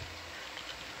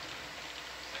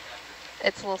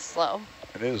 It's a little slow.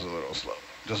 It is a little slow,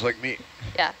 just like me.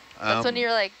 Yeah, that's when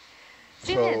you're like,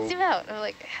 zoom in, zoom out. I'm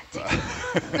like,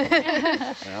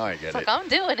 now I get it's it. like, I'm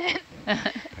doing it.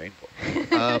 Painful.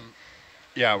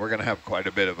 Yeah, we're going to have quite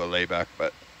a bit of a layback,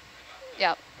 but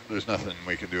Yep. there's nothing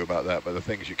we can do about that. But the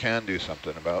things you can do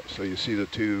something about, so you see the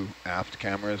two aft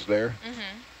cameras there,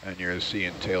 and you're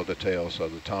seeing tail to tail. So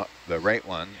the right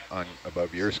one on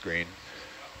above your screen,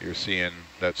 you're seeing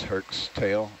that's Herc's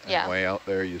tail, and way out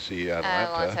there you see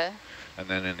Atalanta. And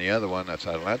then in the other one, that's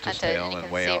Atalanta's tail, and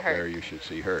way out there you should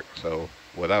see Herc. So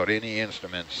without any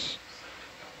instruments,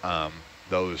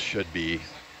 those should be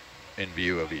in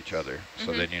view of each other.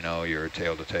 So then you know you're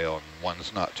tail to tail, and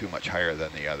one's not too much higher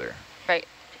than the other. Right.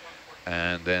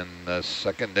 And then the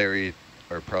secondary,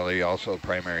 or probably also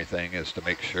primary thing, is to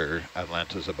make sure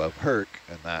Atalanta's above Herc,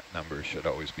 and that number should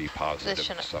always be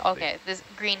positive. Okay, this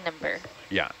green number.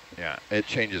 Yeah. It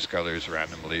changes colors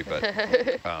randomly, but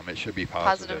it should be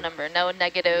positive. Positive number, no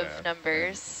negative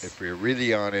numbers. And if we're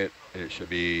really on it, it should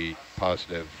be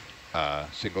positive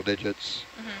single digits.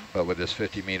 But with this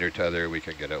 50-meter tether, we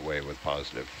can get away with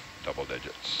positive double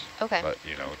digits. Okay. But,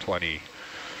 20,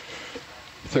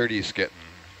 30's getting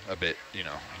a bit,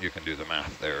 you can do the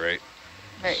math there, right?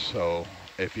 Right. So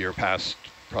if you're past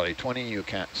probably 20, you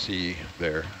can't see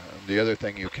there. The other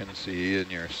thing you can see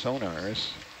in your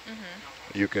sonars,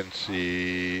 you can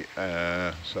see,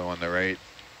 so on the right,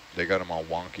 they got them all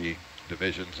wonky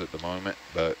divisions at the moment,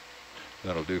 but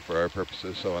that'll do for our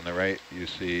purposes. So on the right, you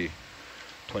see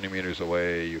 20 meters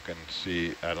away, you can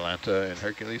see Atalanta and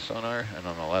Hercules sonar, and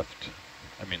on the left,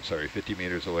 50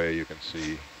 meters away, you can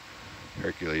see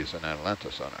Hercules and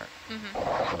Atalanta sonar.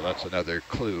 So that's another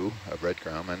clue, a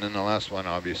breadcrumb. And then the last one,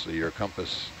 obviously, your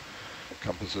compasses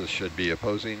should be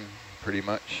opposing pretty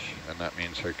much, and that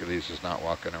means Hercules is not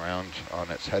walking around on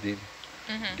its heading,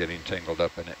 getting tangled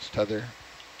up in its tether,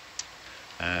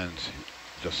 and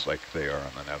just like they are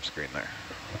on the nav screen there.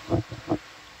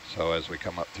 So as we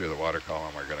come up through the water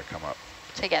column, we're going to come up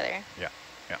together. Yeah.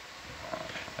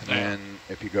 And then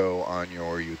if you go on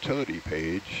your utility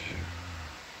page,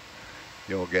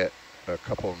 you'll get a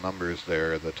couple numbers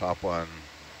there. The top one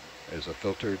is a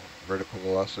filtered vertical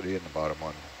velocity, and the bottom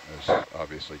one is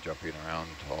obviously jumping around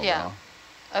all now.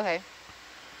 Okay.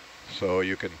 So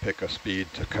you can pick a speed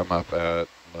to come up at,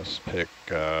 let's pick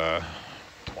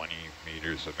 20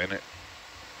 meters a minute.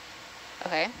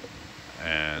 Okay.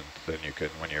 And then you can,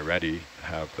 when you're ready,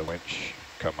 have the winch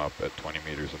come up at 20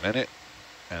 meters a minute,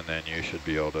 and then you should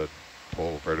be able to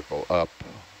pull vertical up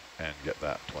and get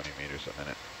that 20 meters a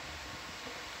minute.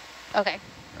 Okay.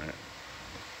 All right.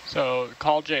 So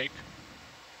call Jake.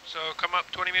 So come up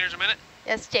 20 meters a minute?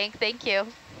 Yes, Jake, thank you.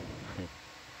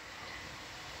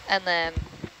 And then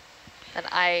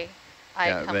I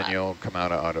come then up. you'll come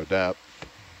out of auto depth,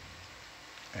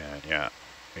 and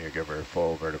you give her a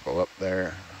full vertical up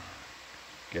there.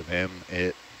 Give him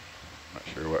it. Not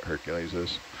sure what Hercules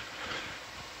is.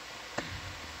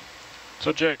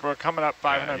 So Jake, we're coming up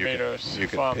 500 meters you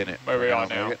can from pin it where we are around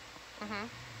now. it.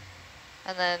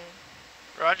 And then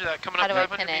Roger that. Coming How up do I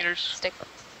 500 pin meters. it? Stick.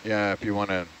 Yeah, if you want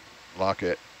to lock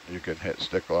it, you can hit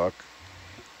stick lock.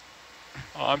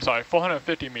 Oh, I'm sorry,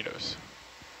 450 meters.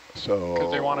 So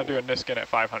Because they want to do a Niskin at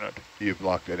 500. you've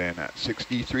locked it in at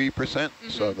 63%.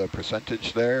 So the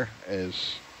percentage there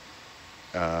is,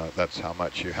 that's how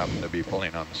much you happen to be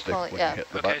pulling on the stick when you hit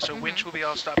the button. Okay, so winch will be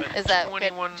all stop at Is that good?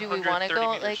 2130 Do we want to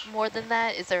go meters. like more than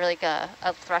that? Is there like a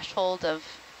threshold of?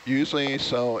 Usually,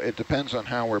 so it depends on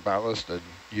how we're ballasted.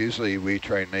 Usually we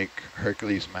try and make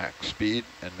Hercules max speed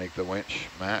and make the winch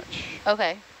match.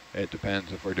 Okay. It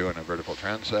depends if we're doing a vertical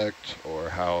transect or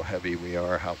how heavy we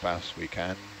are, how fast we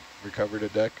can recover to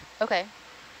deck. Okay.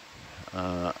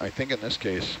 I think in this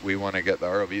case, we want to get the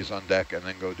ROVs on deck and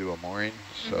then go do a mooring.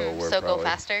 So we're so probably, go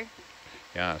faster?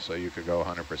 Yeah, so you could go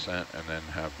 100% and then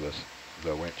have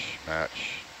the winch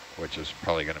match, which is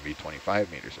probably going to be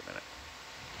 25 meters a minute.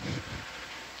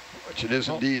 Which it is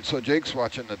indeed. So Jake's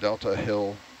watching the Delta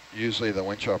Hill. Usually the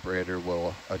winch operator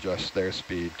will adjust their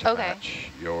speed to match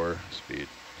your speed.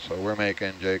 So we're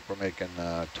making, Jake, we're making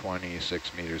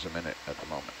 26 meters a minute at the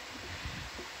moment.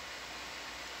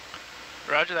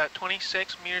 Roger that.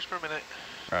 26 meters per minute.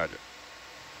 Roger.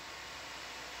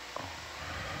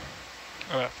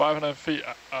 At 500 feet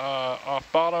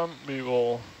off bottom, we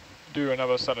will do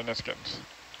another set of Niskins.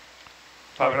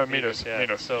 500 meters.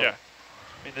 Yeah. So, I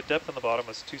mean, the depth on the bottom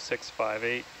was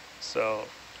 2658, so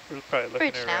we're probably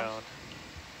looking at around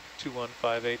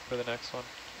 2158 for the next one.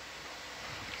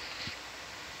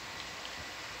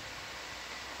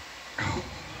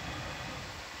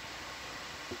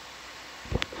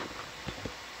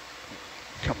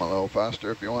 Come a little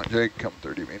faster if you want, Jake. Come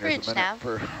 30 meters a minute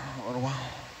for a little while.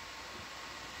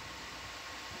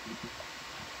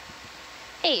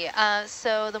 Hey,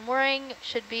 so the mooring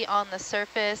should be on the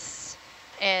surface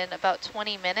in about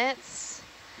 20 minutes.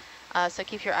 So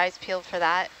keep your eyes peeled for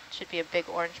that. Should be a big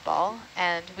orange ball.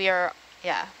 And we are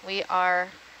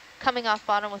coming off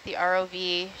bottom with the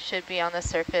ROV. Should be on the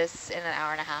surface in an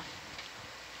hour and a half.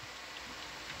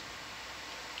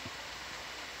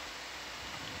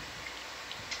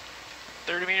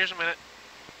 $30 meters a minute.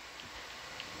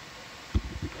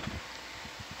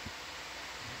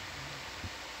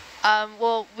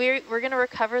 Well, we're going to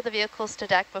recover the vehicles to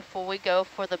deck before we go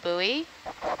for the buoy,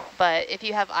 but if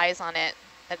you have eyes on it,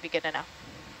 that'd be good to know.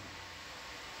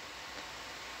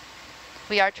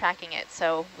 We are tracking it,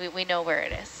 so we know where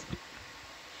it is.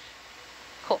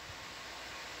 Cool.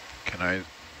 Can I,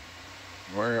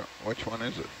 which one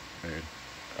is it?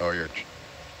 Oh,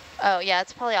 oh yeah,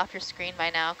 it's probably off your screen by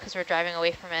now because we're driving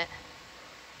away from it.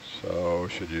 So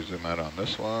should you zoom out on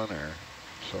this one or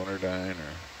Sonardyne,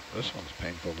 or this one's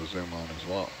painful to zoom on as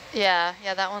well? Yeah,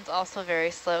 that one's also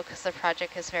very slow because the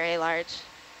project is very large.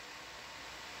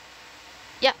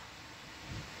 Yeah.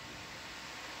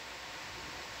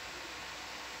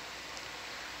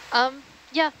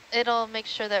 Yeah, it'll make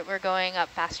sure that we're going up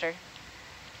faster.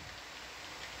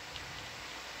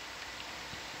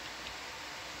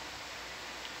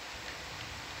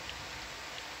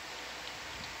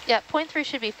 Yeah, 0.3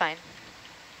 should be fine.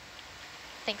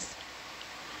 Thanks.